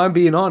 And if I'm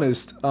being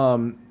honest,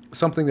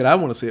 something that I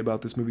want to say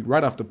about this movie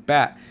right off the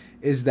bat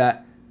is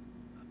that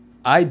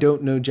I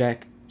don't know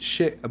jack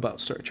shit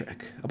about Star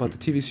Trek, about the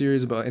TV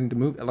series, about in the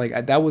movie.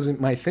 Like, that wasn't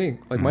my thing.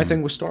 Like, my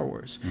thing was Star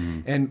Wars.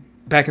 And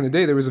back in the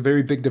day, there was a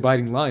very big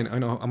dividing line. I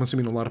know, I'm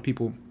assuming a lot of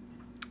people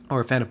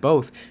are a fan of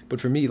both,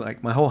 but for me,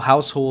 like, my whole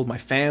household, my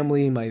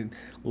family, my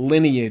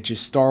lineage is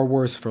Star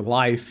Wars for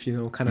life, you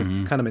know, kind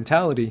of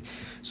mentality.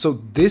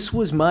 So this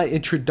was my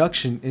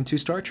introduction into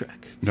Star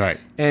Trek. Right.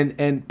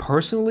 And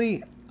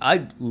personally,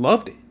 I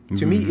loved it.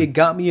 To me, it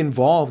got me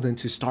involved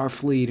into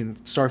Starfleet and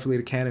Starfleet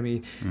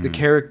Academy, the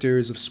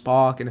characters of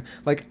Spock, and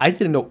like I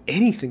didn't know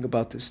anything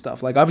about this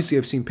stuff. Like obviously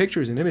I've seen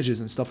pictures and images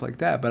and stuff like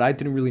that, but I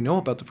didn't really know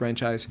about the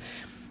franchise.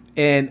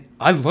 And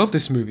I love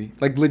this movie.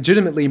 Like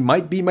legitimately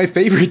might be my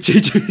favorite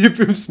J.J.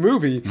 Abrams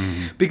movie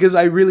because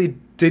I really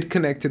did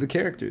connect to the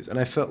characters. And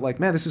I felt like,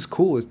 man, this is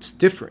cool. It's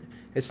different.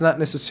 It's not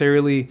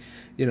necessarily,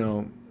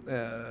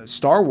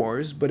 Star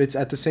Wars, but it's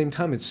at the same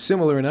time, it's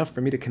similar enough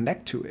for me to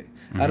connect to it.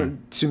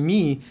 To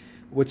me,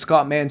 what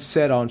Scott Mann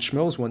said on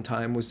Schmoes one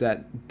time was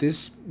that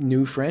this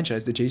new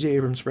franchise, the J.J.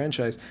 Abrams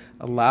franchise,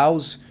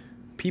 allows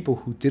people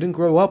who didn't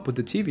grow up with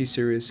the TV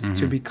series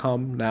to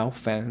become now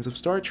fans of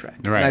Star Trek.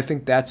 Right. And I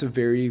think that's a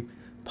very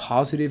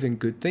positive and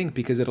good thing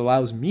because it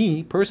allows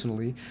me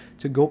personally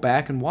to go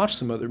back and watch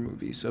some other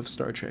movies of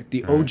Star Trek,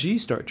 the OG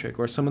Star Trek,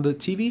 or some of the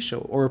TV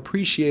show, or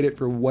appreciate it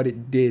for what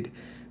it did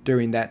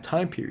during that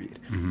time period.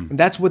 And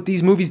that's what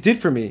these movies did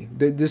for me.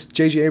 This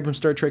J.J. Abrams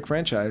Star Trek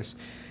franchise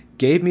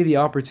gave me the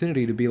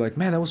opportunity to be like,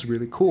 man, that was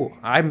really cool.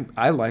 I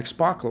like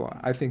Spock a lot.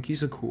 I think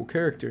he's a cool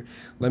character.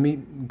 Let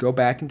me go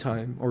back in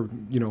time, or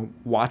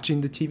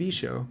watching the TV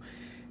show,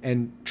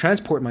 and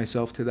transport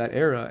myself to that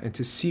era and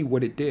to see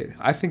what it did.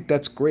 I think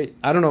that's great.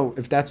 I don't know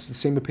if that's the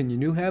same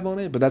opinion you have on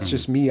it, but that's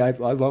just me. I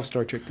love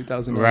Star Trek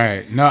 2009.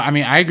 Right. No, I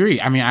mean, I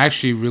agree. I mean, I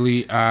actually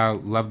really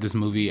loved this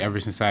movie ever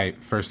since I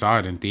first saw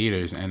it in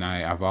theaters, and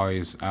I've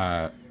always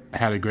had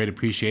a great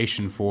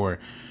appreciation for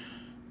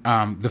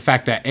the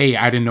fact that A,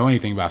 I didn't know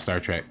anything about Star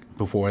Trek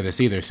before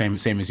this either, same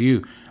as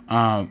you.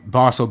 But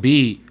also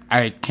B,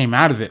 I came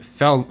out of it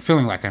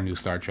feeling like I knew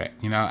Star Trek.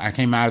 I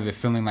came out of it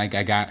feeling like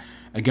I got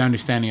a good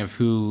understanding of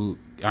who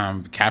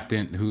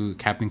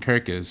Captain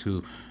Kirk is,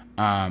 who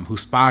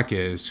Spock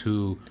is,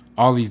 who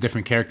all these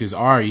different characters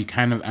are. You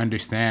kind of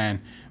understand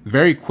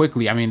very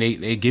quickly. I mean,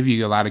 they give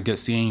you a lot of good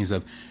scenes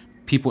of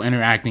people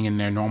interacting in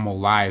their normal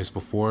lives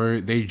before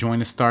they join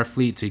the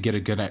Starfleet to get a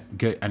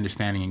good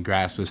understanding and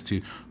grasp as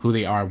to who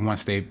they are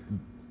once they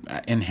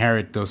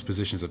inherit those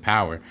positions of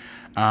power.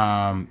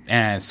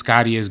 And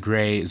Scotty is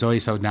great. Zoe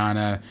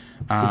Saldana,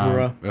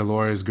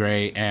 Elora is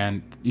great,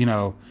 and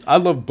I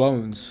love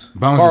Bones.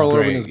 Bones Carl is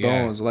great. Urban is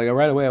Bones. Yeah. Like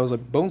right away, I was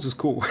like, Bones is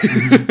cool.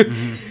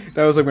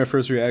 That was like my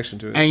first reaction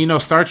to it.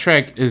 And Star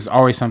Trek is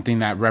always something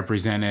that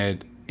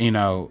represented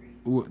the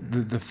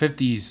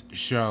 50s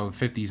show,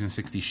 50s and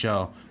 60s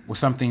show was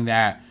something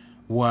that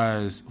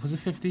was it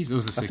 50s? It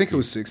was the 60s. I think it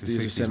was 60s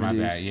or 70s. My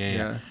bad.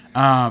 Yeah.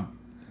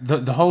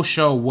 The whole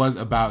show was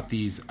about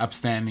these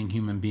upstanding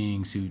human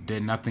beings who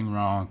did nothing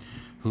wrong,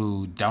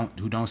 who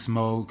don't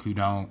smoke, who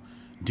don't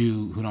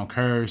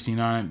curse,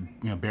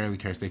 barely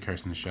curse. They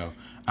curse in the show.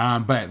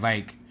 But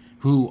like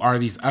who are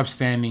these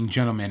upstanding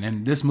gentlemen,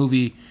 and this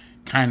movie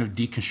kind of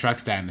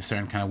deconstructs that in a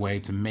certain kind of way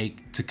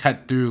to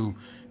cut through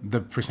the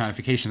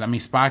personifications. I mean,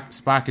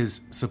 Spock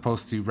is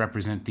supposed to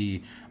represent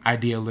the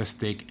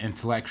idealistic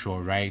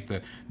intellectual, right?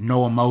 The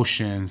no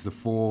emotions, the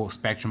full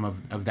spectrum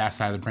of that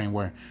side of the brain,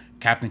 where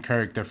Captain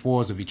Kirk, they're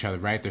foils of each other,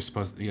 right? They're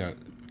supposed to,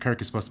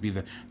 Kirk is supposed to be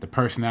the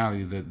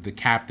personality, the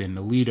captain,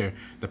 the leader,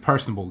 the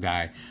personable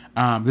guy.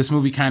 This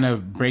movie kind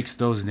of breaks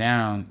those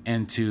down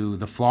into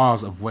the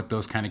flaws of what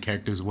those kind of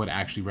characters would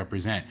actually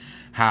represent.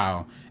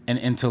 How an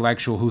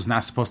intellectual who's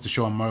not supposed to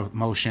show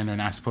emotion or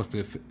not supposed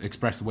to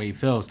express the way he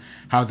feels,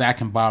 how that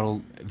can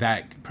bottle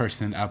that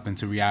person up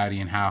into reality,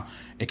 and how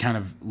it kind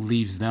of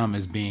leaves them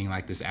as being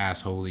like this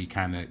assholey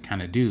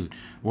kind of dude.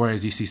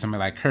 Whereas you see somebody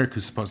like Kirk,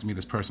 who's supposed to be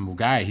this personable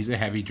guy, he's a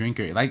heavy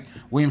drinker, like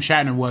William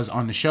Shatner was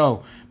on the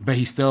show, but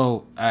he's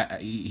still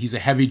he's a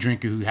heavy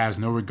drinker who has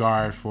no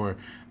regard for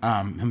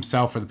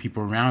himself or the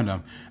people around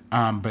him.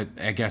 But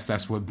I guess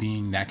that's what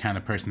being that kind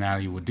of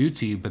personality will do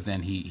to you. But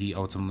then he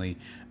ultimately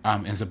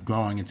ends up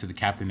growing into the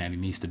captain that he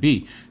needs to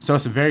be. So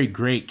it's a very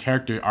great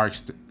character arc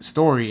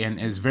story, and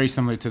is very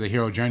similar to the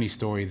hero journey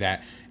story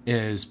that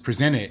is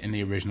presented in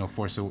the original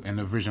Force Awakens,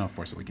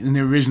 in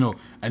the original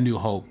A New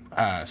Hope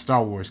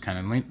Star Wars kind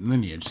of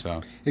lineage.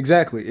 So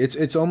exactly,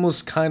 it's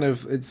almost kind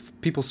of, it's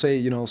people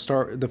say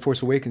the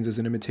Force Awakens is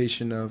an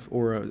imitation of,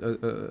 or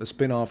a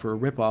spin-off or a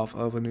rip-off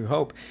of A New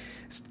Hope.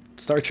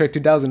 Star Trek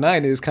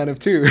 2009 is kind of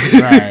too,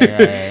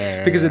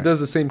 right, because it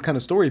does the same kind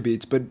of story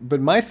beats. But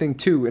my thing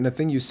too, and the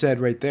thing you said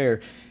right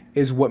there,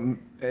 is what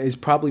is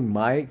probably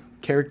my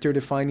character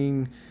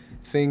defining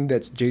thing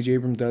that J.J.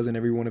 Abrams does in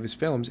every one of his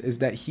films, is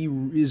that he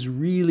is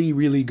really,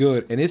 really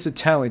good, and it's a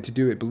talent to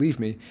do it, believe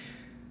me,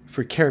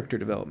 for character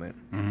development,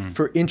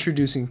 for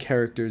introducing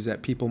characters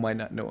that people might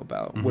not know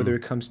about, whether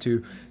it comes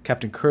to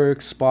Captain Kirk,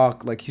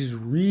 Spock. Like, he's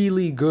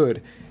really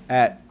good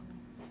at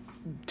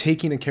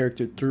taking a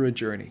character through a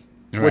journey.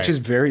 Right. Which is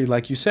very,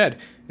 like you said,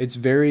 it's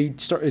very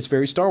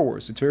Star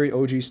Wars. It's very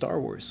OG Star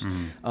Wars.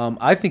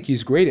 I think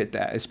he's great at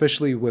that,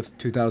 especially with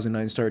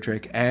 2009 Star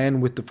Trek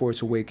and with The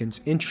Force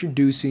Awakens,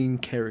 introducing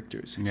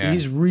characters. Yeah.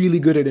 He's really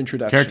good at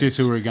introductions. Characters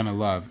who we're gonna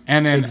love,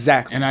 and then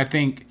exactly. And I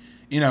think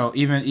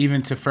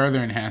even to further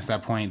enhance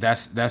that point,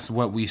 that's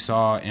what we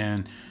saw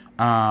in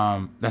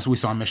That's what we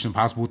saw in Mission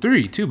Impossible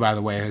 3 too, by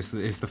the way, is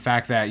the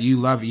fact that you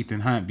love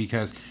Ethan Hunt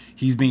because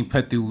he's being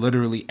put through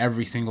literally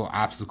every single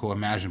obstacle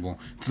imaginable,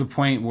 to the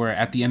point where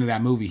at the end of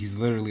that movie he's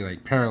literally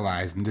like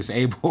paralyzed and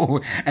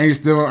disabled and you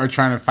still are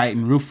trying to fight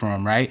and root for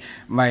him, right?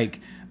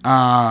 Like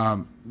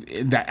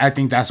that, I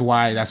think that's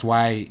why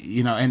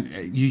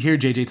and you hear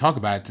JJ talk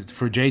about it.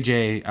 For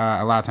JJ,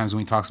 a lot of times when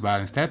he talks about it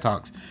in his TED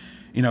Talks,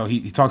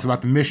 he talks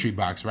about the mystery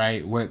box,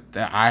 right? What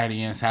the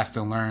audience has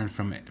to learn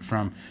from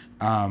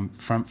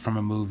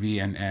a movie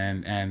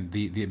and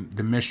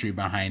the mystery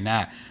behind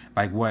that,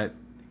 like what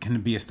can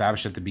be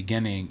established at the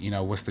beginning.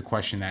 What's the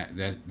question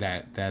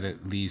that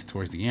it leads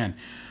towards the end.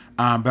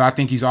 But I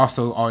think he's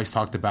also always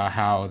talked about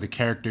how the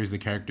characters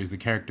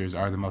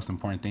are the most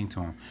important thing to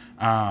him.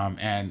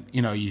 And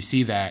you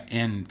see that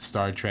in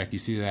Star Trek, you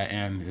see that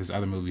in his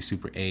other movie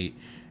Super 8,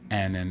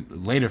 and in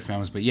later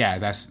films. But yeah,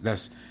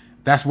 that's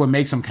what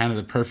makes him kind of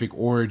the perfect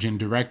origin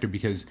director,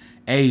 because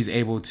A, he's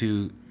able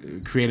to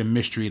create a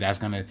mystery that's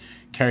going to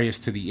carry us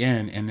to the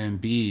end, and then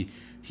B,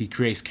 he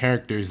creates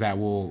characters that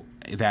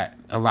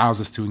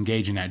allows us to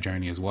engage in that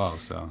journey as well.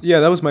 So yeah,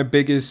 that was my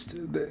biggest.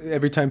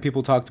 Every time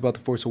people talked about The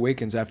Force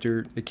Awakens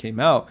after it came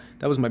out,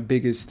 that was my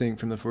biggest thing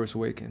from The Force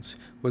Awakens,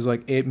 was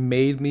like it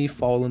made me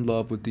fall in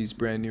love with these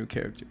brand new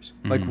characters,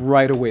 like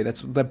right away.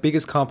 That's the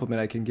biggest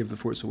compliment I can give The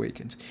Force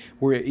Awakens,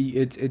 where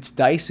it's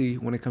dicey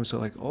when it comes to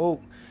like,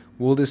 oh,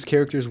 will this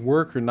character's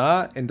work or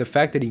not? And the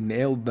fact that he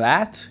nailed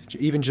that,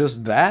 even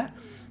just that,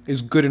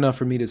 is good enough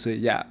for me to say,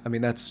 yeah, I mean,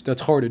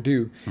 that's hard to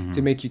do,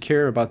 to make you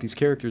care about these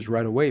characters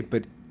right away.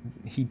 But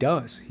he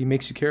does. He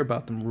makes you care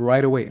about them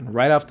right away. And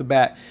right off the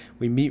bat,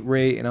 we meet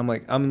Rey, and I'm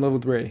like, I'm in love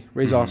with Rey.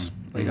 Rey's awesome.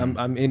 Like,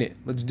 I'm in it.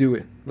 Let's do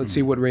it. Let's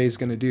see what Rey's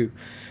going to do.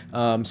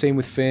 Same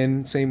with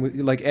Finn. Same with,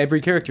 like,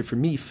 every character for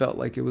me felt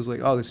like it was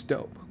like, oh, this is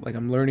dope. Like,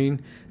 I'm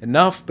learning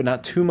enough, but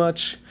not too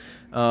much.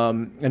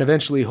 And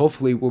eventually,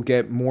 hopefully, we'll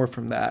get more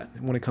from that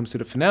when it comes to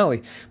the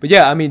finale. But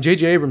yeah, I mean,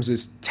 J.J. Abrams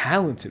is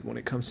talented when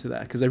it comes to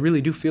that, because I really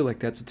do feel like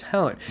that's a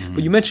talent.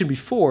 But you mentioned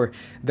before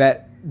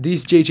that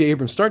these J.J.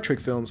 Abrams Star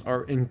Trek films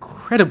are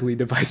incredibly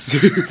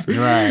divisive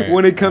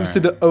when it comes to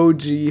the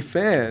OG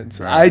fans.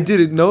 I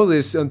didn't know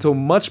this until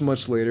much,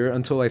 much later,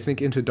 until I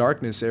think Into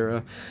Darkness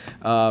era,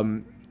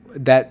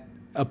 that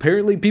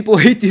apparently people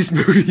hate these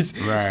movies.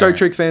 Star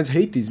Trek fans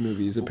hate these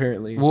movies,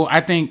 apparently. Well,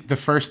 I think the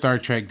first Star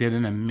Trek did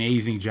an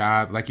amazing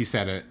job, like you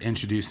said,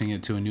 introducing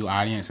it to a new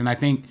audience. And I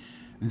think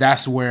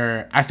that's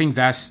even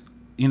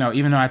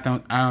though I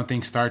don't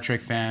think Star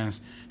Trek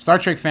fans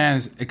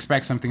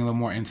expect something a little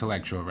more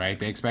intellectual, right?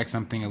 They expect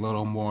something a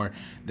little more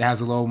that has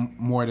a little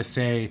more to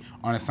say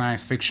on a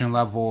science fiction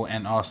level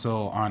and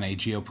also on a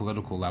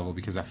geopolitical level,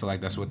 because I feel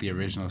like that's what the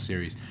original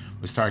series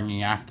was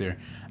targeting after.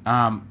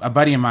 A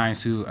buddy of mine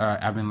who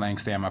I've been letting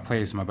stay at my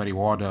place, my buddy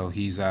Waldo,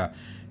 he's been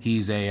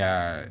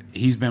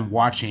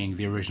watching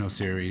the original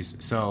series,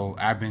 so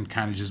I've been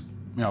kind of just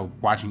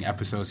watching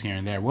episodes here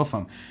and there with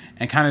him.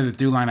 And kind of the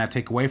through line I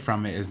take away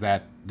from it is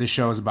that this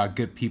show is about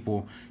good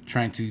people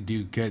trying to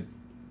do good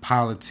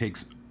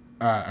politics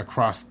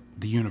across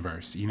the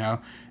universe,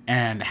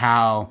 and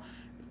how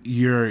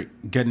your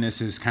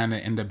goodness is kind of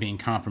end up being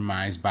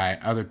compromised by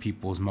other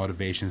people's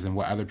motivations and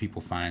what other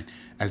people find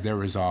as their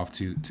resolve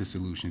to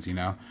solutions,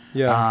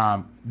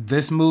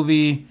 This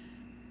movie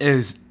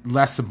is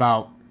less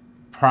about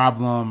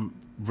problem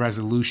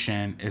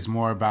resolution, is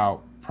more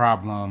about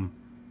problem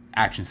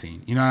action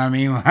scene. You know what I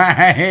mean?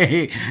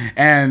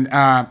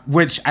 And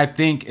which I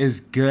think is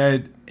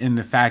good in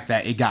the fact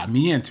that it got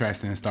me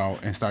interested in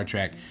Star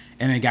Trek,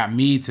 and it got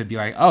me to be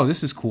like, oh,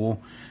 this is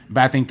cool.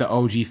 But I think the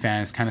OG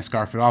fans kind of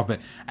scarf it off. But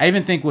I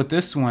even think with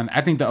this one,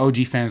 I think the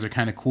OG fans are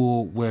kind of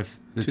cool with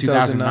the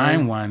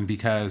 2009 one,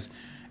 because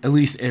at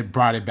least it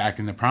brought it back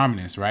into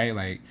prominence, right?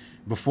 Like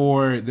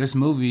before this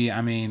movie,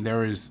 I mean, there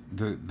was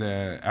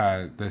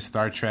the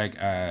Star Trek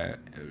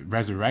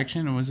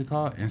Resurrection, or what's it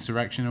called?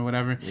 Insurrection or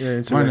whatever. Yeah,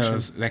 Insurrection. One of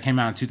those that came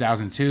out in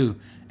 2002.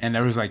 And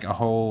there was like a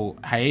whole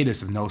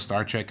hiatus of no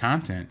Star Trek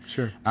content.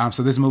 Sure.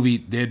 So this movie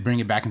did bring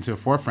it back into the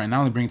forefront. Not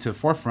only bring it to the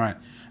forefront,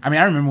 I mean,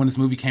 I remember when this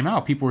movie came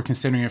out, people were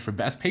considering it for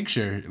Best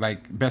Picture,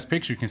 like Best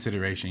Picture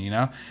consideration,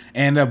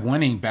 Ended up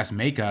winning Best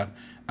Makeup,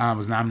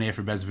 was nominated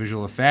for Best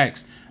Visual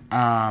Effects.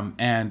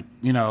 And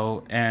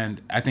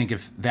I think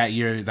if that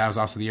year, that was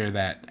also the year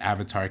that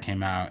Avatar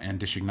came out and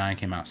District 9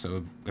 came out.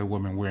 So it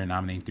would have been weird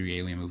nominating 3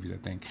 Alien movies, I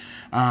think.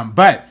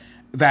 But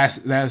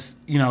that's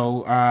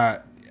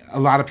a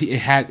lot of people,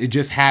 it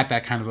just had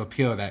that kind of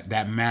appeal,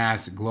 that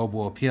mass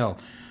global appeal.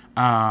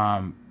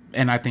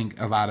 And I think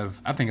a lot of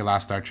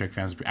Star Trek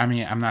fans, I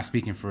mean, I'm not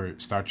speaking for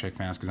Star Trek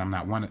fans because I'm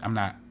not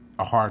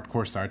a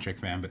hardcore Star Trek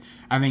fan, but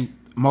I think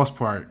most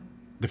part,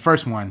 the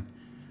first one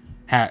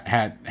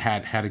had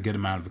a good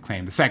amount of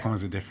acclaim. The second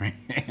one's a different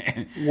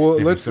well,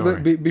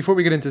 before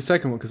we get into the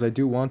second one, because I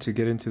do want to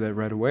get into that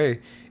right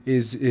away,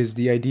 is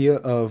the idea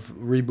of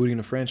rebooting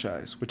a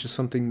franchise, which is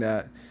something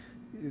that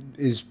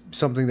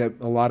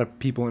a lot of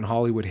people in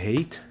Hollywood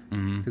hate,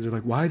 because they're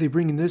like, why are they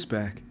bringing this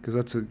back?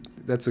 Because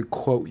that's a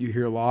quote you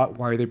hear a lot.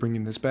 Why are they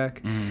bringing this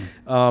back?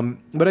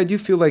 But I do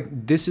feel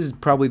like this is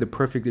probably the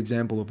perfect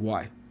example of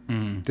why.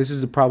 This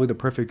is probably the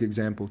perfect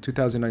example.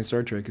 2009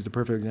 Star Trek is the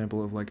perfect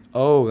example of like,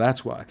 oh,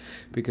 that's why.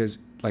 Because,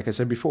 like I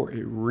said before,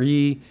 it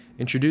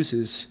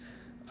reintroduces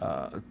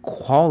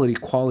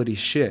quality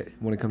shit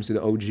when it comes to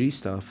the OG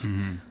stuff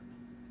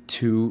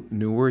to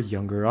newer,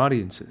 younger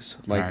audiences.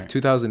 Like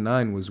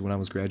 2009 was when I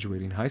was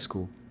graduating high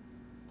school.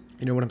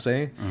 You know what I'm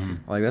saying?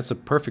 Like, that's a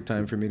perfect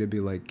time for me to be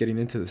like getting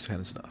into this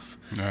kind of stuff.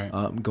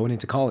 Going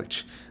into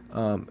college.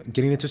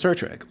 Getting into Star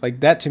Trek.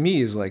 Like, that to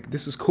me is like,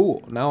 this is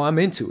cool. Now I'm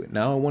into it.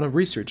 Now I want to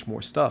research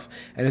more stuff.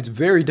 And it's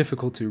very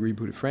difficult to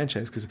reboot a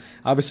franchise because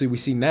obviously we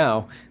see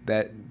now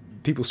that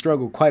people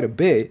struggle quite a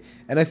bit.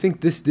 And I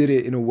think this did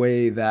it in a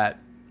way that,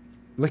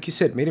 like you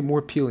said, made it more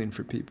appealing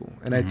for people.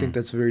 And I think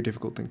that's a very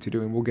difficult thing to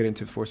do. And we'll get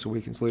into Force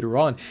Awakens later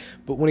on.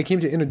 But when it came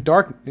to Into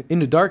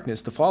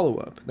Darkness, the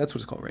follow-up, that's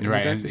what it's called, right?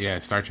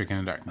 Right. Star Trek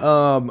Into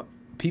Darkness.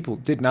 People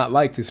did not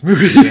like this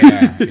movie.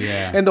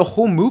 Yeah. And the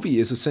whole movie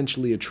is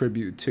essentially a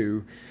tribute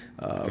to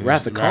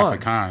Wrath of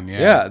Khan.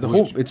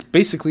 It's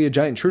basically a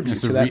giant tribute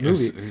to that movie.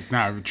 It's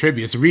not a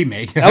tribute, it's a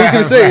remake. I was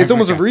going to say, it's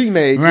almost a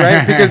remake,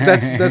 right? Because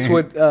that's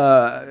what,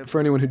 for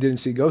anyone who didn't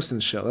see Ghost in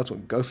the Shell, that's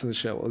what Ghost in the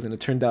Shell was, and it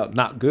turned out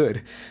not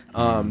good.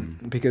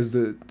 Because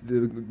the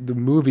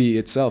movie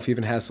itself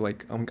even has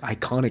like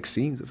iconic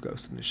scenes of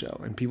Ghost in the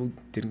Shell, and people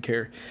didn't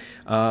care.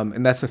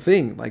 And that's the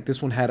thing, like,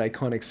 this one had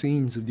iconic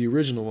scenes of the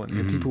original one,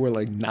 and people were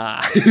like,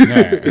 nah.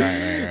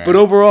 Right. But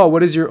overall,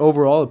 what is your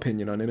overall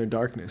opinion on Into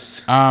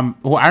Darkness?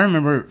 Well, I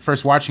remember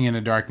first watching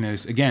Into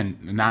Darkness, again,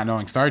 not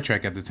knowing Star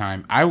Trek at the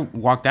time. I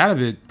walked out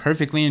of it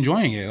perfectly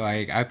enjoying it.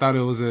 Like, I thought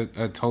it was a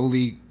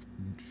totally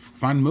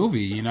fun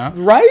movie, you know?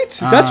 Right?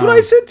 That's what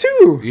I said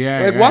too.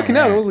 Yeah. Like, walking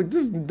out, I was like,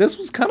 this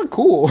was kind of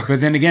cool.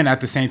 But then again,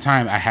 at the same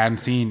time, I hadn't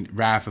seen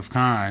Wrath of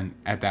Khan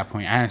at that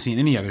point. I hadn't seen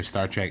any other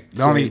Star Trek.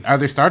 The only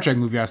other Star Trek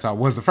movie I saw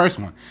was the first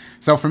one.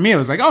 So for me, it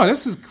was like, oh,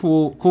 this is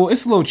cool.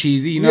 It's a little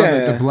cheesy, you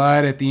know, the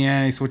blood at the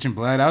end, switching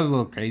blood. That was a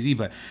little crazy,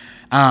 but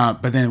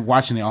then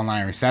watching the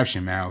online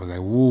reception, man, I was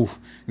like, woof.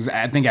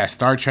 I think at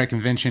Star Trek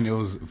Convention, it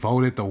was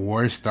voted the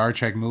worst Star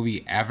Trek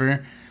movie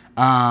ever.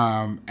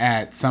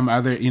 At some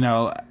other, you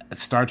know,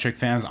 Star Trek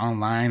fans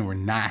online were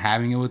not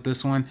having it with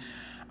this one.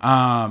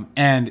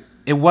 And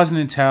it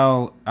wasn't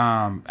until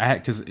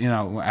because, you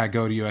know, I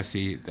go to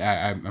USC.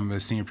 I'm a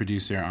senior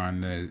producer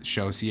on the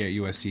show See at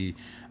USC,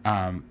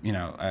 on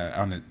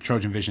the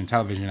Trojan Vision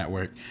television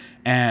network.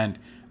 And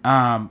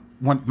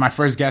my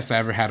first guest I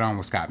ever had on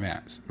was Scott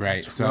Matz,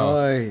 right?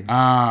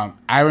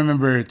 I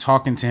remember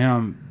talking to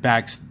him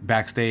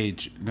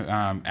backstage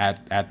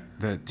at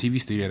the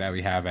TV studio that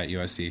we have at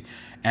USC,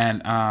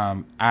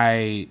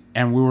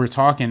 and we were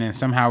talking, and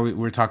somehow we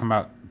were talking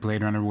about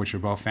Blade Runner, which we're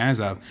both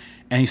fans of,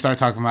 and he started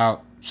talking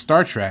about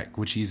Star Trek,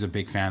 which he's a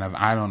big fan of.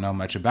 I don't know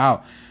much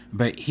about,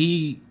 but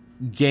he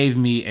gave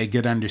me a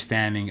good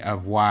understanding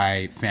of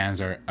why fans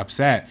are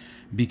upset,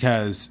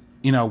 because,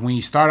 you know, when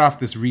you start off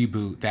this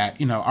reboot that,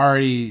 you know,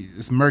 already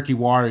it's murky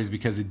waters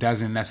because it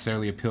doesn't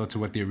necessarily appeal to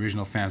what the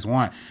original fans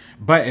want,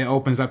 but it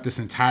opens up this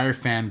entire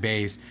fan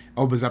base,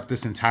 opens up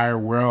this entire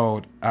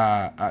world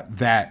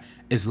that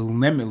is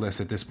limitless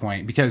at this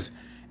point, because,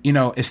 you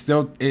know, it's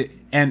still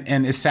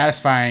and it's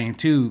satisfying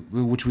too,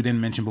 which we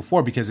didn't mention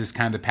before, because it's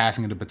kind of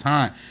passing the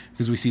baton,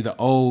 because we see the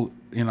old,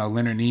 you know,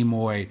 Leonard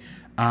Nimoy.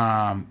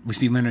 We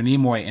see Leonard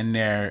Nimoy in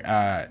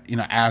there, you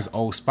know, as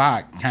old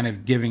Spock, kind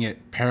of giving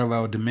it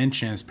parallel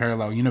dimensions,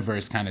 parallel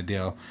universe kind of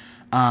deal.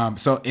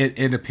 So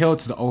it appealed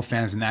to the old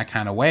fans in that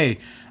kind of way.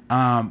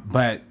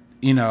 But,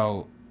 you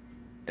know,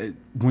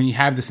 when you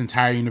have this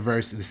entire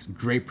universe, this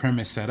great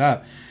premise set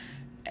up,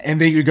 and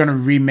then you're going to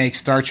remake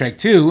Star Trek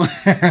 2,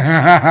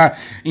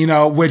 you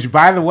know, which,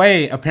 by the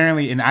way,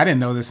 apparently, and I didn't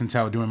know this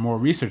until doing more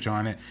research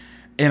on it,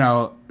 you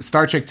know,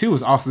 Star Trek 2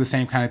 was also the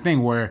same kind of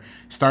thing, where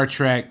Star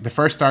Trek, the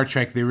first Star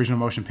Trek, the original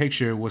motion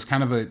picture, was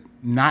kind of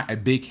not a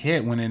big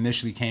hit when it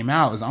initially came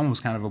out. It was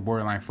almost kind of a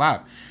borderline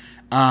flop.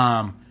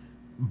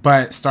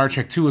 But Star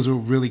Trek 2 is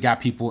what really got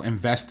people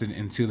invested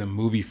into the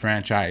movie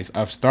franchise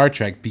of Star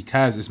Trek,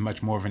 because it's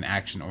much more of an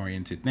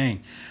action-oriented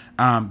thing.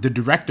 The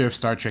director of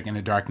Star Trek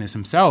Into Darkness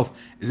himself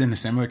is in a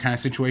similar kind of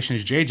situation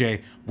as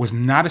JJ, was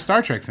not a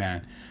Star Trek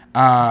fan.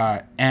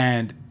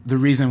 And the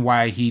reason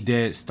why he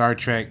did Star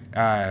Trek,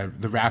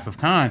 The Wrath of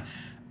Khan,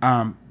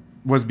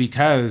 was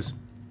because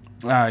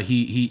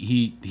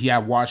he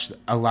had watched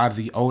a lot of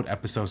the old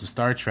episodes of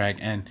Star Trek,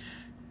 and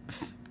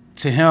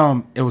to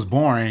him it was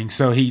boring,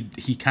 so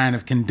he kind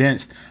of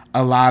condensed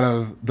a lot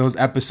of those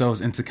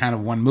episodes into kind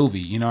of one movie,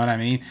 you know what I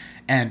mean,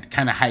 and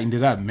kind of heightened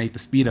it up, made the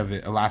speed of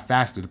it a lot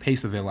faster, the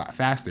pace of it a lot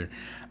faster.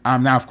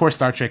 Now, of course,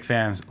 Star Trek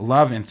fans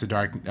love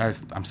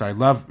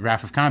love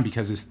Wrath of Khan,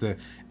 because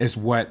it's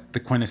what the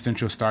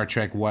quintessential Star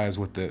Trek was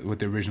with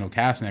the original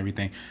cast and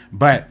everything.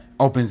 But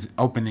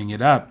opening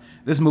it up,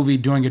 this movie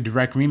doing a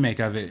direct remake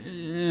of it,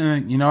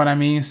 you know what I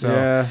mean? So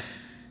yeah.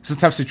 It's a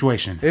tough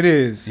situation. It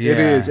is. Yeah. It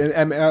is,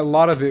 and a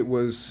lot of it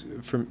was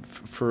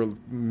for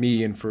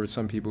me and for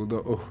some people,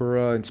 the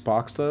Uhura and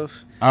Spock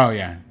stuff. Oh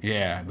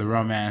yeah, the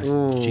romance,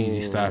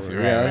 cheesy stuff.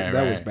 Right,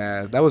 that was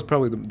bad. That was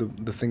probably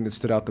the thing that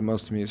stood out the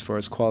most to me as far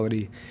as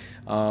quality.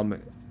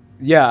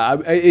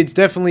 it's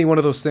definitely one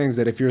of those things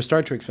that if you're a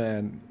Star Trek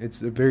fan,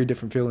 it's a very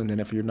different feeling than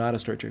if you're not a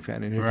Star Trek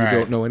fan and if you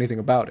don't know anything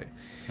about it.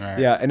 Right.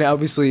 Yeah, and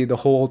obviously the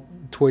whole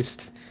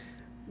twist,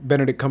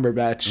 Benedict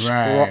Cumberbatch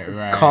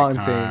Khan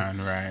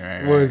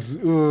thing was.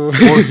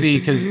 Well, see,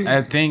 because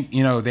I think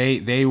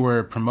they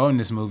were promoting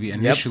this movie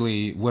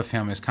initially with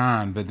him as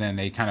Khan, but then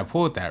they kind of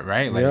pulled that,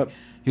 right? Like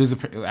he was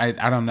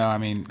I don't know. I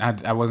mean,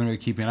 I wasn't really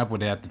keeping up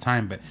with it at the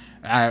time, but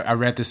I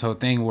read this whole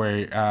thing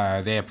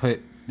where they had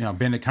put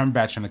Benedict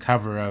Cumberbatch on the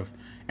cover of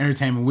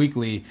Entertainment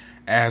Weekly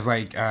as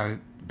like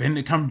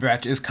Benedict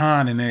Cumberbatch is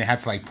Khan, and then they had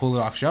to like pull it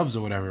off shelves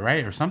or whatever,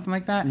 right, or something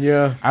like that.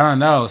 Yeah, I don't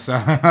know. So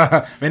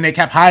and they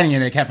kept hiding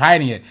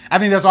it. I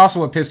think that's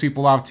also what pissed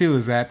people off too,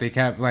 is that they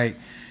kept like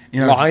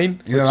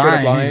lying. He's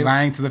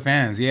lying to the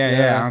fans.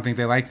 Yeah. I don't think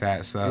they like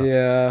that. So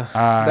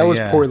that was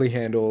poorly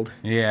handled.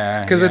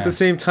 Yeah, because at the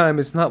same time,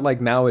 it's not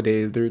like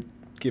nowadays they're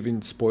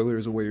giving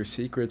spoilers away or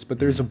secrets, but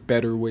there's a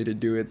better way to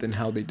do it than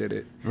how they did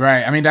it.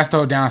 Right. I mean, that's the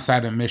whole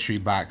downside of mystery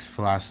box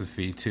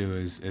philosophy too.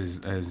 Is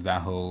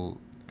that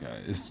whole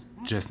is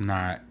just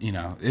not you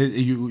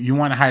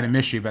want to hide a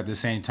mystery, but at the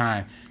same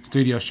time,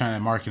 studios trying to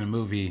market a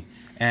movie,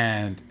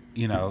 and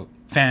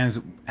fans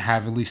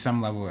have at least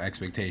some level of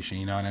expectation.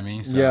 You know what I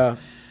mean? So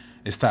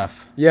it's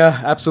tough. Yeah,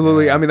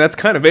 absolutely. I mean, that's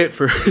kind of it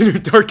for Inner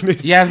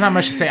Darkness. Yeah, there's not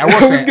much to say. I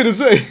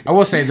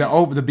will say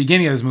the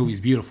beginning of this movie is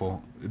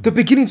beautiful. The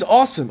beginning's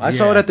awesome. I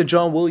saw it at the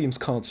John Williams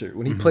concert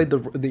when he played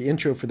the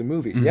intro for the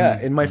movie. Yeah,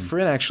 and my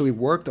friend actually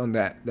worked on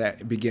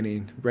that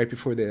beginning right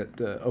before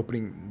the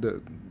opening,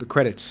 the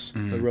credits,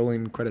 the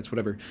rolling credits,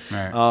 whatever.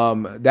 Right.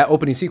 That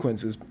opening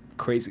sequence is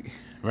crazy.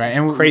 Right,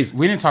 and crazy.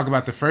 We didn't talk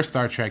about the first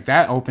Star Trek.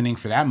 That opening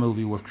for that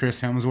movie with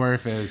Chris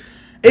Hemsworth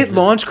it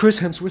launched Chris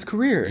Hemsworth's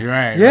career.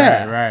 Right.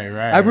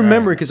 I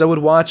remember because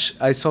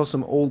I saw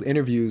some old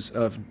interviews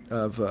of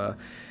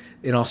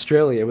in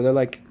Australia where they're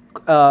like,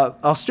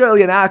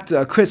 Australian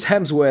actor Chris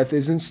Hemsworth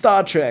is in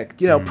Star Trek.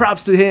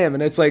 Props to him,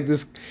 and it's like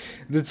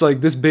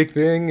this big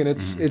thing, and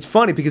it's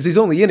funny because he's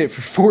only in it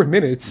for 4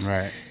 minutes.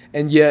 Right.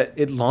 And yet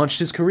it launched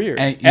his career.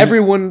 And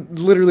everyone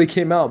literally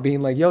came out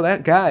being like, "Yo,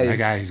 that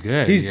guy, he's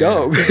good. He's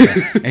dope."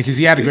 And because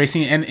he had a great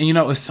scene, and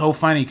it's so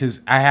funny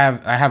because I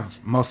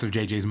have most of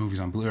JJ's movies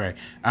on Blu-ray.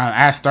 I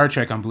had Star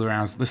Trek on Blu-ray.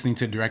 I was listening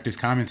to the director's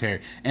commentary,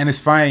 and it's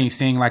funny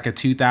seeing like a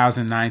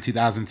 2009,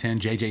 2010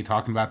 JJ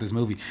talking about this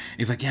movie.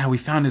 He's like, "Yeah, we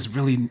found this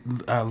really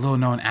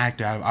little-known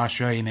actor out of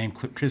Australia named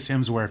Chris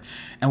Hemsworth,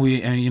 and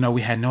we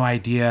had no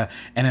idea."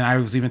 And then I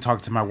was even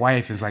talking to my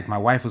wife. It's like my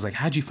wife was like,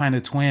 "How'd you find a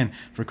twin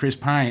for Chris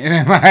Pine?" And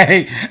then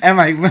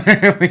like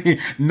literally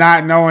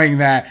not knowing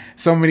that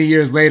so many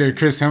years later,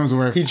 Chris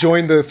Hemsworth, he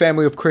joined the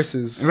family of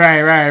Chris's.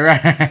 Right.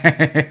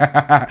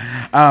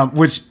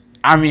 Which,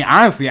 I mean,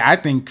 honestly, I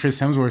think Chris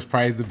Hemsworth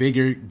probably is the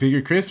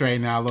bigger Chris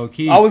right now, low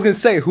key. I was gonna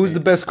say, who's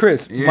the best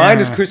Chris? Yeah. Mine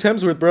is Chris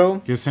Hemsworth, bro.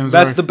 Chris Hemsworth.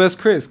 That's the best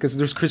Chris because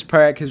there's Chris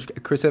Pratt,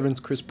 Chris Evans,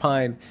 Chris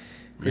Pine,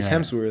 Chris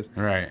Hemsworth.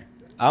 Right.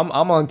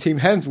 I'm on Team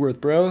Hemsworth,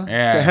 bro.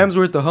 Yeah. So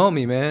Hemsworth the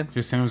homie, man.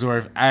 Chris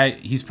Hemsworth.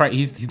 He's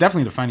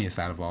definitely the funniest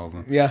out of all of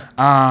them. Yeah.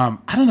 I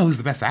don't know who's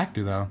the best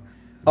actor though.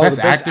 The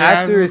best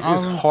actor is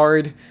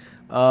hard.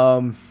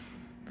 Man,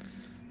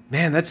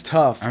 that's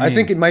tough. I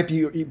think it might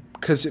be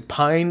because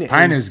Pine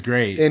is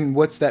great. And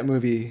what's that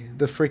movie?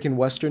 The freaking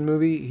Western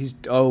movie? He's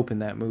dope in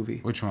that movie.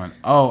 Which one?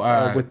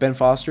 Oh, with Ben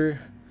Foster.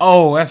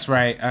 Oh, that's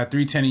right.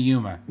 310 of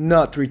Yuma.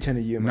 Not 310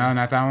 of Yuma. No,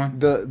 not that one.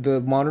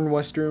 The modern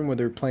Western where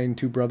they're playing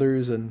two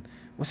brothers, and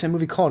what's that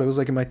movie called? It was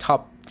like in my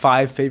top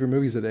 5 favorite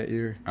movies of that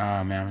year.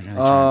 Oh man, I'm really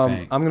trying to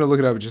think. I'm gonna look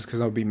it up just because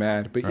I'll be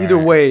mad. But either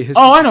way,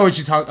 I know what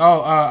you talk.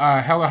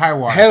 Hell or High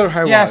Water. Hell or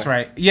High Water. Yeah, that's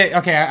right. Yeah,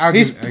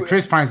 okay.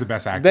 Chris Pine's the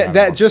best actor.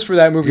 That just for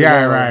that movie.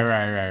 Yeah,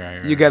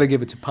 right. You got to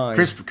give it to Pine.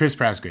 Chris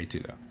Pratt's great too,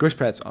 though. Chris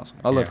Pratt's awesome.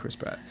 I love Chris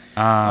Pratt.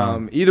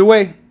 Either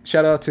way,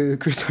 shout out to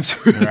Chris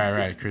Hemsworth.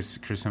 right. Chris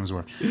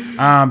Hemsworth.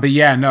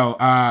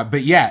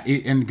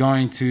 And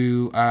going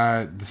to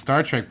the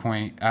Star Trek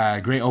point,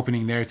 great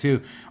opening there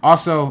too.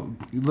 Also,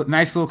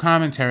 nice little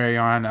commentary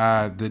on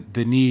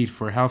the need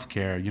for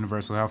healthcare,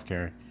 universal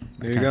healthcare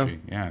in the country.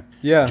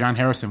 Yeah. John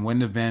Harrison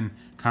wouldn't have been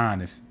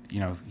Khan if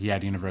he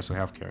had universal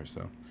healthcare.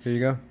 So there you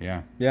go.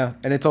 Yeah.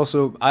 And it's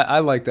also I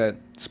like that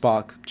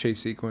Spock chase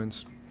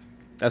sequence.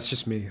 That's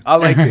just me. I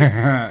liked it.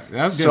 That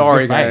was good.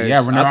 Sorry, guys.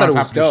 Yeah, when they're on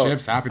top of the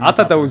ships. I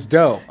thought that was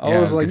dope. I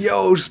was like,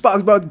 yo,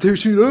 Spock's about to tear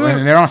shit up.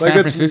 And they're on San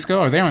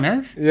Francisco? Are they on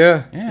Earth?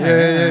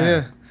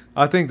 Yeah.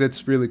 I think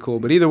that's really cool.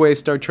 But either way,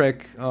 Star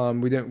Trek,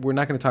 we're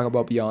not going to talk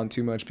about Beyond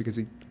too much because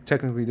he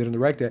technically didn't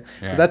direct it.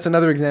 Yeah. But that's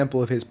another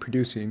example of his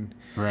producing.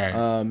 Right.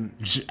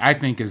 I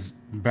think is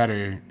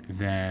better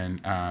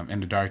than In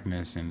the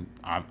Darkness, and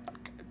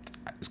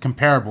it's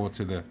comparable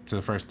to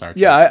the first Star Trek.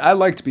 Yeah, I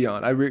liked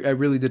Beyond. I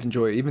really did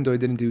enjoy it, even though it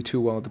didn't do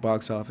too well at the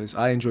box office.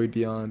 I enjoyed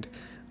Beyond.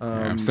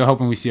 I'm still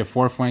hoping we see a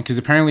fourth one because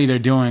apparently they're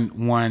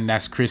doing one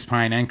that's Chris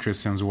Pine and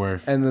Chris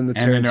Hemsworth, and then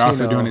they're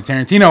also doing the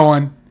Tarantino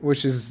one,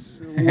 which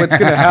is what's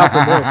gonna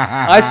happen there.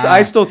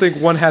 I still think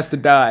one has to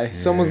die.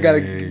 Someone's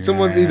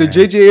either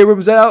J.J.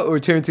 Abrams out or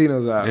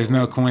Tarantino's out. There's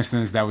no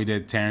coincidence that we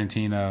did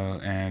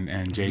Tarantino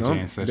and J.J.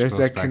 in such there's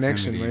close that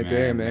connection proximity, right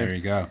there, man. There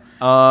you go.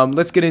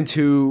 Let's get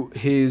into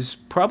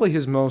probably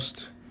his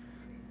most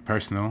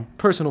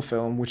personal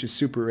film, which is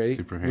Super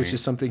 8, which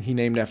is something he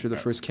named after the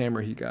first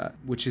camera he got,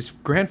 which his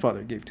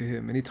grandfather gave to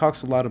him. And he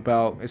talks a lot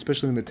about,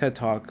 especially in the TED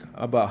Talk,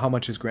 about how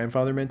much his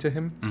grandfather meant to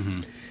him.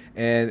 Mm-hmm.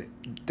 And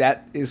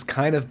that is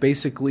kind of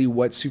basically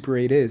what Super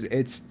 8 is.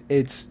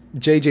 It's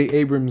J.J.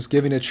 Abrams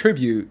giving a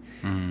tribute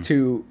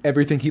to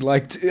everything he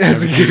liked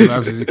as a kid. He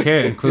loves as a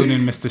kid, including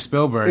Mr.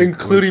 Spielberg.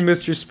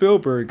 Mr.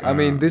 Spielberg. I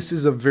mean, this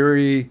is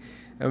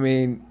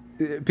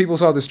people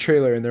saw this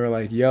trailer and they were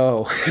like,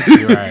 yo.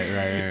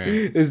 right.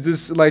 Is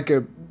this like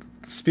a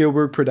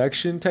Spielberg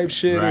production type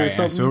shit or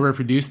something? And Spielberg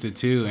produced it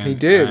too. And, he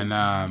did.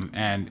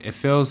 And it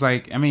feels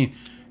like,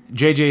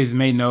 JJ's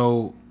made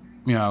no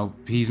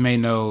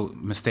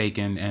mistake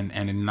in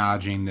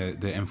acknowledging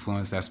the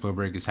influence that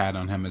Spielberg has had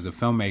on him as a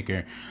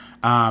filmmaker.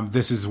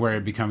 This is where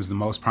it becomes the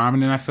most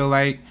prominent, I feel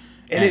like.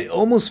 And it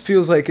almost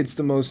feels like it's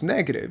the most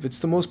negative. It's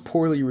the most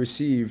poorly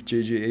received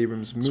J.J.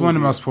 Abrams movie. It's one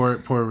of the most poor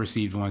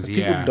received ones,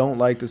 People don't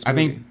like this movie. I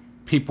think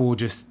people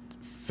just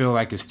feel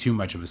like it's too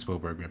much of a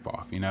Spielberg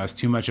ripoff. It's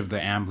too much of the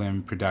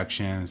Amblin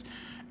Productions,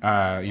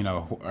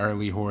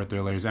 early horror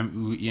thrillers.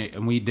 And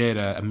we did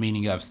a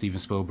meaning of Steven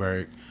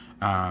Spielberg,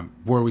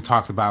 where we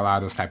talked about a lot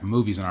of those type of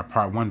movies in our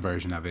part 1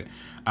 version of it.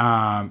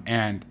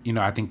 And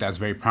I think that's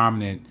very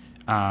prominent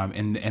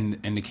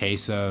in the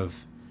case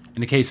of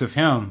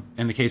him,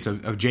 in the case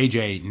of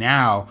JJ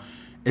now,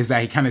 is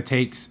that he kind of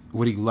takes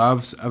what he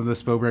loves of the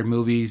Spielberg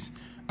movies,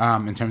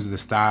 in terms of the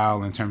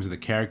style, in terms of the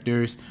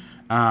characters.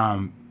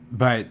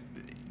 But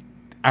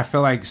I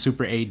feel like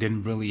Super 8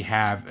 didn't really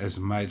have as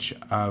much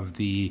of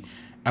the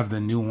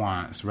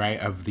nuance, right?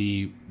 Of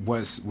the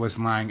what's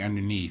lying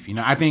underneath.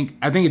 I think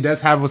it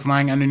does have what's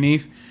lying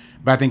underneath,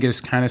 but I think it's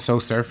kind of so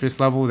surface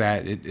level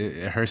that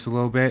it hurts a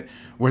little bit.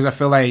 Whereas I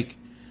feel like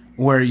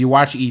where you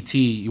watch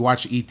E.T.,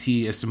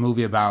 it's a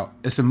movie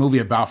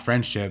about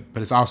friendship,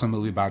 but it's also a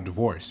movie about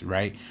divorce,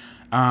 right?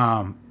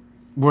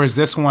 Whereas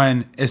this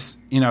one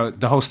is,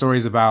 the whole story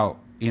is about,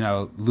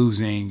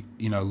 losing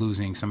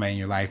somebody in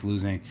your life,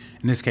 in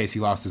this case, he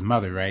lost his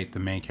mother, right? The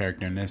main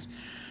character in this.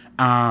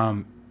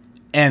 And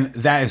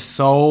that is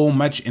so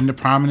much in the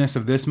prominence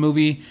of this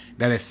movie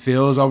that it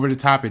feels over the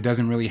top. It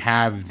doesn't really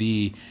have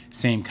the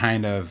same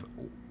kind of,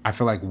 I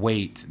feel like,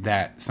 weight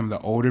that some of the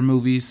older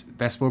movies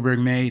that Spielberg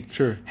made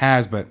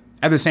has. But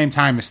at the same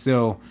time, it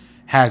still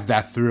has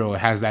that thrill. It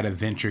has that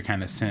adventure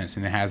kind of sense.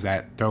 And it has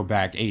that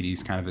throwback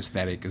 80s kind of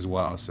aesthetic as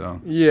well. So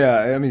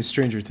yeah,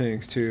 Stranger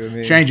Things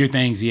too. Stranger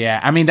Things,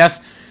 yeah.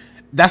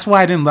 That's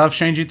why I didn't love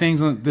Stranger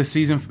Things this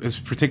season,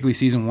 particularly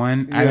season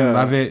 1. Yeah. I didn't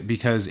love it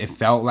because it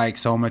felt like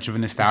so much of a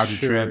nostalgia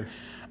trip.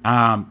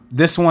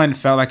 This one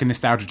felt like a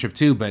nostalgia trip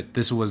too, but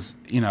this was,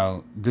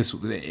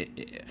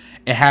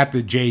 it had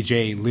the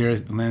JJ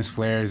lens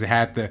flares. It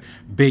had the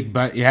big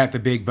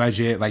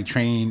budget, like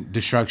train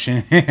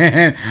destruction,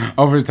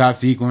 over the top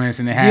sequence,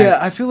 and it had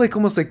I feel like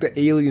almost like the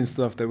alien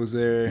stuff that was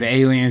there. The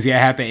aliens, it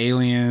had the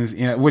aliens,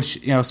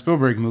 which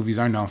Spielberg movies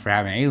are known for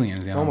having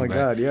aliens. Oh my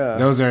god, yeah.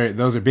 Those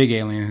are big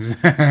aliens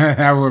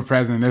that were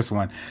present in this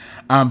one.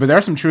 But there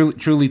are some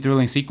truly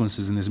thrilling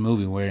sequences in this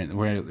movie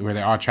where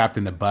they're all trapped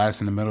in the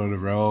bus in the middle of the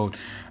road.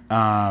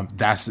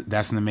 That's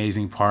an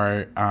amazing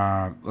part.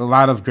 A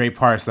lot of great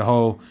parts. The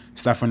whole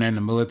stuff when they're in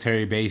the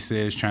military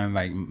bases trying to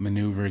like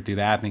maneuver through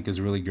that, I think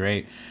is really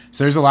great.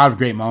 So there's a lot of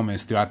great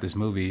moments throughout this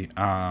movie.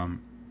 And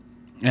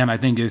I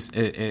think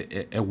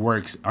it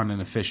works on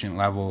an efficient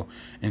level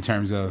in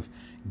terms of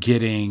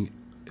getting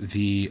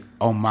the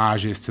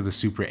homages to the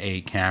Super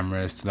 8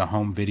 cameras, to the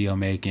home video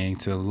making,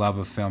 to the love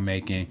of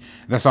filmmaking.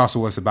 That's also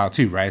what it's about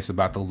too, right? It's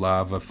about the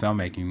love of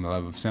filmmaking, the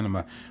love of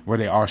cinema, where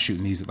they are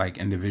shooting these like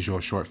individual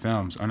short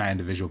films, or not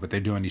individual, but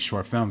they're doing these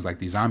short films like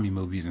these zombie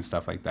movies and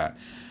stuff like that.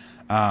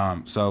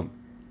 So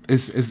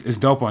it's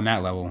dope on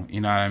that level.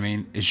 You know what I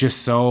mean? It's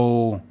just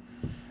so,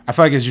 I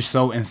feel like it's just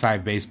so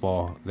inside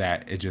baseball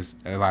that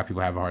a lot of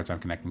people have a hard time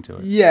connecting to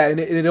it. Yeah, and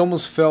it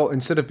almost felt,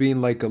 instead of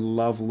being like a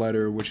love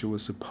letter, which it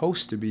was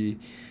supposed to be,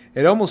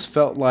 it almost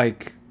felt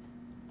like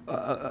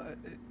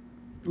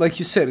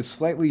you said, it's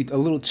slightly a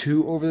little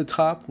too over the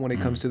top when it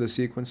comes to the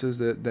sequences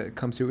that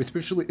come through,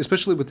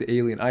 especially with the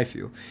alien. I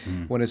feel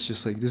when it's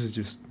just like, this is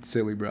just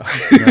silly, bro.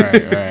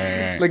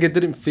 Right. Like, it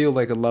didn't feel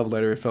like a love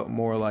letter. It felt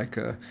more like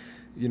a,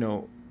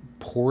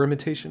 poor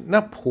imitation.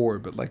 Not poor,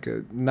 but like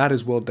a not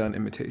as well done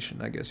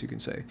imitation, I guess you can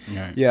say.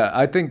 Right. Yeah,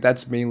 I think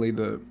that's mainly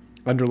the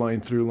underlying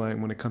through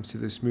line when it comes to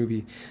this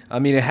movie. I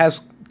mean, it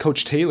has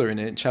Coach Taylor in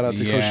it. Shout out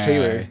to Coach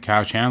Taylor.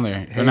 Kyle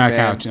Chandler. Hey, not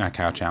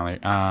Kyle Chandler.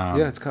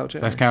 Yeah, it's Kyle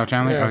Chandler. That's Kyle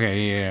Chandler? Yeah.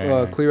 Okay,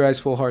 yeah. Clear Eyes,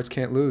 Full Hearts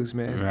Can't Lose,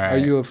 man. Right. Are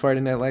you a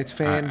Friday Night Lights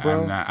fan,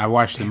 bro? I'm not. I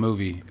watched the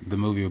movie with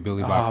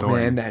Billy Bob Thornton.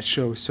 Oh, man, that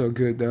show is so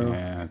good, though.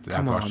 Yeah,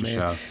 Come I've watched on, the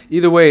man. show.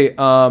 Either way,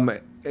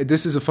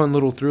 this is a fun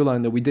little through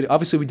line that we did.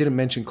 Obviously, we didn't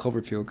mention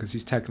Cloverfield because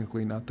he's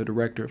technically not the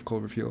director of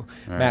Cloverfield.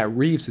 Right. Matt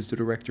Reeves is the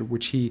director,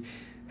 which he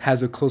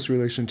has a close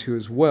relation to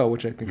as well,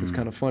 which I think is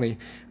kind of funny.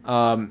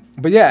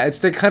 But yeah, it's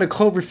the kind of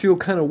Cloverfield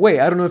kind of way.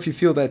 I don't know if you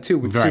feel that too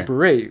with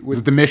Super 8.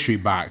 With the mystery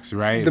box,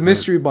 right? The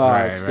mystery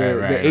box,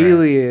 the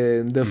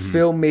alien, the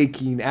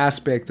filmmaking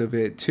aspect of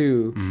it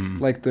too.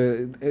 Like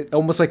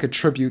almost like a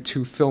tribute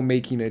to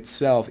filmmaking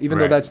itself. Even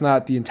though that's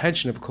not the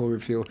intention of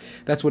Cloverfield,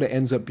 that's what it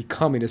ends up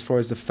becoming as far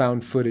as the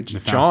found footage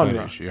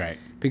genre. Right.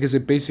 Because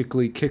it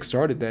basically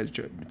kickstarted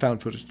that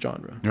found footage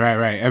genre.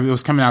 Right. It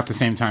was coming out at the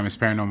same time as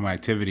Paranormal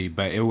Activity,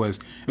 but it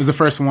was the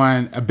first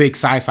one, a big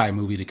sci-fi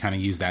movie to kind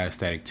of use that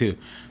aesthetic too.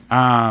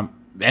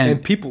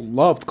 And people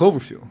loved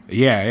Cloverfield.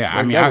 Yeah. Like,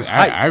 I mean,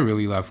 I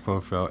really love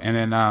Cloverfield, and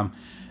then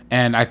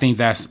and I think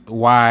that's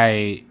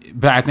why.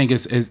 But I think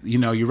it's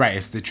you're right.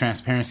 It's the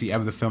transparency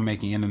of the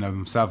filmmaking in and of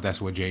himself.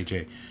 That's what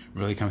JJ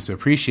really comes to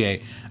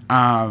appreciate,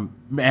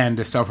 and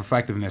the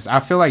self-reflectiveness. I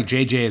feel like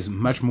JJ is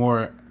much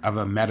more of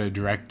a meta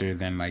director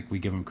than like we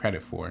give him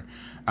credit for,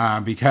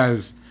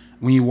 because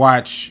when you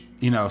watch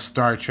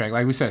Star Trek,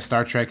 like we said,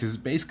 Star Trek is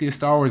basically a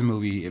Star Wars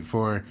movie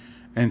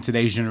in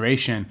today's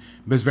generation,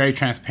 but it's very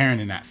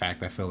transparent in that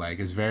fact. I feel like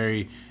it's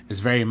very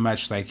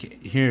much like,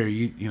 here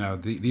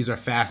these are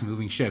fast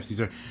moving ships.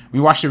 These are, when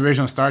you watch the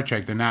original Star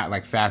Trek, they're not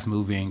like fast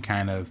moving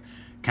kind of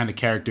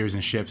characters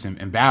and ships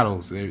and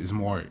battles. It's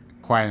more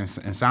quiet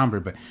and somber,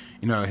 but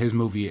his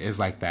movie is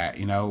like that.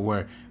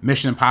 Where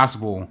Mission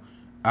Impossible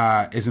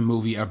is a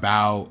movie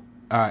about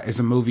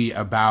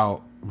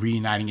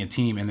reuniting a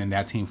team and then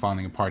that team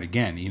falling apart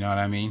again. You know what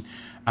I mean?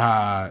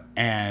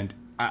 And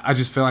I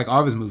just feel like all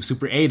of his movies,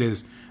 Super 8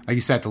 is, like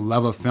you said, the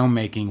love of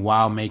filmmaking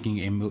while making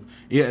a movie.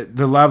 Yeah,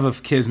 the love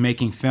of kids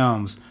making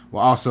films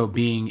while also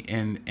being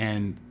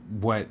in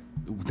what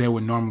they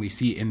would normally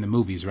see in the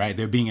movies, right?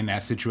 They're being in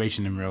that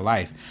situation in real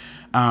life.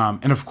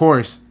 And of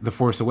course, The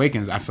Force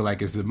Awakens, I feel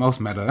like, is the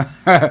most meta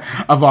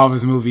of all of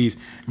his movies,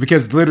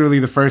 because literally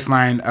the first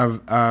line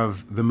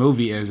of the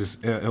movie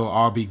is it'll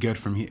all be good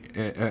from here.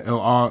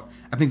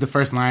 I think the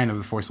first line of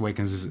The Force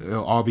Awakens is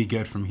it'll all be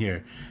good from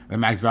here. That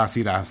Max von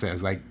Sydow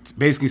says, like,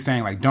 basically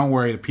saying, like, don't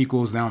worry, the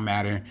prequels, they don't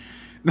matter.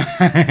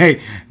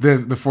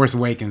 the Force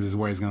Awakens is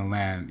where it's gonna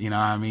land. You know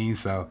what I mean?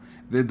 So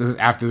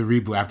after the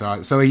reboot, after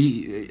all, so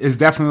he is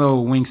definitely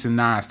little winks and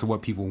nods to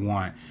what people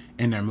want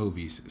in their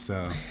movies.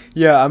 So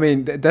yeah, I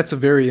mean that's a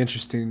very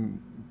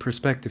interesting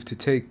perspective to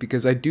take,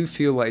 because I do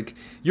feel like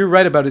you're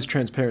right about his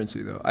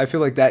transparency, though. I feel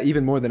like that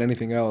even more than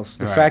anything else.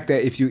 The fact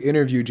that if you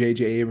interview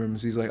J.J.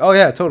 Abrams, he's like, oh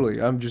yeah,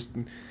 totally, I'm just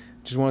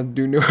want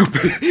to do new.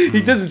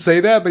 He doesn't say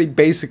that, but he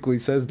basically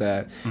says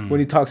that when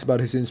he talks about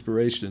his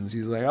inspirations.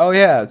 He's like, oh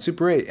yeah,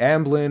 Super 8,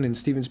 Amblin and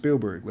Steven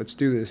Spielberg, let's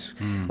do this.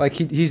 Like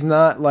he's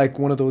not like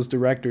one of those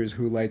directors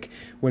who, like,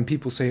 when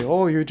people say,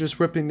 oh, you're just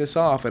ripping this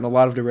off, and a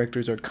lot of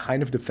directors are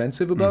kind of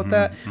defensive about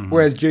that,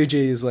 whereas JJ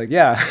is like,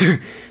 yeah,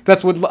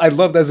 that's what I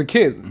loved as a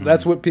kid.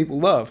 That's what people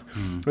love.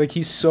 Like,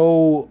 he's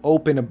so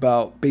open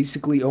about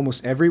basically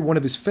almost every one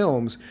of his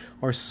films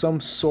are some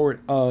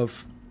sort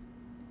of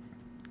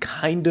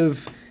kind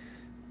of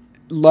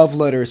love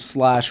letter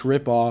 /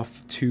 rip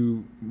off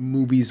to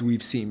movies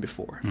we've seen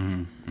before.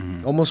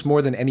 Almost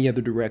more than any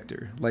other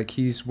director. Like,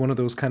 he's one of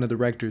those kind of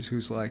directors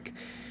who's like,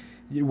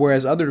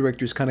 whereas other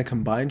directors kind of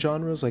combine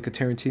genres, like a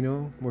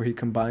Tarantino, where he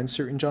combines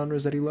certain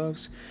genres that he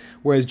loves,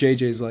 whereas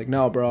JJ's like,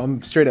 no bro,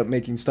 I'm straight up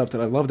making stuff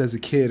that I loved as a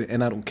kid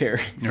and I don't care,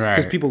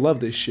 because people love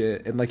this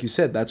shit. And like you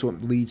said, that's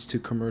what leads to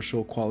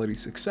commercial quality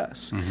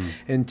success.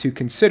 And to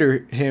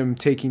consider him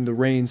taking the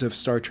reins of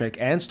Star Trek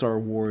and Star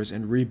Wars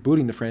and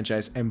rebooting the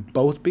franchise and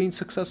both being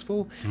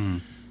successful,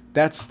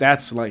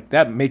 that's like,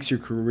 that makes your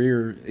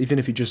career, even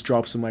if he just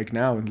drops the mic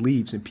now and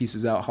leaves and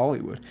pieces out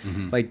Hollywood,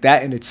 like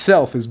that in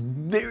itself is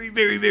very,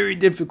 very, very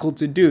difficult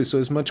to do. So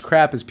as much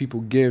crap as people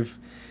give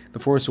The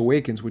Force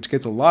Awakens, which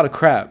gets a lot of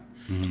crap,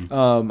 I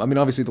mean,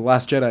 obviously The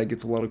Last Jedi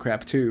gets a lot of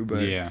crap too, but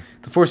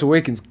The Force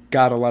Awakens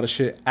got a lot of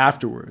shit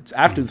afterwards,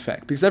 after the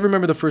fact, because I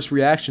remember the first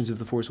reactions of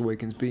The Force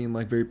Awakens being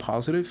like very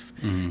positive.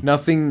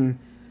 Nothing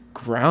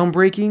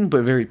groundbreaking,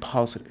 but very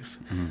positive.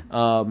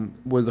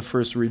 Were the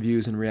first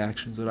reviews and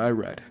reactions that I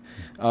read.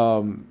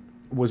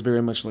 Was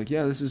very much like,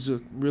 yeah, this is a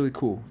really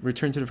cool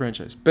return to the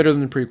franchise, better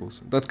than the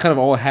prequels. That's kind of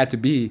all it had to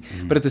be.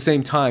 But at the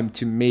same time,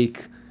 to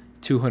make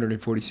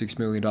 $246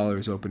 million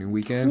opening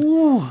weekend,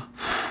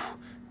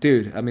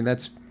 dude, I mean,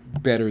 that's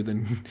better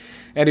than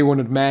anyone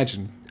would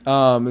imagine.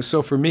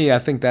 So for me, I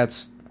think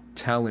that's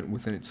talent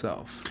within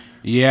itself.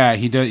 Yeah,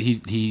 he does.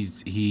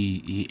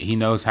 He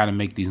knows how to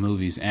make these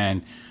movies,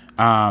 and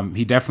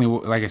he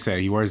definitely, like I said,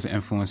 he wears the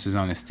influences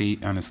on his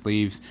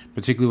sleeves,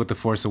 particularly with The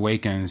Force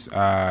Awakens.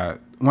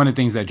 One of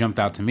the things that jumped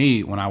out to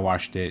me when I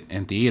watched it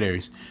in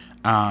theaters,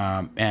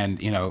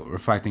 and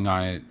reflecting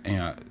on it,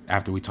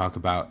 after we talk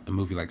about a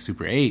movie like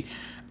Super 8,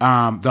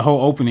 the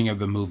whole opening of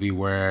the movie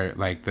where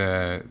like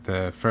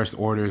the First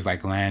Order is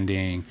like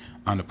landing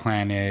on the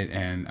planet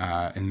and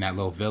in that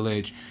little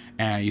village,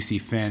 and you see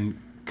Finn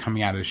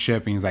coming out of the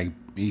ship, and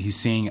he's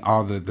seeing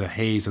all the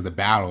haze of the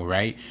battle,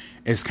 right?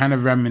 It's kind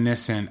of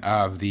reminiscent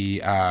of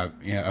the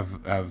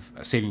of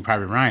Saving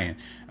Private Ryan,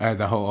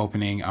 the whole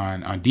opening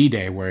on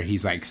D-Day, where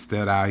he's like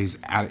stood out, he's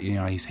out,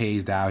 he's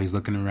hazed out, he's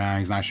looking around,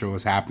 he's not sure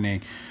what's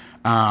happening,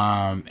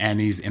 and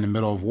he's in the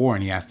middle of war,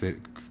 and he has to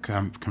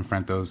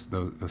confront those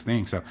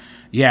things. So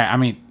yeah, I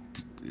mean,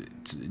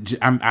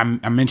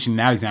 I'm mentioning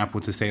that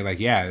example to say, like,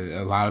 yeah,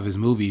 a lot of his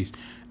movies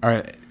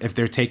are, if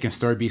they're taking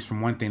story beats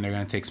from one thing, they're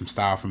going to take some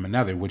style from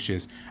another, which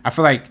is, I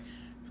feel like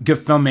good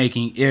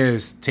filmmaking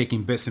is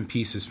taking bits and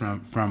pieces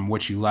from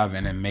what you love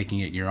and then making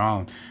it your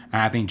own.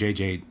 And I think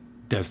JJ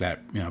does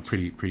that,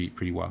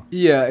 pretty well.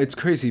 Yeah, it's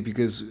crazy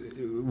because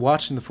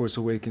watching The Force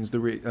Awakens,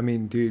 I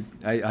mean, dude,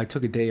 I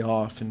took a day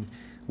off and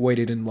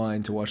waited in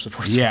line to watch The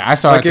Force Awakens. Yeah, I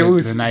saw it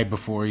the night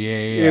before.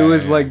 Yeah. It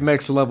was like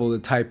next level, the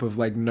type of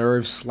like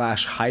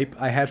nerve/hype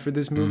I had for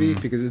this movie,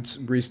 because it's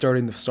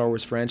restarting the Star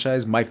Wars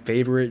franchise. My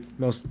favorite,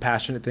 most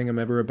passionate thing I'm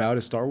ever about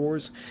is Star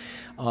Wars.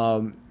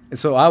 And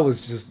so I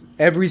was just,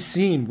 every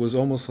scene was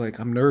almost like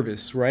I'm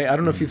nervous, right? I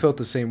don't know if you felt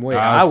the same way.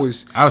 I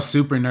was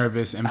super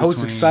nervous. I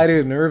was excited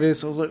and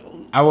nervous. I was like,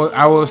 I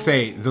will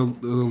say the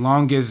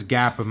longest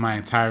gap of my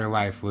entire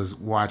life was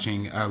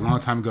watching a long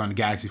time ago in a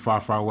galaxy far,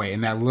 far away,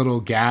 and that little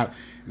gap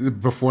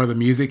before the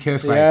music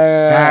hits, like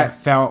that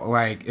felt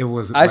like it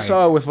was. I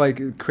saw it with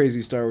like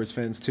crazy Star Wars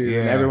fans too,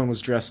 and everyone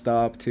was dressed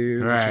up too,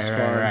 which was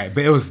fun. Right.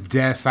 But it was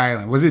dead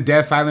silent. Was it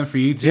dead silent for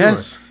you too?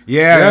 Yes.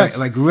 Yes.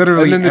 Like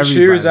literally. And then the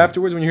cheers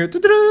afterwards when you hear.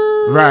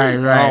 Right.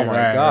 Oh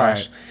my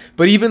gosh. Right.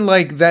 But even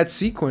like that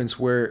sequence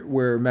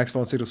where Max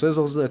von Sydow says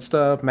all that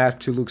stuff,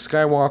 Matt to Luke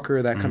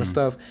Skywalker, that kind of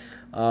stuff.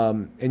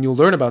 And you'll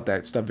learn about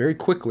that stuff very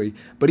quickly.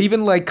 But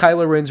even like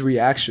Kylo Ren's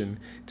reaction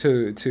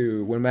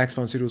to when Max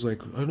von Sydow was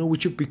like, I know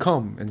what you've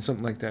become, and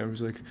something like that. It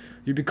was like,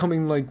 you're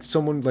becoming like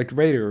someone like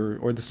Vader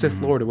or the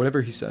Sith Lord or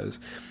whatever he says.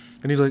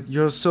 And he's like,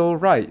 you're so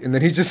right. And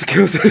then he just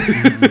kills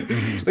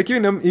it. Like,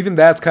 even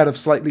that's kind of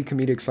slightly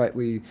comedic,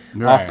 slightly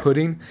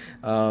off-putting,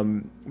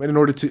 in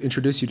order to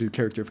introduce you to the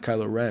character of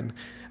Kylo Ren.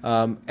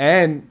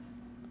 And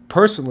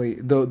personally,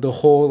 the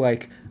whole,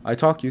 like, I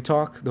talk, you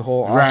talk, the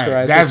whole Oscar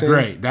Isaac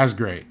thing. That's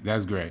great.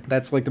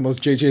 That's like the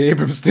most J.J.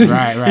 Abrams thing.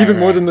 Even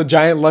more than the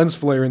giant lens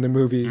flare in the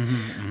movie.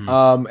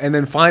 And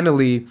then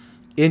finally,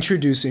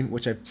 introducing,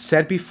 which I've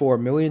said before a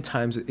million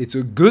times, it's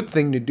a good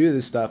thing to do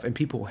this stuff, and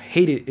people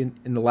hate it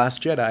in The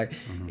Last Jedi,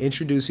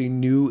 introducing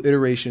new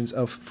iterations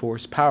of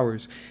Force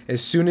powers.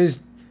 As soon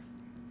as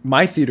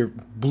my theater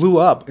blew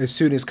up, as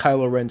soon as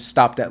Kylo Ren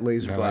stopped that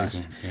laser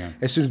blast.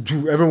 As soon as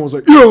everyone was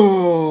like,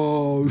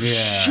 yo,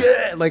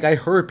 shit! Like, I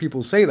heard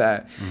people say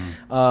that.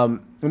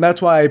 And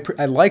that's why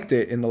I liked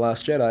it in The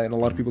Last Jedi, and a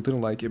lot of people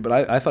didn't like it, but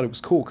I thought it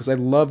was cool, because I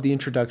love the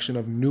introduction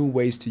of new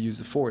ways to use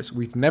the Force.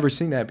 We've never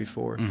seen that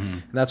before,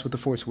 and that's what The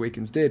Force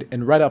Awakens did.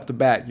 And right off the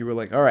bat, you were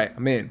like, all right,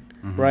 I'm in,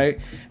 right?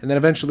 And then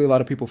eventually a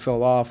lot of people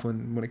fell off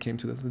when it came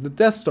to the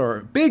Death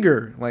Star,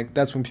 bigger. Like,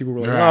 that's when people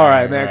were like, all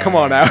right, man, come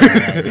on now.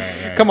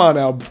 Come on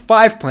now,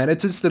 5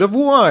 planets instead of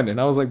 1. And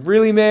I was like,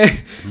 really,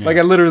 man? Like,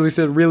 I literally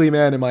said, really,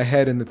 man, in my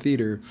head in the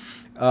theater.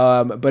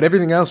 But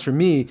everything else for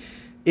me,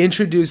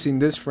 introducing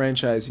this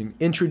franchising,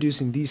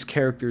 introducing these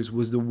characters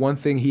was the one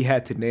thing he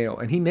had to nail,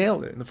 and he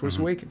nailed it in The Force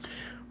Awakens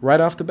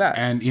right off the bat.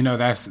 And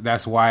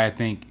that's why I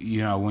think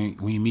when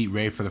you meet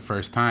Rey for the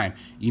first time,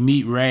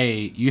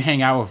 you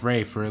hang out with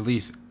Rey for at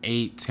least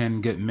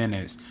 8-10 good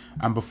minutes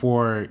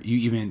before you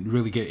even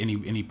really get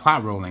any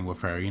plot rolling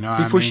with her.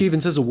 Before she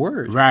even says a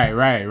word. Right.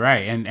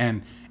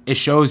 And it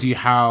shows you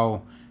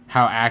how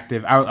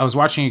active. I was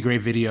watching a great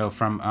video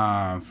from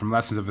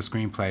Lessons of a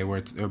Screenplay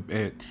where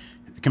it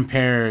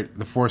compared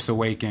The Force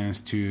Awakens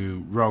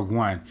to Rogue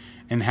One,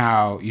 and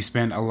how you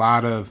spend a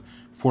lot of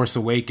Force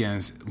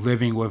Awakens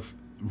living with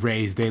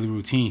Rey's daily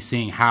routine,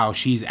 seeing how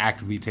she's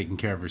actively taking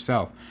care of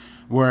herself.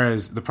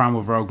 Whereas the problem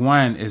with Rogue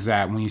One is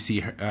that when you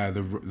see her,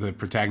 the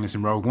protagonist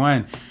in Rogue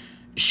One,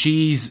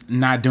 she's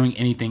not doing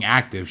anything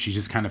active. She's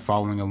just kind of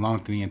following along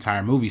through the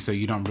entire movie, so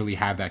you don't really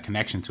have that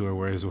connection to her.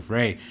 Whereas with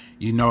Rey,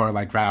 you know her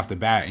like right off the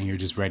bat, and you're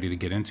just ready to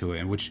get into it.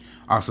 And which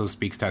also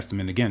speaks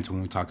testament again to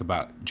when we talk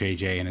about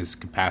JJ and his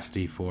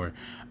capacity for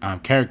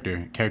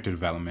character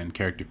development,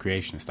 character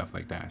creation, and stuff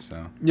like that.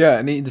 So yeah,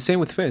 and the same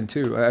with Finn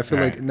too. I feel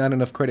like not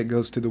enough credit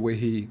goes to the way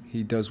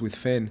he does with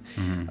Finn,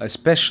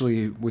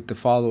 especially with the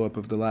follow up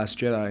of The Last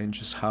Jedi, and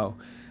just how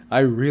I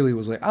really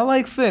was like, I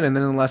like Finn. And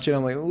then in The Last Jedi,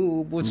 I'm like,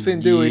 ooh, what's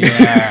Finn doing?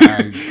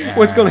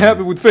 What's going to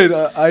happen with Finn?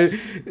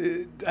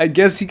 I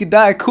guess he could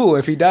die. Cool.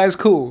 If he dies,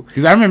 cool.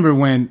 Because I remember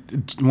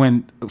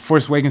when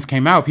Force Awakens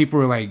came out, people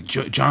were like,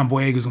 John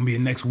Boyega's going to be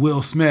the next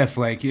Will Smith.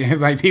 Like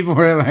people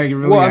were like,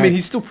 really. Well, I mean,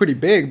 he's still pretty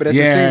big, but at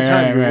the same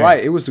time, you're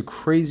right. It was the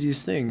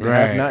craziest thing to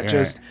have not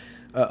just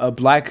a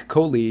black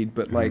co-lead,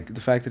 but like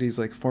the fact that he's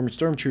like a former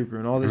stormtrooper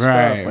and all this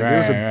stuff, like it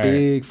was a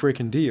big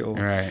freaking deal,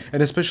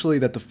 and especially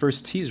that the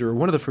first teaser, or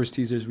one of the first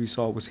teasers we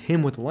saw, was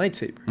him with a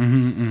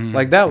lightsaber.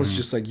 Like that was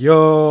just like,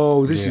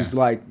 yo, this is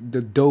like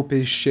the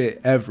dopest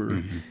shit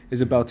ever is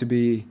about to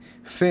be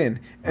Finn,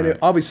 and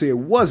obviously it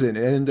wasn't.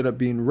 It ended up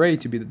being Rey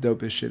to be the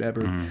dopest shit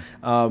ever.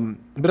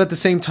 But at the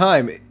same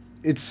time,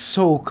 it's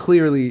so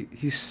clearly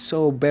he's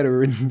so much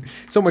better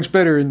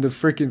in the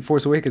freaking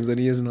Force Awakens than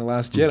he is in The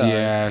Last Jedi.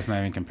 Yeah, it's not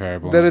even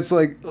comparable. That it's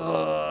like,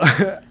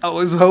 I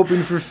was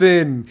hoping for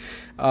Finn,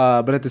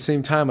 but at the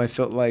same time, I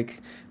felt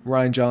like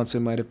Rian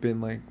Johnson might have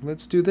been like,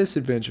 let's do this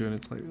adventure, and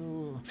it's like,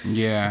 oh.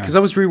 Yeah. Because I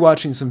was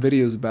rewatching some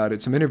videos about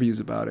it, some interviews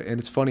about it, and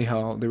it's funny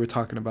how they were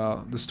talking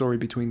about the story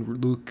between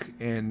Luke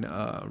and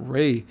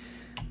Rey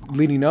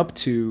leading up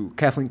to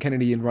Kathleen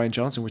Kennedy and Rian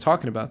Johnson. We're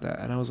talking about that,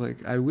 and I was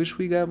like, I wish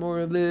we got more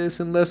of this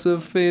and less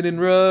of Finn and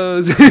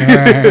Rose.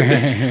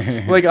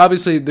 Like,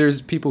 obviously,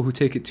 there's people who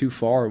take it too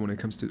far when it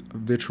comes to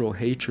vitriol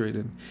hatred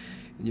and,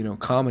 you know,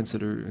 comments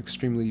that are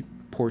extremely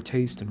poor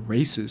taste and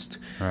racist,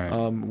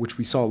 right. Which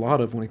we saw a lot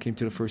of when it came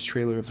to the first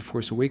trailer of The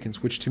Force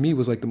Awakens, which to me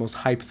was like the most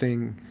hype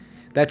thing.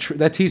 That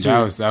teaser, that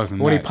was when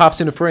nuts. he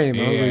pops into frame,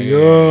 I was like,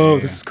 yo,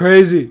 this is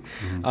crazy.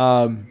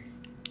 Mm-hmm.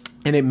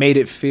 And it made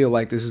it feel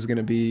like this is going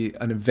to be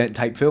an event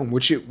type film,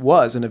 which it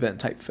was an event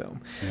type film.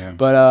 Yeah.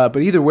 But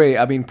either way,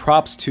 I mean,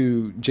 props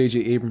to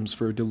J.J. Abrams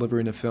for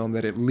delivering a film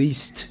that at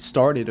least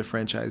started a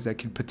franchise that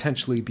could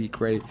potentially be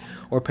great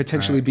or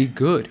potentially be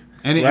good.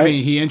 And right? I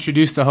mean, he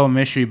introduced the whole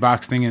mystery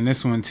box thing in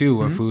this one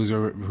too, of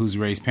who's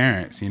Rey's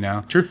parents. You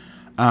know. True.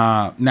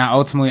 Now,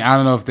 ultimately, I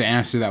don't know if the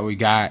answer that we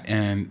got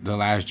in The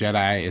Last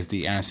Jedi is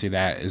the answer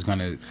that is going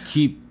to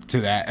keep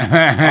to that.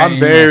 I'm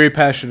very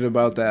passionate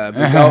about that.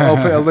 But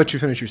I'll let you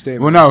finish your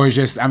statement. Well, no, it's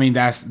just, I mean,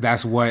 that's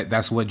what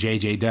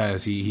JJ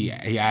does. He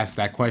asks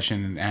that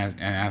question and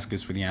asks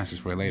us for the answers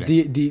for it later.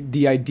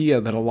 The idea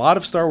that a lot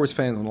of Star Wars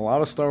fans and a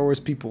lot of Star Wars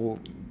people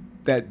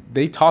that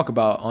they talk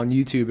about on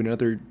YouTube and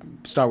other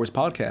Star Wars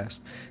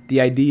podcasts,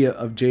 the idea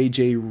of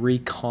JJ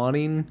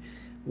reconning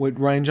what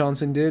Rian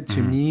Johnson did, to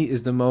me,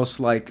 is the most,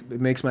 like,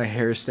 it makes my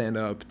hair stand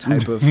up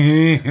type of,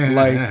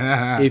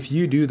 like, if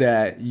you do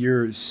that,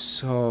 you're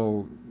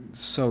so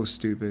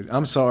stupid.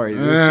 I'm sorry.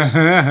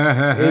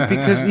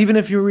 Because even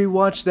if you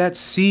rewatch that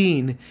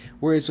scene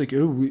where it's like,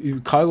 oh,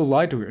 Kylo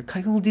lied to her.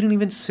 Kylo didn't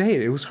even say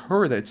it. It was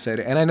her that said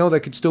it. And I know that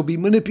could still be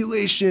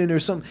manipulation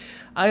or something.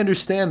 I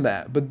understand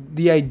that. But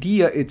the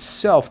idea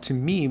itself, to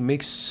me,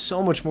 makes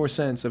so much more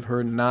sense of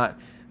her not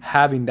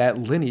having that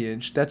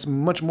lineage. That's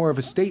much more of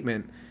a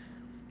statement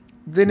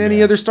than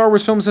any other Star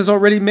Wars films has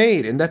already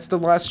made, and that's The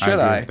Last Jedi.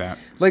 I agree with that.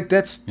 Like,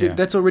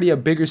 that's already a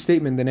bigger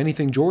statement than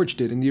anything George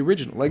did in the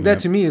original. Like, that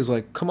to me is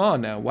like, come on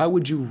now, why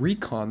would you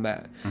recon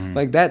that?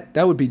 Like,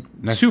 that would be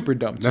super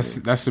dumb to me.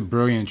 That's a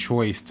brilliant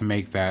choice to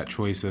make that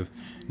choice of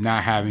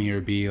not having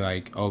her be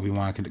like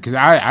Obi-Wan. Because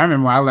I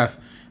remember when I left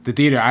the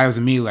theater, I was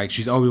immediately like,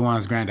 she's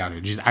Obi-Wan's granddaughter.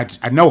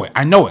 I know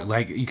it.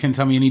 Like, you couldn't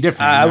tell me any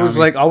different. I was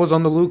like, I was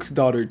on the Luke's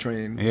daughter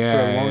train for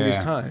the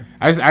longest time.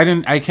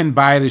 I can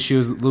buy that she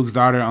was Luke's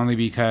daughter only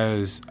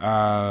because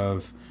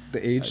of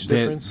the age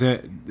difference,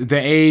 the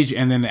age,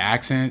 and then the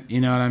accent. You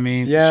know what I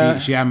mean? Yeah.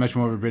 She had much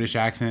more of a British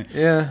accent.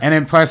 Yeah. And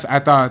then plus, I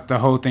thought the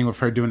whole thing with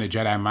her doing the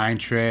Jedi mind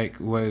trick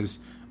was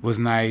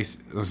nice.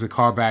 It was a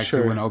callback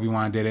to when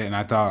Obi-Wan did it, and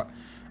I thought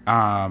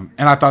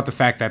the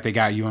fact that they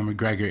got Ewan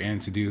McGregor in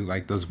to do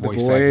like those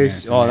voice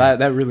segments. Oh,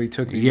 that really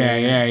took me.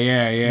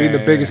 Yeah. Being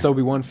the biggest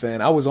Obi-Wan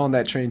fan, I was on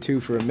that train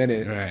too for a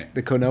minute. Right.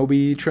 The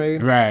Kenobi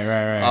train.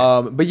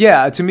 Right. But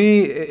yeah, to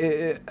me,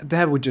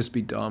 that would just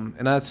be dumb.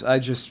 And I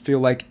just feel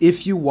like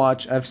if you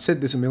watch, I've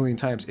said this a million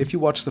times, if you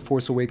watch The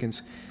Force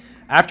Awakens,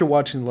 after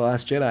watching The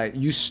Last Jedi,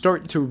 you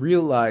start to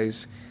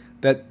realize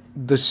that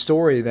the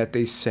story that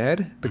they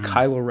said, the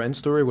Kylo Ren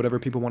story, whatever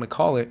people want to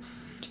call it,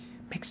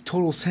 makes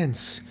total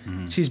sense.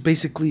 She's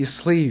basically a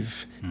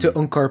slave to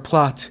Unkar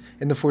Plot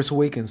in The Force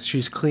Awakens.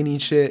 She's cleaning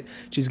shit.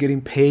 She's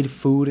getting paid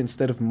food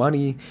instead of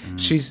money.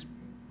 She's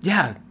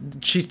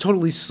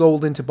totally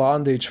sold into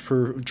bondage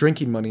for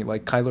drinking money,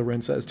 like Kylo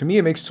Ren says. To me,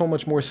 it makes so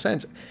much more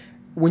sense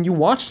when you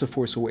watch The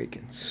Force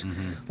Awakens.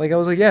 Like, I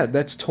was like, yeah,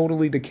 that's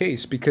totally the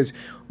case, because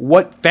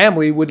what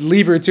family would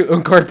leave her to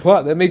Unkar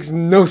Plot? That makes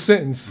no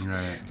sense.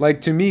 Right. Like,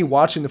 to me,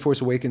 watching The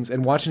Force Awakens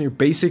and watching her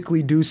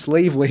basically do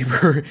slave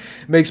labor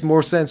makes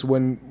more sense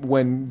when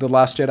The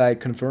Last Jedi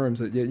confirms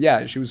that,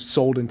 yeah, she was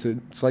sold into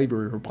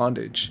slavery or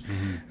bondage.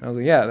 And I was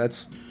like, yeah,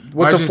 that's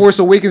what The Force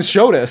Awakens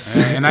showed us.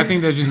 And I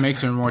think that just makes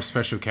her a more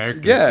special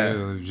character,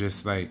 too.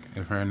 Just like,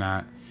 if her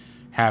not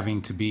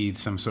having to be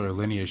some sort of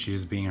lineage,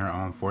 she's being her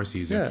own Force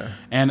user. Yeah.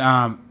 And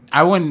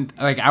I wouldn't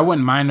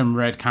mind them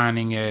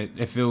retconning it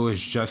if it was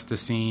just the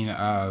scene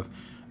of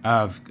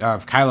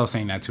Kylo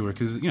saying that to her,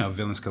 because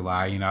villains could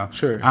lie,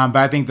 Sure. But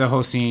I think the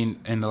whole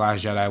scene in The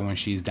Last Jedi when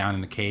she's down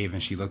in the cave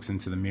and she looks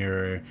into the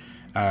mirror,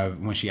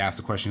 when she asks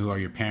the question, "Who are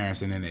your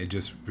parents?" and then it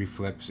just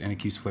reflips and it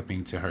keeps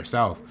flipping to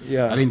herself.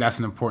 Yeah. I think that's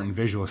an important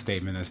visual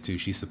statement as to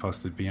she's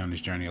supposed to be on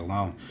this journey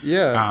alone.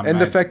 Yeah, and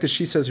the fact that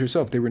she says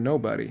herself, they were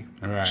nobody.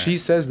 Right. She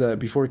says that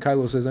before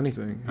Kylo says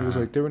anything. He was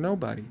like, they were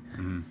nobody.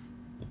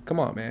 Come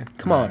on, man.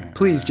 Come on.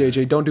 Please,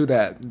 JJ, don't do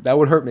that. That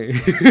would hurt me.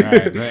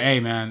 Right. But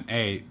hey, man.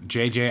 Hey,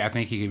 JJ, I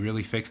think he could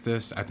really fix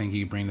this. I think he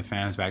could bring the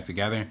fans back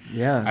together.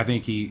 Yeah. I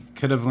think he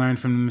could have learned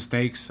from the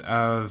mistakes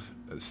of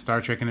Star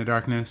Trek Into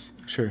Darkness.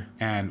 Sure.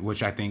 And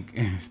which I think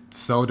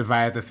so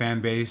divided the fan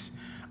base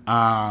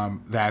that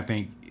I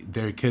think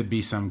there could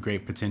be some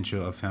great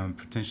potential of him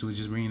potentially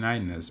just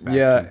reuniting us back.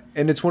 Yeah,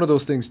 and it's one of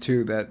those things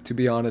too that, to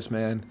be honest,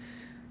 man,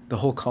 the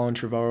whole Colin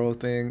Trevorrow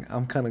thing,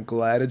 I'm kind of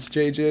glad it's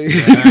JJ.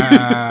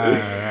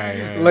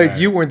 Like,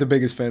 you weren't the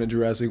biggest fan of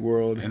Jurassic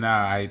World. No,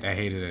 I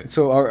hated it.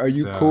 So are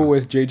you cool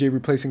with JJ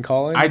replacing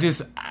Colin? I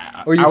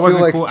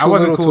wasn't cool. I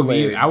wasn't cool with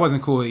either. I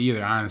wasn't cool with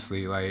either,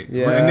 honestly. Like,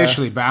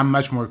 initially, but I'm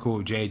much more cool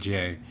with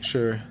JJ.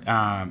 Sure.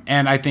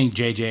 And I think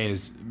JJ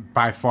is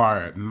by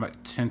far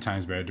 10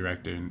 times better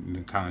director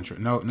than Colin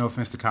Trevorrow. No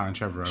offense to Colin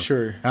Trevorrow.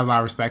 Sure. I have a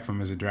lot of respect for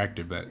him as a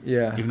director, but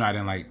even though I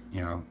didn't like,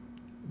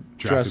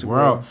 Jurassic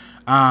World.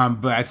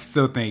 But I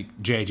still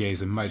think JJ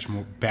is a much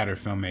more better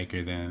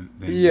filmmaker than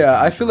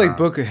I feel like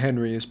Book of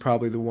Henry is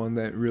probably the one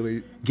that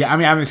really. Yeah, I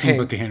mean, I haven't seen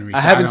Book of Henry. So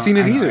I haven't seen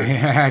it either.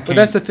 But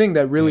that's the thing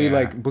that really,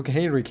 like, Book of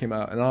Henry came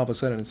out, and all of a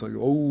sudden it's like,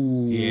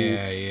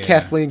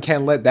 Kathleen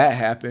can't let that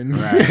happen.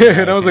 Right,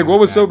 and I was like, what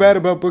was so bad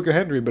about Book of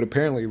Henry? But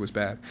apparently it was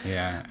bad.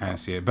 Yeah, I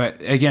see it. But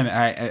again,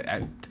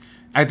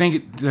 I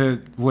think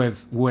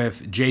with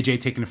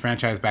JJ taking the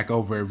franchise back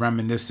over, it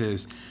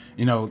reminisces,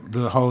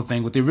 the whole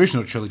thing with the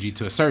original trilogy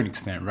to a certain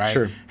extent, right?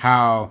 Sure.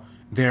 How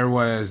there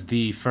was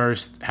the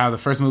first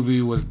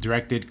movie was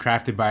directed,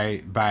 crafted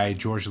by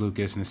George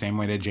Lucas in the same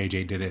way that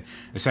JJ did it.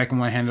 The second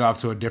one handed off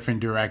to a different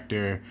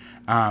director,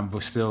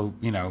 but still,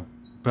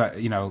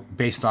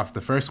 based off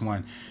the first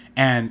one.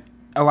 And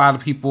a lot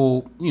of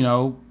people,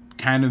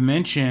 kind of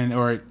mention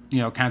or,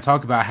 kind of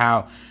talk about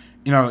how,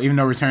 even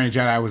though Return of the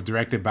Jedi was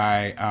directed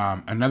by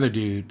another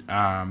dude,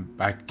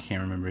 I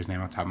can't remember his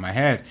name off the top of my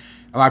head.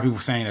 A lot of people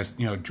saying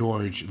that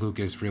George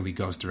Lucas really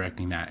ghost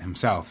directing that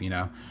himself,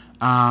 and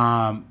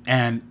I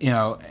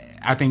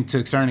think to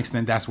a certain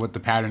extent that's what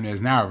the pattern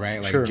is now,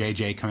 right? Like, sure.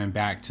 JJ coming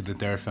back to the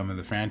third film of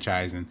the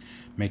franchise and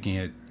making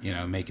it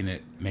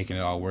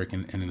all work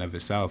in and of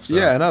itself. So.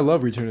 Yeah, and I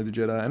love Return of the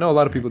Jedi. I know a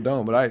lot of people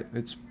don't, but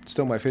it's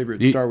still my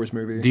favorite Star Wars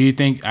movie. Do you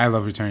think I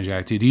love Return of the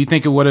Jedi too? Do you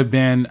think it would have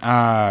been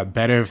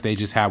better if they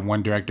just had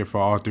one director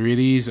for all three of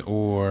these,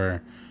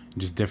 or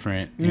just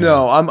different?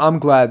 No, I'm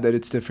glad that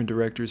it's different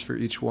directors for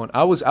each one.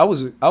 I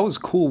was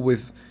cool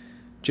with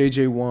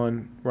JJ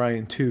 1,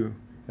 Ryan 2.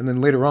 And then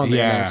later on,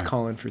 they announced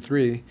Colin for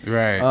 3.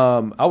 Right.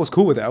 I was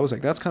cool with it. I was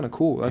like, that's kind of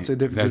cool. That's a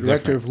different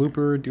director of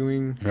Looper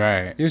doing.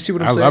 Right. You see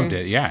what I'm saying? I loved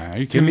it. Yeah. Are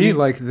you kidding me? To me,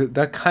 like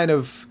that kind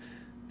of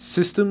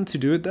system to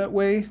do it that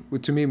way,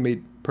 to me,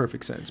 made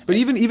perfect sense. But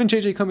even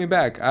JJ coming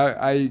back,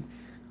 I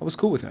was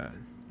cool with that.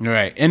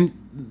 Right. And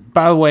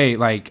by the way,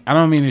 like, I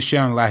don't mean to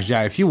shit on The Last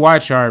Jedi. If you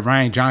watch our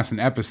Rian Johnson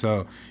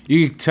episode,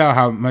 you can tell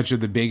how much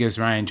of the biggest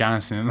Rian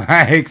Johnson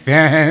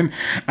fan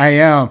I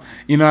am.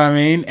 You know what I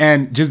mean?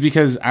 And just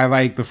because I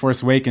like The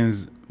Force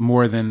Awakens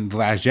more than The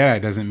Last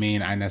Jedi doesn't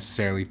mean I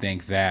necessarily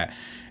think that,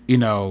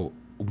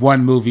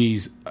 one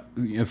movie's,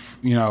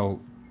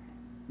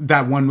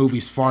 that one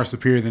movie's far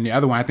superior than the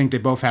other one. I think they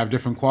both have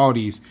different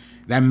qualities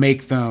that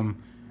make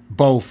them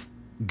both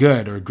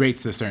good or great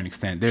to a certain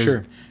extent.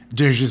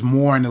 There's just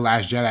more in The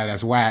Last Jedi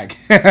that's whack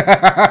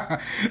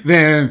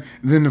than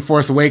The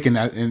Force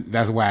Awakens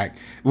that's whack.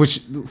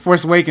 Which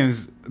Force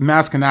Awakens,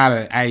 Maz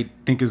Kanata, I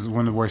think is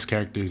one of the worst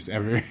characters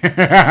ever.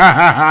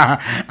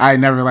 I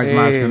never liked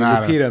Maz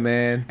Kanata. Lupita,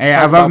 man. Hey,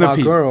 I love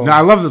Lupita. No,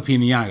 I love Lupita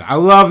Nyong'o. I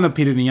love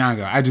Lupita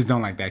Nyong'o. I just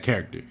don't like that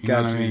character. You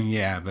know what I mean?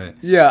 Yeah, but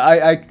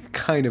I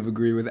kind of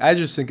agree with it. I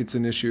just think it's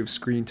an issue of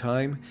screen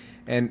time.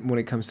 And when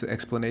it comes to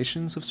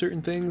explanations of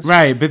certain things,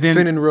 right? But then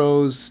Finn and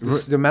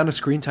Rose, the amount of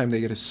screen time they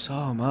get is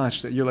so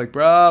much that you're like,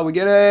 bro, we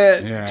get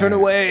it. Yeah, turn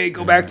away,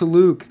 go back to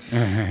Luke.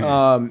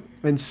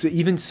 And so,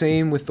 even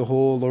same with the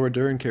whole Laura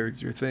Dern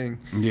character thing.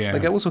 Yeah,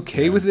 like I was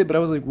okay with it, but I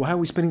was like, why are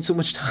we spending so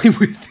much time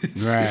with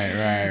this?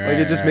 Right. Like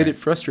it just made it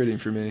frustrating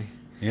for me.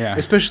 Yeah,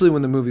 especially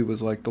when the movie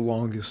was like the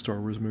longest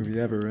Star Wars movie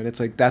ever, and it's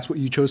like that's what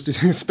you chose to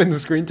spend the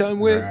screen time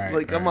with.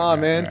 Come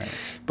on, man. Right.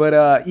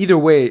 But either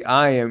way,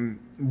 I am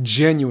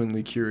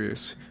genuinely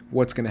curious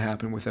what's going to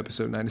happen with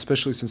episode 9,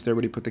 especially since they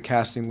already put the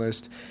casting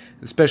list,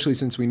 especially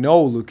since we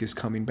know Luke is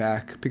coming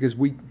back, because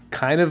we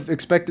kind of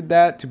expected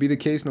that to be the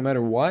case no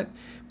matter what,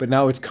 but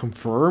now it's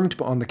confirmed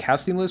on the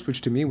casting list, which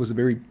to me was a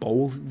very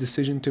bold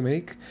decision to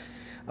make,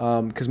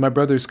 because my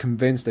brother's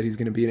convinced that he's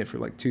going to be in it for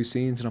like 2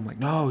 scenes, and I'm like,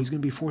 no, he's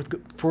going to be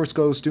Force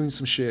Ghost doing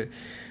some shit.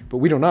 But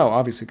we don't know,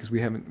 obviously, because we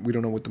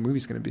don't know what the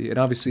movie's going to be. And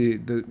obviously,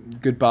 the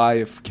goodbye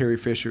of Carrie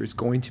Fisher is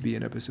going to be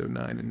in episode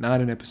 9 and not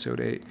in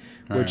episode 8,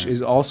 which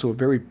is also a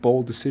very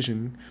bold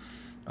decision.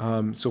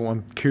 So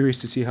I'm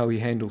curious to see how he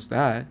handles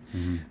that.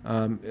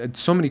 Mm-hmm.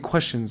 So many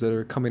questions that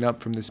are coming up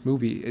from this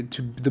movie.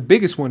 The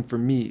biggest one for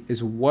me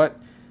is, what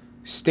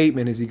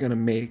statement is he going to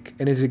make?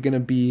 And is it going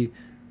to be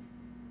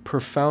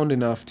profound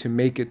enough to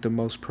make it the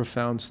most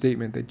profound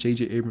statement that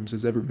J.J. Abrams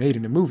has ever made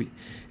in a movie?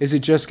 Is it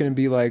just going to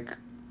be like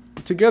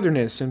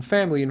togetherness and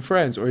family and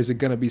friends, or is it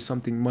going to be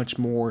something much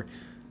more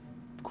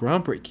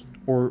groundbreaking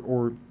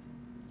or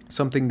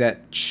something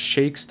that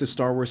shakes the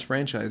Star Wars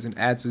franchise and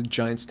adds a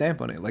giant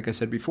stamp on it, like I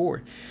said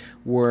before,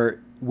 where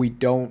we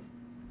don't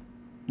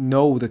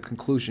know the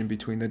conclusion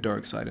between the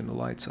dark side and the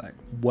light side?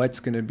 What's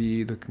going to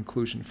be the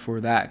conclusion for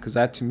that? Because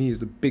that to me is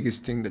the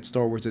biggest thing that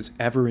Star Wars has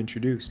ever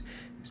introduced,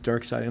 is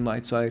dark side and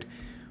light side.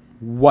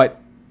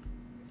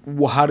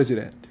 how does it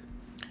end?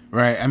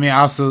 Right. I mean,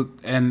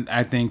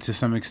 I think to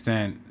some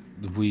extent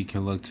we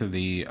can look to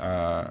the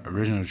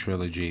original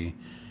trilogy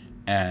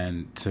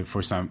and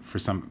for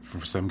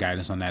some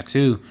guidance on that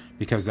too,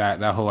 because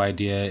that whole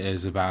idea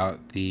is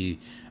about the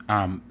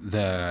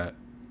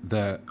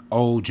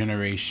old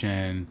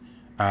generation,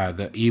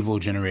 the evil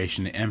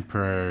generation, the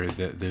Emperor,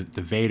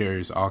 the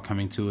Vaders all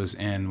coming to us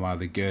end while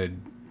the good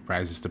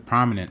rises to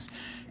prominence.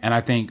 And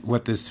I think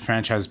what this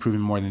franchise has proven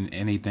more than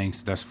anything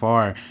thus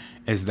far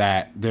is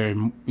that there,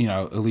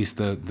 at least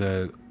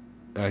the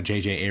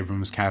J.J.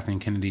 Abrams, Kathleen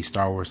Kennedy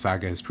Star Wars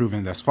saga has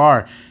proven thus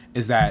far,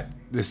 is that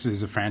this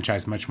is a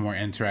franchise much more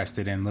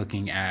interested in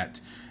looking at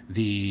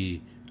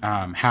the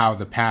how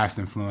the past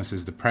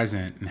influences the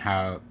present, and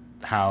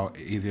how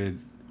either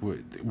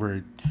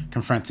we're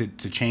confronted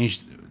to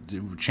change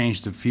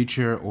the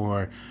future,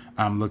 or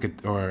look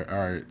at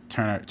or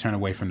turn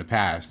away from the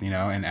past,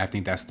 and I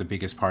think that's the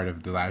biggest part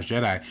of The Last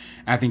Jedi.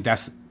 I think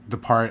that's the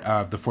part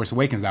of The Force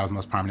Awakens that was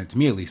most prominent to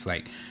me, at least.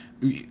 Like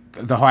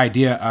the whole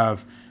idea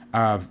of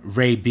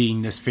Rey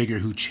being this figure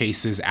who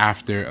chases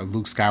after a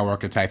Luke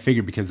Skywalker type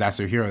figure because that's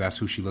her hero, that's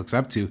who she looks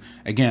up to.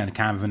 Again,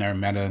 kind of in our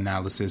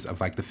meta-analysis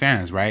of like the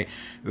fans, right?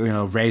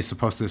 Rey's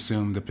supposed to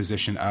assume the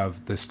position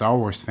of the Star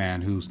Wars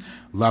fan who's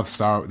loved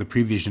the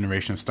previous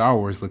generation of Star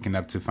Wars, looking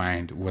up to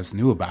find what's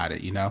new about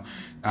it,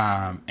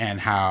 and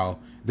how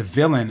the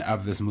villain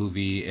of this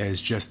movie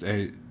is just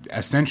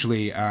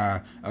essentially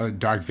a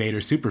Darth Vader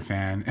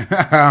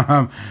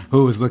superfan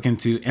who is looking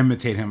to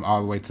imitate him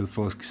all the way to the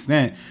fullest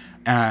extent.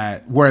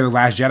 Where The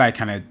Last Jedi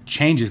kind of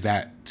changes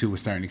that to a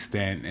certain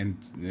extent, and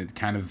it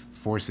kind of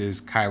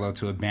forces Kylo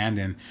to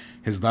abandon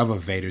his love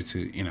of Vader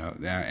to,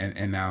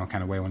 and now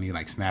kind of way when he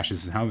like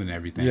smashes his helmet and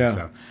everything. Yeah.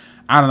 So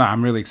I don't know.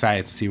 I'm really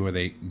excited to see where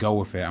they go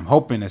with it. I'm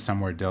hoping it's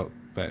somewhere dope,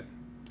 but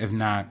if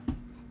not,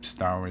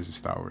 Star Wars is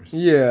Star Wars.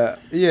 Yeah.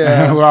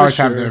 We'll always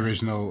have the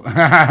original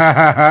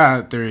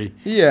three.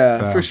 Yeah,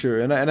 so. For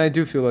sure. And I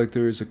do feel like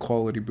there is a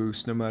quality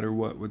boost no matter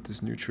what with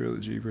this new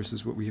trilogy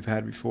versus what we've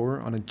had before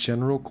on a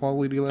general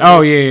quality level.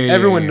 Oh, yeah.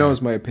 Everyone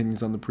knows my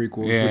opinions on the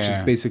prequels, which is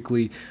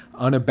basically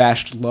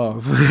unabashed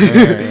love.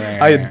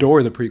 I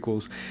adore the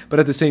prequels. But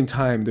at the same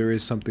time, there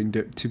is something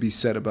to be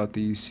said about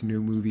these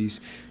new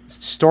movies,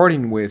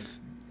 starting with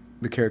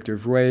the character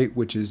of Rey,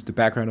 which is the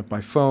background of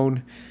my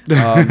phone,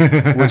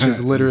 which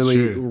is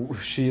literally,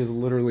 she is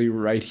literally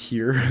right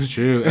here. It's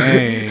true.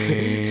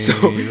 Hey, so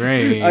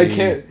Rey.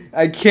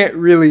 I can't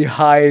really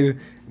hide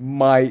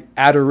my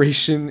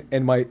adoration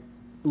and my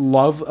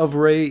love of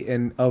Rey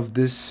and of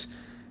this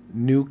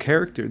new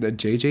character that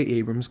J.J.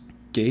 Abrams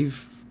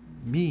gave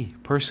me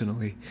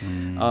personally.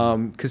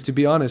 Because to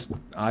be honest,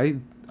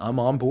 I'm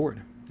on board.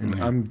 And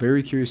I'm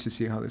very curious to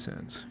see how this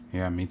ends.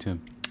 Yeah, me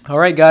too. All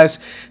right, guys,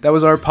 that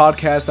was our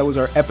podcast. That was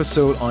our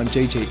episode on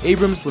J.J.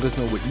 Abrams. Let us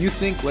know what you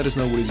think. Let us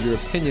know what is your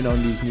opinion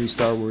on these new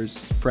Star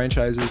Wars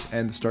franchises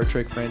and the Star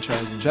Trek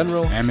franchise in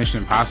general. And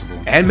Mission Impossible.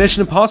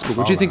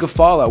 What do you think of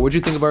Fallout? What do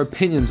you think of our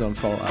opinions on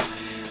Fallout?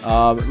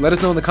 Let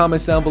us know in the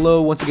comments down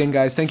below. Once again,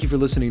 guys, thank you for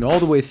listening all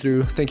the way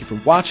through. Thank you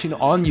for watching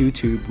on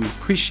YouTube. We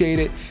appreciate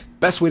it.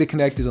 Best way to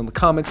connect is on the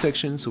comment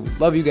section. So we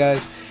love you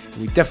guys.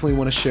 And we definitely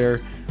want to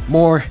share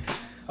more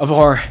of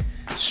our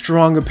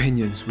strong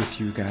opinions with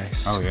you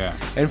guys. Oh, yeah.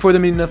 And for the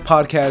Meaning Enough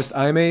podcast,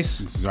 I'm Ace.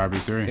 This is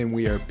RB3. And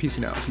we are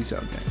peacing out. Peace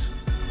out, guys.